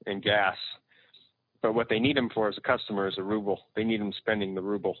oil and gas, but what they need them for as a customer is a ruble. They need them spending the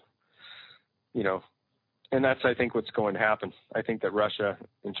ruble, and that's, I think, what's going to happen. I think that Russia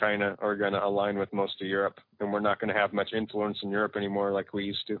and China are going to align with most of Europe, and we're not going to have much influence in Europe anymore like we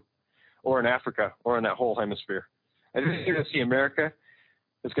used to, or in Africa, or in that whole hemisphere. I think you're going to see America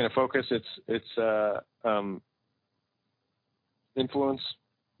is going to focus its influence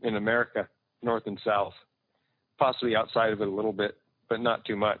in America, north and south, possibly outside of it a little bit, but not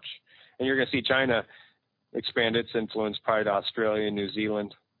too much. And you're going to see China expand its influence probably to Australia, New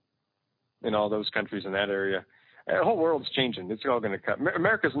Zealand, and all those countries in that area. The whole world's changing. It's all going to cut.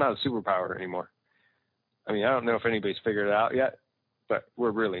 America's not a superpower anymore. I mean, I don't know if anybody's figured it out yet, but we're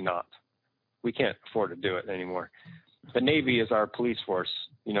really not. We can't afford to do it anymore. The Navy is our police force.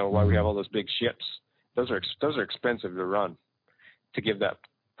 Why we have all those big ships. Those are expensive to run, to give that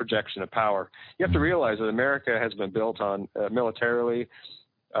projection of power. You have to realize that America has been built on militarily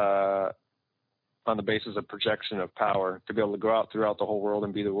on the basis of projection of power, to be able to go out throughout the whole world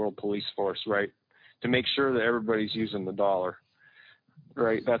and be the world police force, right? To make sure that everybody's using the dollar,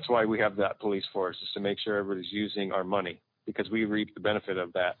 right? That's why we have that police force, is to make sure everybody's using our money, because we reap the benefit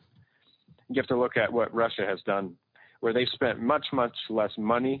of that. You have to look at what Russia has done, where they've spent much, much less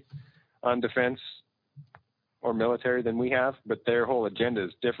money on defense or military than we have, but their whole agenda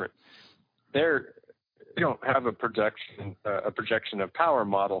is different. They don't have a projection of power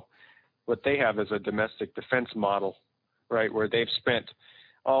model. What they have is a domestic defense model, right, where they've spent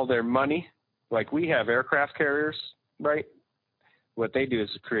all their money, like we have aircraft carriers, right? What they do is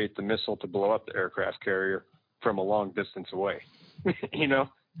create the missile to blow up the aircraft carrier from a long distance away,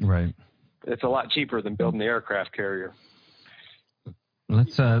 Right. It's a lot cheaper than building the aircraft carrier.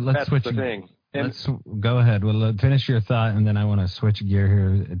 Let's That's switch. the thing. And Let's go ahead. Well, finish your thought, and then I want to switch gear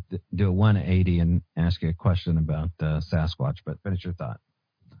here, do a 180, and ask you a question about Sasquatch. But finish your thought.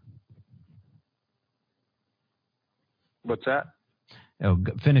 what's that? Oh,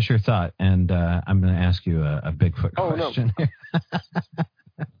 finish your thought, and I'm going to ask you a Bigfoot question.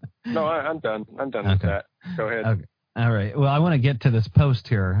 No, I'm done. I'm done with that. Go ahead. Okay. All right. Well, I want to get to this post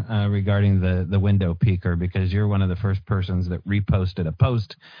here regarding the window peeker, because you're one of the first persons that reposted a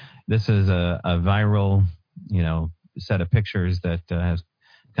post. This is a viral, set of pictures that has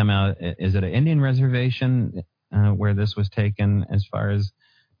come out. Is it an Indian reservation where this was taken, as far as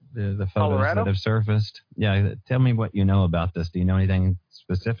the photos Colorado? that have surfaced? Yeah. Tell me what you know about this. Do you know anything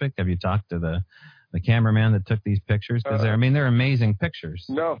specific? Have you talked to the cameraman that took these pictures? Because they're amazing pictures.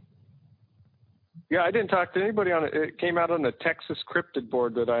 No. Yeah, I didn't talk to anybody on it. It came out on the Texas cryptid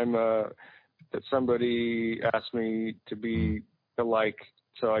board that that somebody asked me to be the like,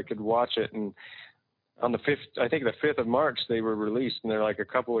 so I could watch it. And on the 5th of March, they were released, and they're like a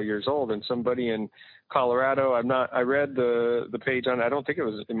couple of years old. And somebody in Colorado, I read the page on it. I don't think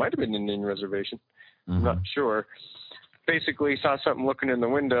it might have been an Indian reservation. Mm-hmm. I'm not sure. basically saw something looking in the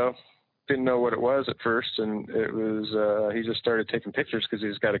window. Didn't know what it was at first, and it was he just started taking pictures because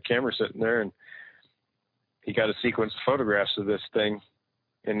he's got a camera sitting there, and he got a sequence of photographs of this thing.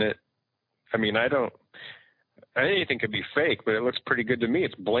 And anything could be fake, but it looks pretty good to me.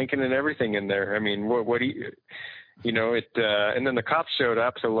 It's blinking and everything in there. I mean, what do you know, it, and then the cops showed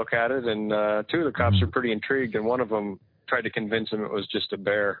up to look at it, and two of the cops were pretty intrigued, and one of them tried to convince him it was just a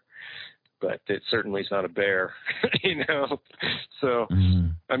bear, but it certainly is not a bear, you know? So,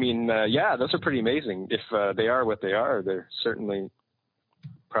 I mean, yeah, those are pretty amazing. If they are what they are, they're certainly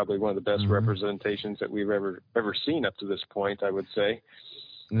probably one of the best representations that we've ever seen up to this point, I would say.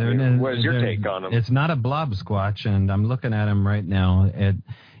 What is your take on them? It's not a blob squatch, and I'm looking at him right now.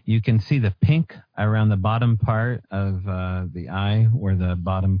 You can see the pink around the bottom part of the eye, where the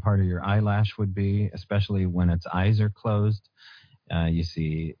bottom part of your eyelash would be, especially when its eyes are closed. You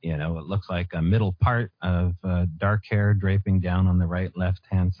see, you know, it looks like a middle part of dark hair draping down on the right,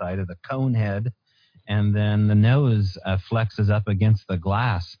 left-hand side of the cone head. And then the nose flexes up against the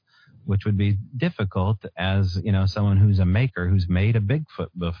glass, which would be difficult as, you know, someone who's a maker who's made a Bigfoot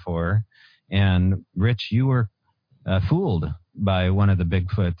before. And Rich, you were fooled by one of the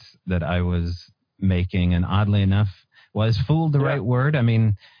Bigfoots that I was making. And oddly enough, was fooled the right word? I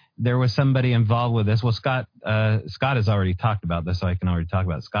mean, there was somebody involved with this. Well, Scott has already talked about this, so I can already talk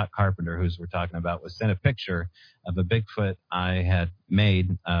about it. Scott Carpenter, who's we're talking about, was sent a picture of a Bigfoot I had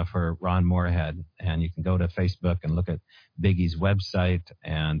made for Ron Moorhead. And you can go to Facebook and look at Biggie's website.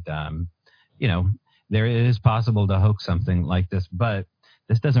 And, you know, there is possible to hoax something like this, but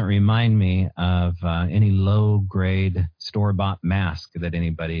this doesn't remind me of any low-grade store-bought mask that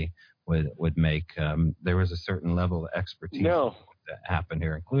anybody would make. There was a certain level of expertise that happened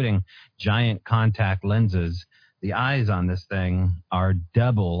here, including giant contact lenses. The eyes on this thing are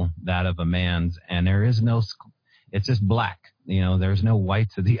double that of a man's, and there is no, it's just black. You know, there's no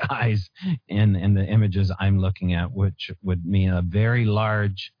whites of the eyes in the images I'm looking at, which would mean a very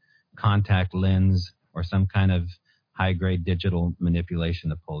large contact lens or some kind of high-grade digital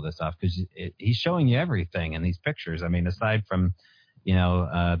manipulation to pull this off, because he's showing you everything in these pictures. I mean, aside from, you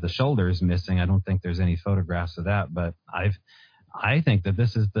know, the shoulders missing, I don't think there's any photographs of that, but I think that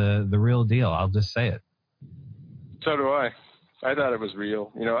this is the real deal. I'll just say it. So do I. I thought it was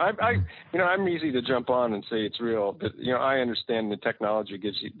real. You know, I'm easy to jump on and say it's real, but, you know, I understand the technology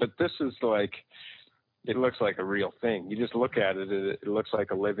gives you, but this is like, it looks like a real thing. You just look at it, it looks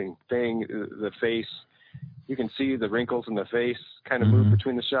like a living thing. The face, you can see the wrinkles in the face kind of move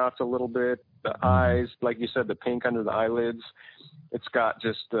between the shots a little bit. The eyes, like you said, the pink under the eyelids. It's got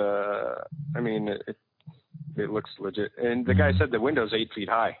just, it looks legit. And the guy said the window's 8 feet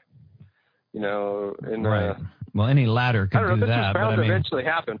high. You know, and right. Well, any ladder could do that. This is bound to eventually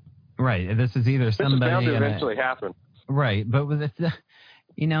happen. Right. This is either somebody. This is bound to eventually happen. Right. But with it,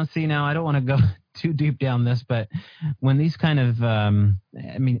 you know, see, now I don't want to go too deep down this, but when these kind of,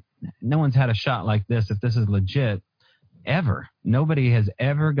 no one's had a shot like this. If this is legit, ever. Nobody has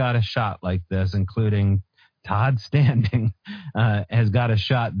ever got a shot like this, including Todd Standing, has got a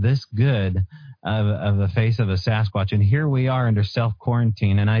shot this good of the face of a Sasquatch. And here we are under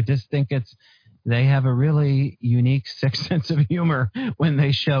self-quarantine. And I just think they have a really unique sixth sense of humor when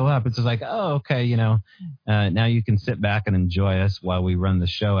they show up. It's just like, oh, okay, you know, now you can sit back and enjoy us while we run the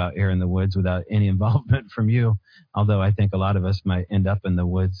show out here in the woods without any involvement from you. Although I think a lot of us might end up in the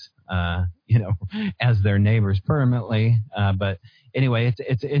woods, you know, as their neighbors permanently. But anyway,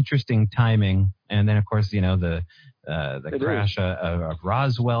 it's interesting timing. And then, of course, you know, the crash of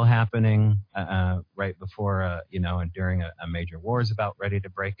Roswell happening right before, you know, and during a major war is about ready to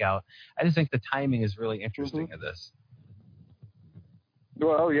break out. I just think the timing is really interesting of this.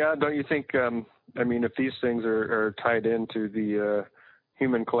 Well, yeah, don't you think, if these things are tied into the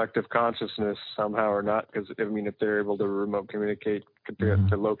human collective consciousness somehow or not, because, if they're able to remote communicate,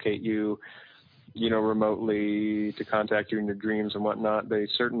 to locate you, you know, remotely, to contact you in your dreams and whatnot, they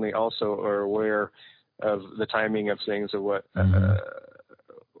certainly also are aware of the timing of things, of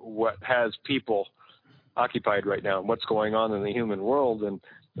what has people occupied right now and what's going on in the human world. And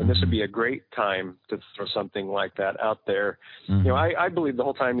this would be a great time to throw something like that out there. You know, I believe the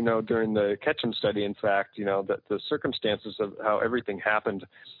whole time, you know, during the Ketchum study, in fact, you know, that the circumstances of how everything happened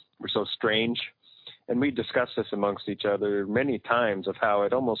were so strange. And we discussed this amongst each other many times, of how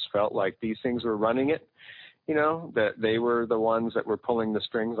it almost felt like these things were running it, you know, that they were the ones that were pulling the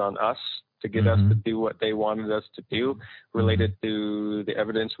strings on us to get us to do what they wanted us to do, related to the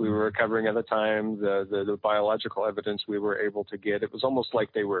evidence we were recovering at the time, the biological evidence we were able to get. It was almost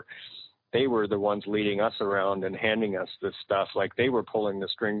like they were the ones leading us around and handing us this stuff, like they were pulling the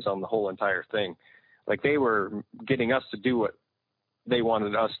strings on the whole entire thing. Like they were getting us to do what they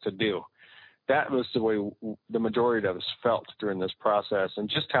wanted us to do. That was the way the majority of us felt during this process, and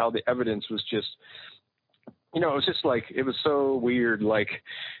just how the evidence was just, it was just like, it was so weird. Like,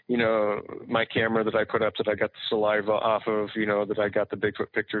 my camera that I put up that I got the saliva off of, that I got the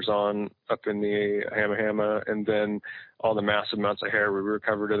Bigfoot pictures on up in the Hamma, and then all the massive amounts of hair we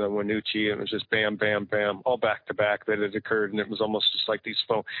recovered in the Winoochi. It was just bam, bam, bam, all back to back that it occurred. And it was almost just like these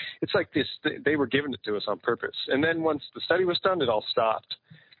phone. It's like this, they were giving it to us on purpose. And then once the study was done, it all stopped.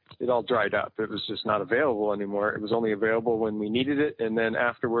 It all dried up. It was just not available anymore. It was only available when we needed it, and then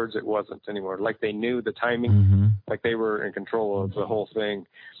afterwards it wasn't anymore. Like they knew the timing, like they were in control of the whole thing,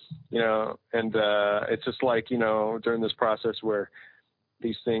 and it's just like, during this process where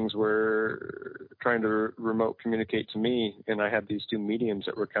these things were trying to remote communicate to me, and I had these two mediums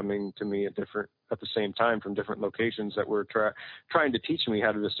that were coming to me at the same time from different locations that were trying to teach me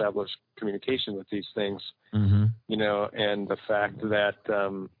how to establish communication with these things, and the fact that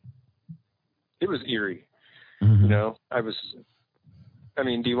it was eerie. Do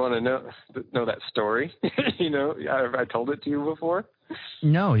you want to know that story? I told it to you before.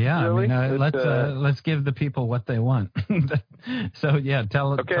 No, yeah. Really? Let's give the people what they want. So yeah,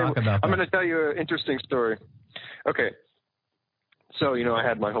 talk about that. I'm going to tell you an interesting story. Okay. So, I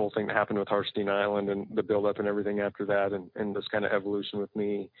had my whole thing that happened with Harstein Island and the build up and everything after that, and this kind of evolution with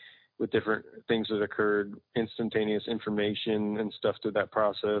me, with different things that occurred, instantaneous information and stuff through that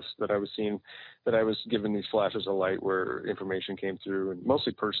process that I was seeing, that I was given these flashes of light where information came through, and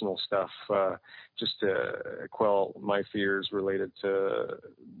mostly personal stuff, just to quell my fears related to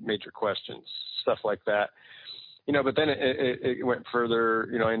major questions, stuff like that. But then it went further.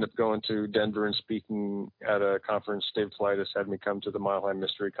 I ended up going to Denver and speaking at a conference. David Paulides had me come to the Mile High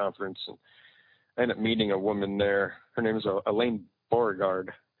Mystery Conference, and I ended up meeting a woman there. Her name is Elaine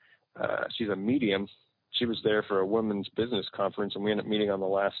Beauregard. She's a medium. She was there for a women's business conference, and we ended up meeting on the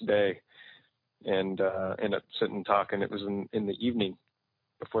last day and ended up sitting and talking. It was in the evening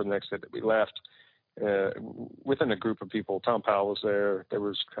before the next day that we left, within a group of people. Tom Powell was there. There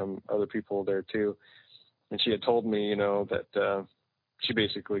was some other people there too. And she had told me, that she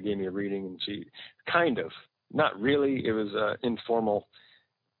basically gave me a reading, and she kind of, not really, it was informal.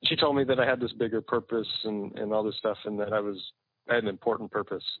 She told me that I had this bigger purpose and all this stuff, and that I had an important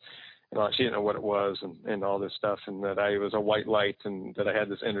purpose. She didn't know what it was and all this stuff, and that I was a white light, and that I had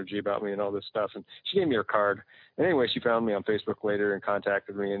this energy about me and all this stuff. And she gave me her card. And anyway, she found me on Facebook later and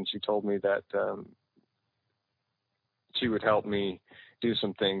contacted me, and she told me that she would help me do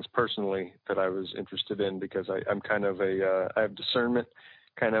some things personally that I was interested in, because I'm kind of I have discernment,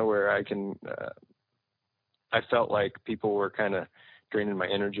 kind of where I can, I felt like people were kind of draining my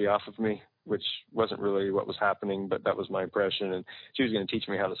energy off of me, which wasn't really what was happening, but that was my impression. And she was going to teach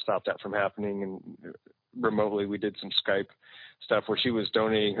me how to stop that from happening. And remotely, we did some Skype stuff where she was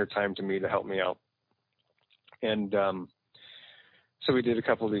donating her time to me to help me out. And so we did a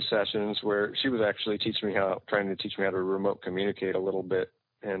couple of these sessions where she was actually trying to teach me how to remote communicate a little bit.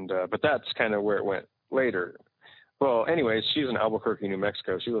 And but that's kind of where it went later. Well, anyways, she's in Albuquerque, New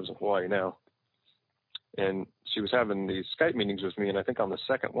Mexico. She lives in Hawaii now. And she was having these Skype meetings with me, and I think on the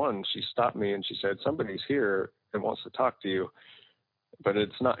second one, she stopped me and she said, "Somebody's here and wants to talk to you, but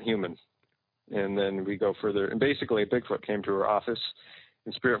it's not human." And then we go further, and basically Bigfoot came to her office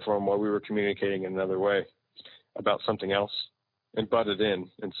in spirit form while we were communicating in another way about something else, and butted in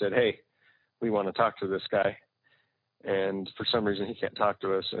and said, "Hey, we want to talk to this guy, and for some reason he can't talk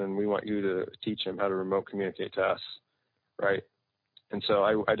to us, and we want you to teach him how to remote communicate to us," right? And so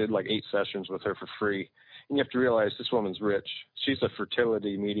I did like 8 sessions with her for free. And you have to realize this woman's rich. She's a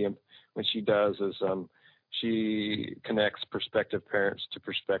fertility medium. What she does is she connects prospective parents to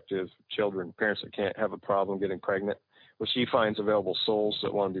prospective children, parents that can't have a problem getting pregnant. Well, she finds available souls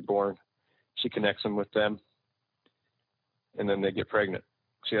that want to be born. She connects them with them, and then they get pregnant.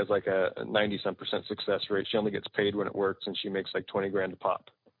 She has like a 90-some% success rate. She only gets paid when it works, and she makes like $20,000 a pop.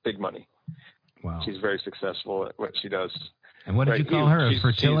 Big money. Wow. She's very successful at what she does. And what did you call her? A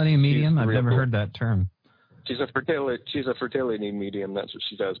fertility medium? I've never heard that term. She's a fertility medium. That's what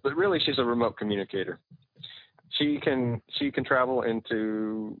she does. But really, she's a remote communicator. She can travel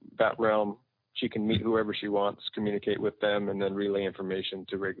into that realm. She can meet whoever she wants, communicate with them, and then relay information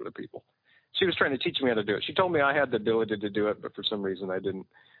to regular people. She was trying to teach me how to do it. She told me I had the ability to do it, but for some reason I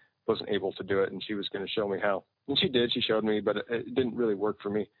wasn't able to do it, and she was going to show me how. And she did. She showed me, but it didn't really work for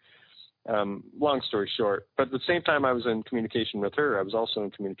me. Long story short, but at the same time I was in communication with her, I was also in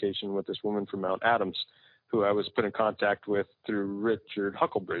communication with this woman from Mount Adams, who I was put in contact with through Richard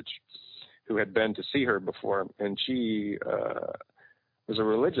Hucklebridge, who had been to see her before. And she was a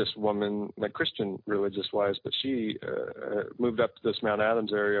religious woman, like Christian religious wise, but she moved up to this Mount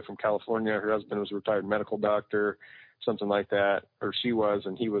Adams area from California. Her husband was a retired medical doctor, something like that, or she was,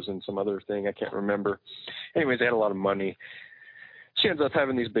 and he was in some other thing. I can't remember. Anyways, they had a lot of money. She ends up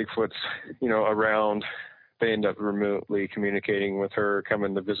having these Bigfoots, around. They end up remotely communicating with her,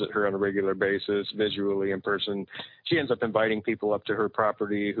 coming to visit her on a regular basis, visually in person. She ends up inviting people up to her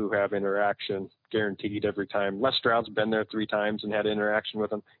property who have interaction, guaranteed every time. Les Stroud's been there 3 times and had interaction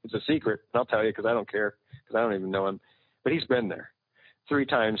with him. It's a secret. I'll tell you because I don't care, because I don't even know him. But he's been there 3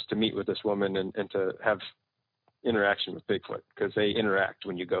 times to meet with this woman and to have interaction with Bigfoot, because they interact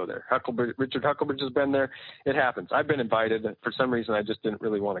when you go there. Richard Huckelbridge has been there. It happens. I've been invited. For some reason, I just didn't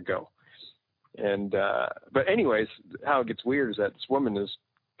really want to go. And but anyways, how it gets weird is that this woman is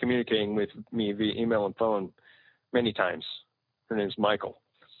communicating with me via email and phone many times. Her name's Michael,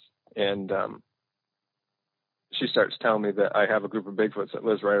 and she starts telling me that I have a group of Bigfoots that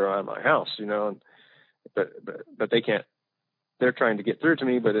lives right around my house, and but they can't. They're trying to get through to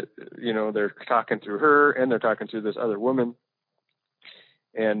me, but they're talking through her and they're talking through this other woman.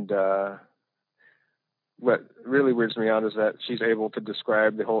 And what really weirds me out is that she's able to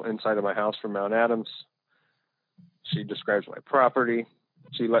describe the whole inside of my house from Mount Adams. She describes my property.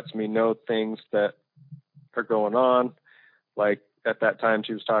 She lets me know things that are going on. Like at that time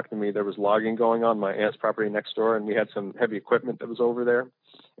she was talking to me, there was logging going on my aunt's property next door, and we had some heavy equipment that was over there.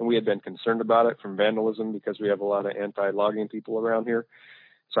 And we had been concerned about it from vandalism because we have a lot of anti-logging people around here.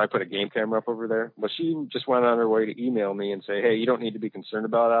 So I put a game camera up over there. But she just went on her way to email me and say, hey, you don't need to be concerned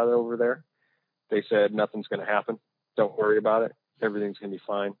about that over there. They said nothing's going to happen. Don't worry about it. Everything's going to be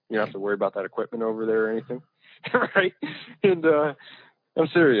fine. You don't have to worry about that equipment over there or anything. Right? And I'm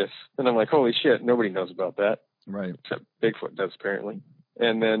serious. And I'm like, holy shit, nobody knows about that. Right. Except Bigfoot does, apparently.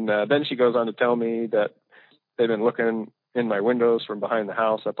 And then she goes on to tell me that they've been looking in my windows from behind the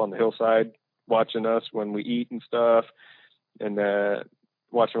house up on the hillside, watching us when we eat and stuff, and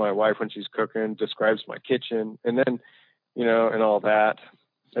watching my wife when she's cooking, describes my kitchen, and then, and all that.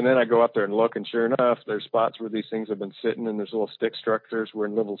 And then I go up there and look, and sure enough, there's spots where these things have been sitting, and there's little stick structures where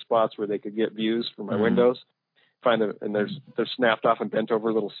in little spots where they could get views from my windows. Find them, and they're snapped off and bent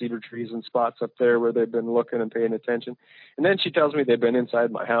over little cedar trees and spots up there where they've been looking and paying attention. And then she tells me they've been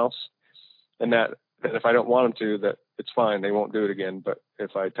inside my house, and that if I don't want them to, that it's fine, they won't do it again. But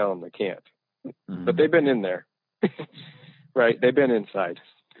if I tell them they can't, but they've been in there, right? They've been inside.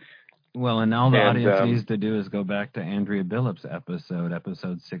 Well, and all the audience needs to do is go back to Andrea Billups'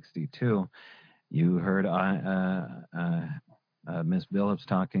 episode 62. You heard Miss Billups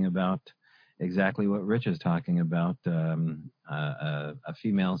talking about exactly what Rich is talking about, a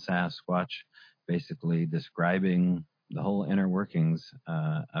female Sasquatch basically describing the whole inner workings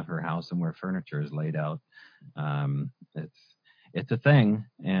of her house and where furniture is laid out. It's a thing,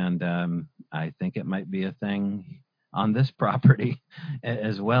 and I think it might be a thing on this property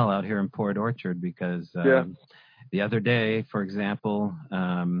as well out here in Port Orchard, because the other day, for example,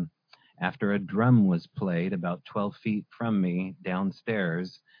 after a drum was played about 12 feet from me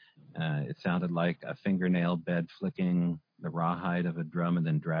downstairs, it sounded like a fingernail bed flicking the rawhide of a drum and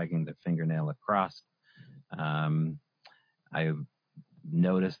then dragging the fingernail across. I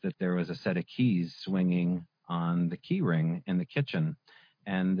noticed that there was a set of keys swinging on the key ring in the kitchen,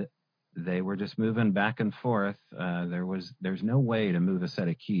 and they were just moving back and forth. There's no way to move a set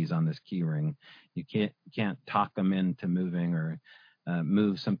of keys on this key ring. You can't talk them into moving or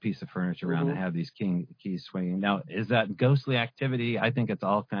move some piece of furniture around and have these keys swinging. Now, is that ghostly activity? I think it's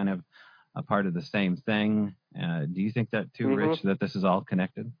all kind of a part of the same thing. Do you think that too, Rich, that this is all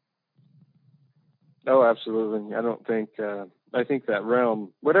connected? Oh, absolutely. I don't think, I think that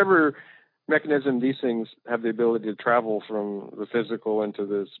realm, whatever mechanism these things have the ability to travel from the physical into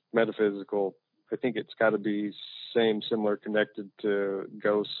this metaphysical, I think it's got to be similar connected to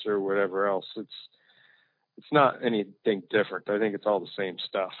ghosts or whatever else. It's not anything different. I think it's all the same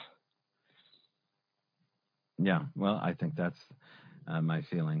stuff. Yeah, well, I think that's my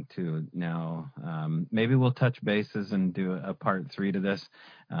feeling too. Now, maybe we'll touch bases and do a part 3 to this.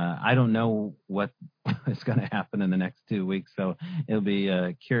 I don't know what is going to happen in the next 2 weeks, so it'll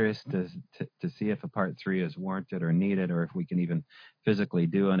be curious to see if a part 3 is warranted or needed, or if we can even physically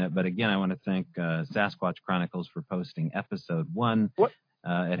do it. But again, I want to thank Sasquatch Chronicles for posting episode 1.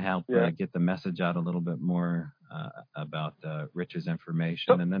 It helped get the message out a little bit more about Rich's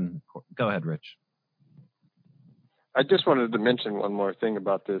information. And then go ahead, Rich. I just wanted to mention one more thing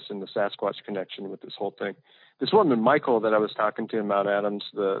about this and the Sasquatch connection with this whole thing. This woman, Michael, that I was talking to in Mount Adams,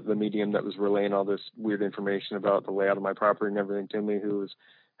 the medium that was relaying all this weird information about the layout of my property and everything to me, who was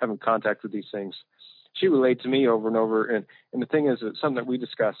having contact with these things. she relayed to me over and over. And the thing is that something that we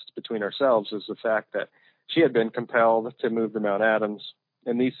discussed between ourselves is the fact that she had been compelled to move to Mount Adams.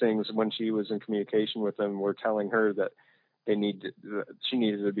 And these things, when she was in communication with them, were telling her that she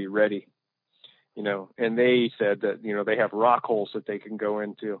needed to be ready, and they said that, they have rock holes that they can go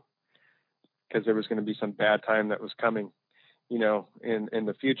into because there was going to be some bad time that was coming, in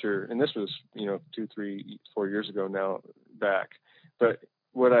the future. And this was, 2, 3, 4 years ago now back. But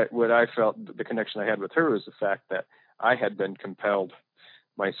what I felt, the connection I had with her was the fact that I had been compelled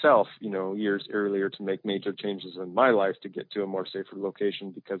myself, years earlier to make major changes in my life to get to a more safer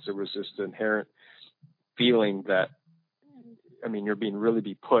location, because there was this inherent feeling that, you're being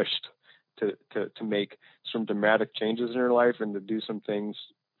really pushed to make some dramatic changes in your life and to do some things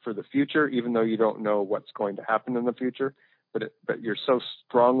for the future, even though you don't know what's going to happen in the future. But you're so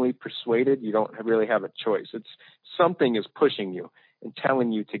strongly persuaded, you don't really have a choice. It's something is pushing you and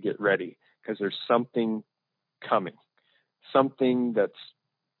telling you to get ready because there's something coming, something that's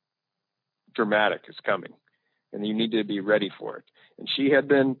dramatic is coming, and you need to be ready for it. And she had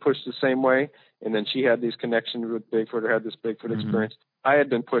been pushed the same way, and then she had these connections with Bigfoot, or had this Bigfoot experience. I had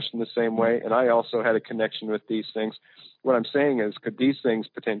been pushed in the same way, and I also had a connection with these things. What I'm saying is, could these things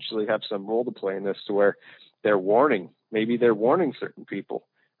potentially have some role to play in this, to where they're warning? Maybe they're warning certain people,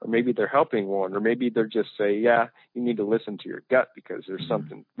 or maybe they're helping warn, or maybe they're just say, yeah, you need to listen to your gut because there's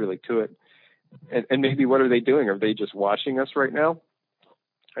something really to it. And maybe what are they doing? Are they just watching us right now?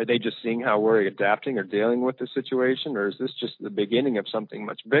 Are they just seeing how we're adapting or dealing with the situation? Or is this just the beginning of something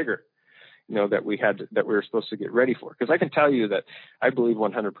much bigger, that we were supposed to get ready for? Because I can tell you that I believe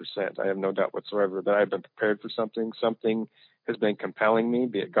 100%, I have no doubt whatsoever, that I've been prepared for something. Something has been compelling me,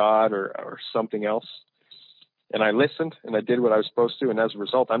 be it God or something else. And I listened and I did what I was supposed to. And as a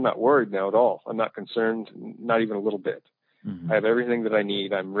result, I'm not worried now at all. I'm not concerned, not even a little bit. I have everything that I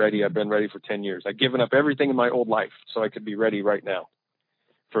need. I'm ready. I've been ready for 10 years. I've given up everything in my old life so I could be ready right now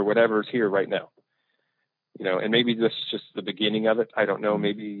for whatever's here right now. And maybe this is just the beginning of it. I don't know.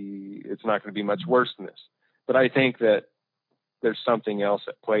 Maybe it's not going to be much worse than this. But I think that there's something else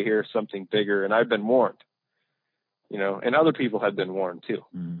at play here, something bigger. And I've been warned, and other people have been warned too,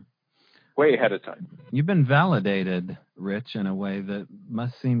 way ahead of time. You've been validated, Rich, in a way that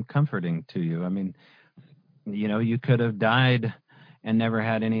must seem comforting to you. You could have died and never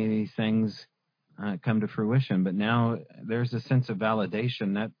had any of these things come to fruition, but now there's a sense of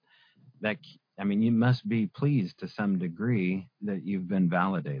validation that you must be pleased to some degree that you've been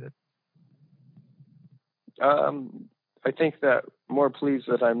validated. I think that more pleased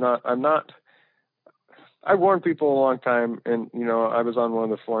that I'm not. I warned people a long time, and I was on one of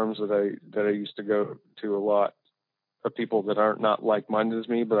the forums that I used to go to a lot, of people that aren't not like-minded as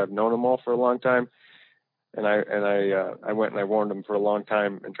me, but I've known them all for a long time. And I went and I warned them for a long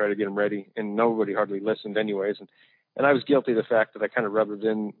time and tried to get them ready, and nobody hardly listened anyways. And I was guilty of the fact that I kind of rubbed it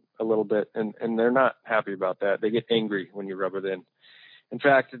in a little bit, and they're not happy about that. They get angry when you rub it in. In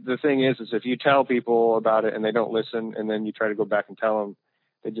fact, the thing is if you tell people about it and they don't listen, and then you try to go back and tell them,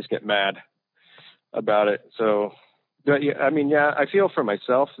 they just get mad about it. So, but yeah, I feel for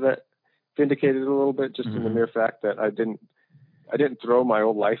myself that vindicated a little bit, just in the mere fact that I didn't throw my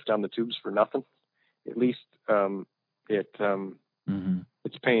old life down the tubes for nothing. At least it's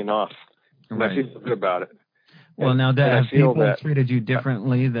paying off. And right. I feel good about it. Well, now that people treated you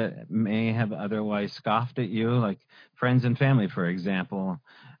differently that may have otherwise scoffed at you, like friends and family, for example.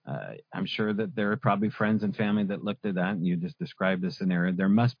 I'm sure that there are probably friends and family that looked at that, and you just described the scenario. There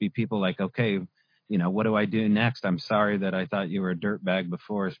must be people like, okay, what do I do next? I'm sorry that I thought you were a dirtbag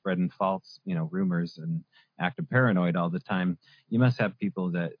before, spreading false, rumors and acting paranoid all the time. You must have people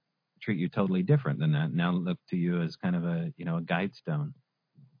that treat you totally different than that. Now look to you as kind of a guide stone.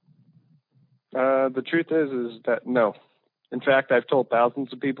 The truth is that no. In fact, I've told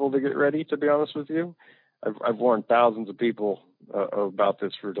thousands of people to get ready, to be honest with you. I've warned thousands of people about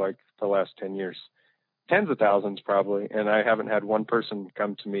this for like the last 10 years. Tens of thousands probably, and I haven't had one person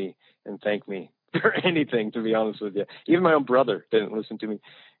come to me and thank me for anything, to be honest with you. Even my own brother didn't listen to me.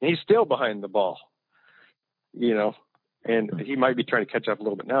 And he's still behind the ball, and he might be trying to catch up a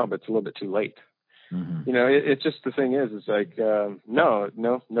little bit now, but it's a little bit too late. It's just, the thing is, it's like, no,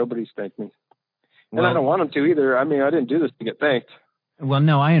 nobody's thanked me. And I don't want them to either. I didn't do this to get thanked. Well,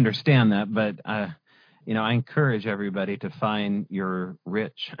 no, I understand that, but, I encourage everybody to find your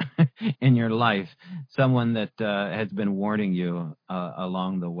Rich in your life, someone that has been warning you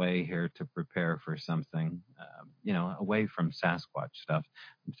along the way here to prepare for something, away from Sasquatch stuff.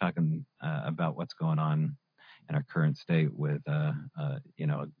 I'm talking about what's going on in our current state with, a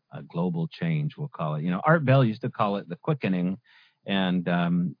global change, we'll call it. Art Bell used to call it the quickening. And,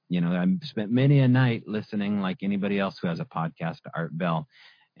 I spent many a night listening, like anybody else who has a podcast, to Art Bell.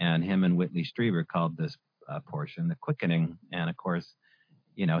 And him and Whitley Strieber called this portion The Quickening. And, of course,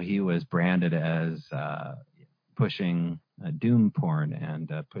 he was branded as pushing doom porn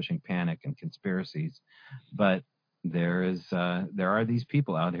and pushing panic and conspiracies. But there are these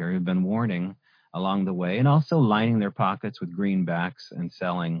people out here who've been warning along the way, and also lining their pockets with greenbacks and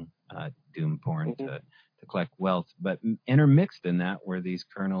selling doom porn to collect wealth. But intermixed in that were these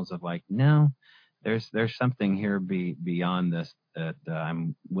kernels of like, no, there's something here beyond this that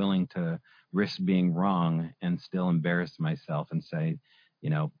I'm willing to risk being wrong and still embarrass myself and say,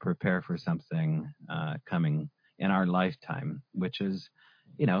 prepare for something coming in our lifetime, which is,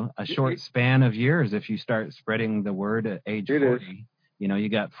 a short span of years. If you start spreading the word at age 40, you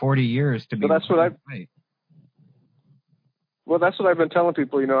got 40 years to be. Well, that's what I've been telling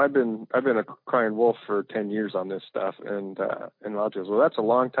people. I've been a crying wolf for 10 years on this stuff, and a lot of people, well, that's a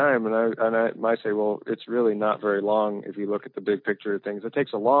long time, and I might say, well, it's really not very long if you look at the big picture of things. It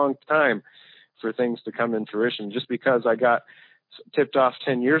takes a long time for things to come in fruition. Just because I got tipped off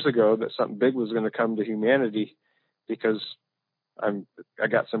 10 years ago that something big was going to come to humanity, because I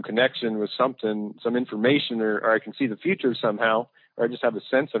got some connection with something, some information, or I can see the future somehow, or I just have a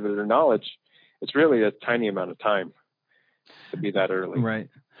sense of it or knowledge. It's really a tiny amount of time to be that early. Right.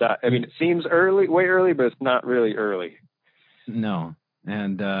 It seems early, way early, but it's not really early. No.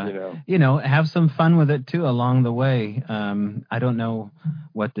 And, have some fun with it too along the way. I don't know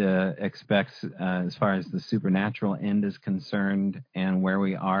what to expect as far as the supernatural end is concerned and where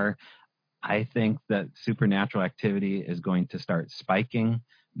we are. I think that supernatural activity is going to start spiking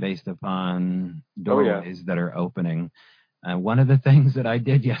based upon doorways that are opening. One of the things that I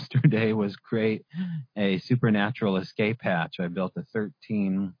did yesterday was create a supernatural escape hatch. I built a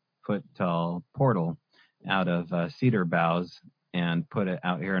 13-foot tall portal out of cedar boughs and put it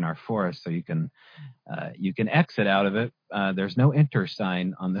out here in our forest, so you can exit out of it. There's no enter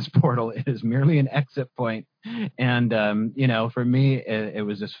sign on this portal. It is merely an exit point. And for me, it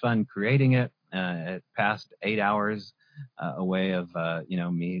was just fun creating it. It passed 8 hours away of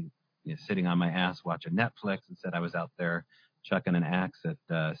me sitting on my ass watching Netflix. Instead, I was out there chucking an axe at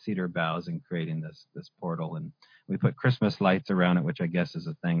cedar boughs and creating this portal. And we put Christmas lights around it, which I guess is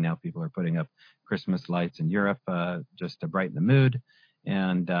a thing now. People are putting up Christmas lights in Europe just to brighten the mood.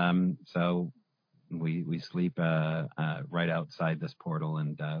 And so we sleep right outside this portal,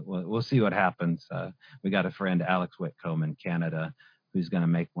 and we'll see what happens. We got a friend, Alex Whitcomb in Canada, who's going to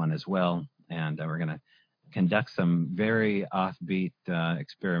make one as well. And we're going to conduct some very offbeat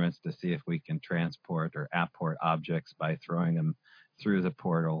experiments to see if we can transport or apport objects by throwing them through the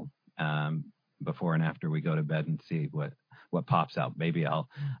portal before and after we go to bed, and see what pops out. Maybe I'll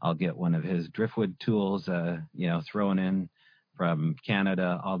get one of his driftwood tools, thrown in from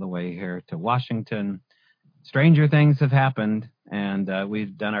Canada all the way here to Washington. Stranger things have happened, and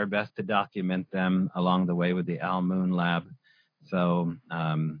we've done our best to document them along the way with the Al Moon Lab. So,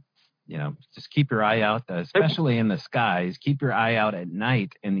 just keep your eye out, especially in the skies. Keep your eye out at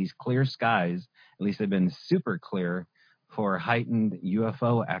night in these clear skies. At least they've been super clear for heightened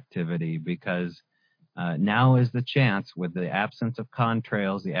UFO activity, because now is the chance, with the absence of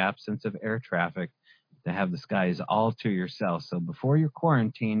contrails, the absence of air traffic, to have the skies all to yourself. So before you're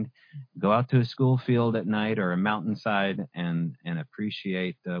quarantined, go out to a school field at night or a mountainside and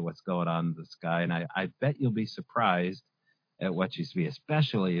appreciate what's going on in the sky. And I bet you'll be surprised at what you see,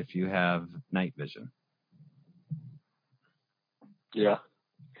 especially if you have night vision. Yeah.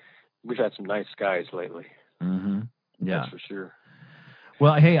 We've had some nice skies lately. Mm-hmm. Yeah. That's for sure.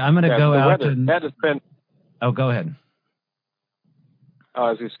 Well, hey, I'm going to go out weather, and... that has been... Oh, go ahead. I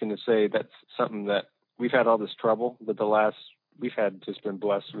was just going to say that's something that we've had all this trouble, but we've had just been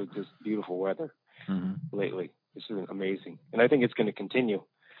blessed with just beautiful weather lately. This is amazing. And I think it's going to continue.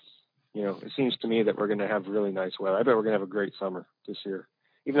 It seems to me that we're going to have really nice weather. I bet we're going to have a great summer this year.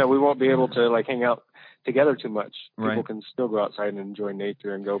 Even though we won't be able to hang out together too much, people can still go outside and enjoy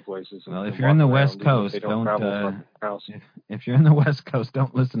nature and go places. Well, if you're in the West Coast, if you're in the West Coast,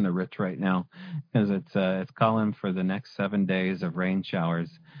 don't listen to Rich right now, because it's calling for the next 7 days of rain showers.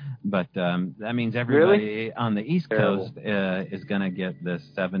 But that means everybody on the East Coast is going to get this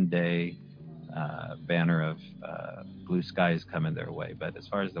 7-day banner of blue skies coming their way. But as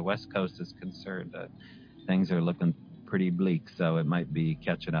far as the West Coast is concerned, things are looking pretty bleak, so it might be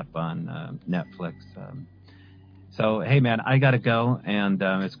catching up on Netflix. So, hey, man, I got to go, and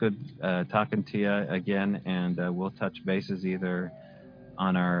it's good talking to you again, and we'll touch bases either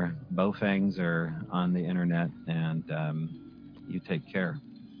on our Bofangs or on the internet, and you take care.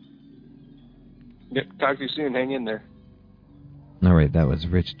 Yep, talk to you soon. Hang in there. All right, that was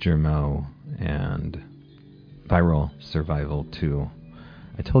Rich Germeau and Viral Survival 2.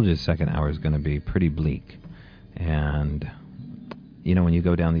 I told you the second hour is going to be pretty bleak. And, you know, when you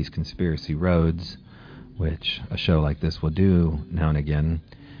go down these conspiracy roads, which a show like this will do now and again,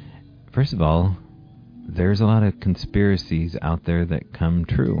 first of all, there's a lot of conspiracies out there that come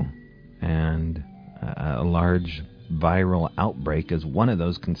true. And a large viral outbreak is one of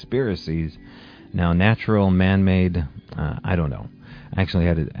those conspiracies. Now, natural, man-made, I don't know. I actually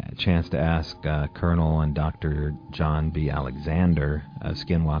had a chance to ask Colonel and Dr. John B. Alexander of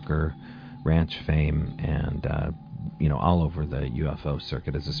Skinwalker Ranch fame and, all over the UFO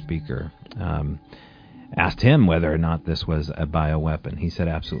circuit as a speaker. Asked him whether or not this was a bioweapon. He said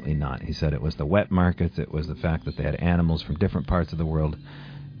absolutely not. He said it was the wet markets. It was the fact that they had animals from different parts of the world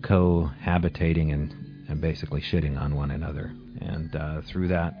cohabitating and basically shitting on one another. And through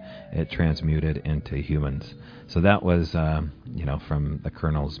that, it transmuted into humans. So that was, from the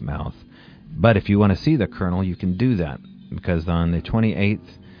Colonel's mouth. But if you want to see the Colonel, you can do that. Because on the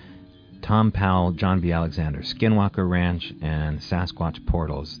 28th, Tom Powell, John B. Alexander, Skinwalker Ranch, and Sasquatch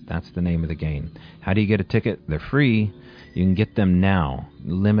Portals. That's the name of the game. How do you get a ticket? They're free. You can get them now.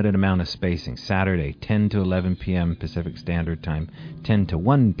 Limited amount of spacing. Saturday, 10 to 11 p.m. Pacific Standard Time. 10 to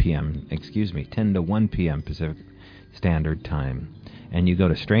 1 p.m. Pacific Standard Time. And you go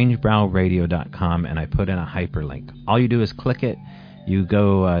to strangebrowradio.com, and I put in a hyperlink. All you do is click it. You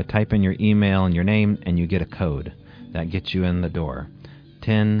go type in your email and your name, and you get a code. That gets you in the door.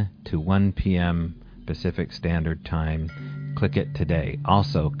 10 to 1 p.m. Pacific Standard Time. Click it today.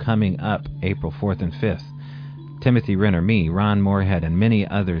 Also, coming up April 4th and 5th, Timothy Renner, me, Ron Moorhead, and many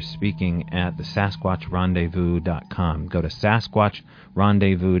others speaking at the SasquatchRendezvous.com. Go to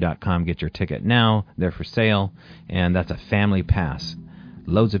SasquatchRendezvous.com. Get your ticket now. They're for sale, and that's a family pass.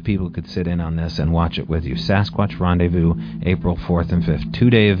 Loads of people could sit in on this and watch it with you. Sasquatch Rendezvous, April 4th and 5th.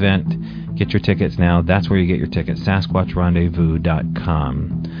 2-day event. Get your tickets now. That's where you get your tickets.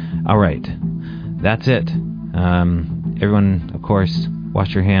 SasquatchRendezvous.com. All right. That's it. Everyone, of course,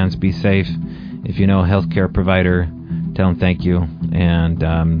 wash your hands. Be safe. If you know a healthcare provider, tell them thank you. And,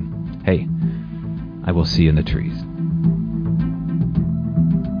 hey, I will see you in the trees.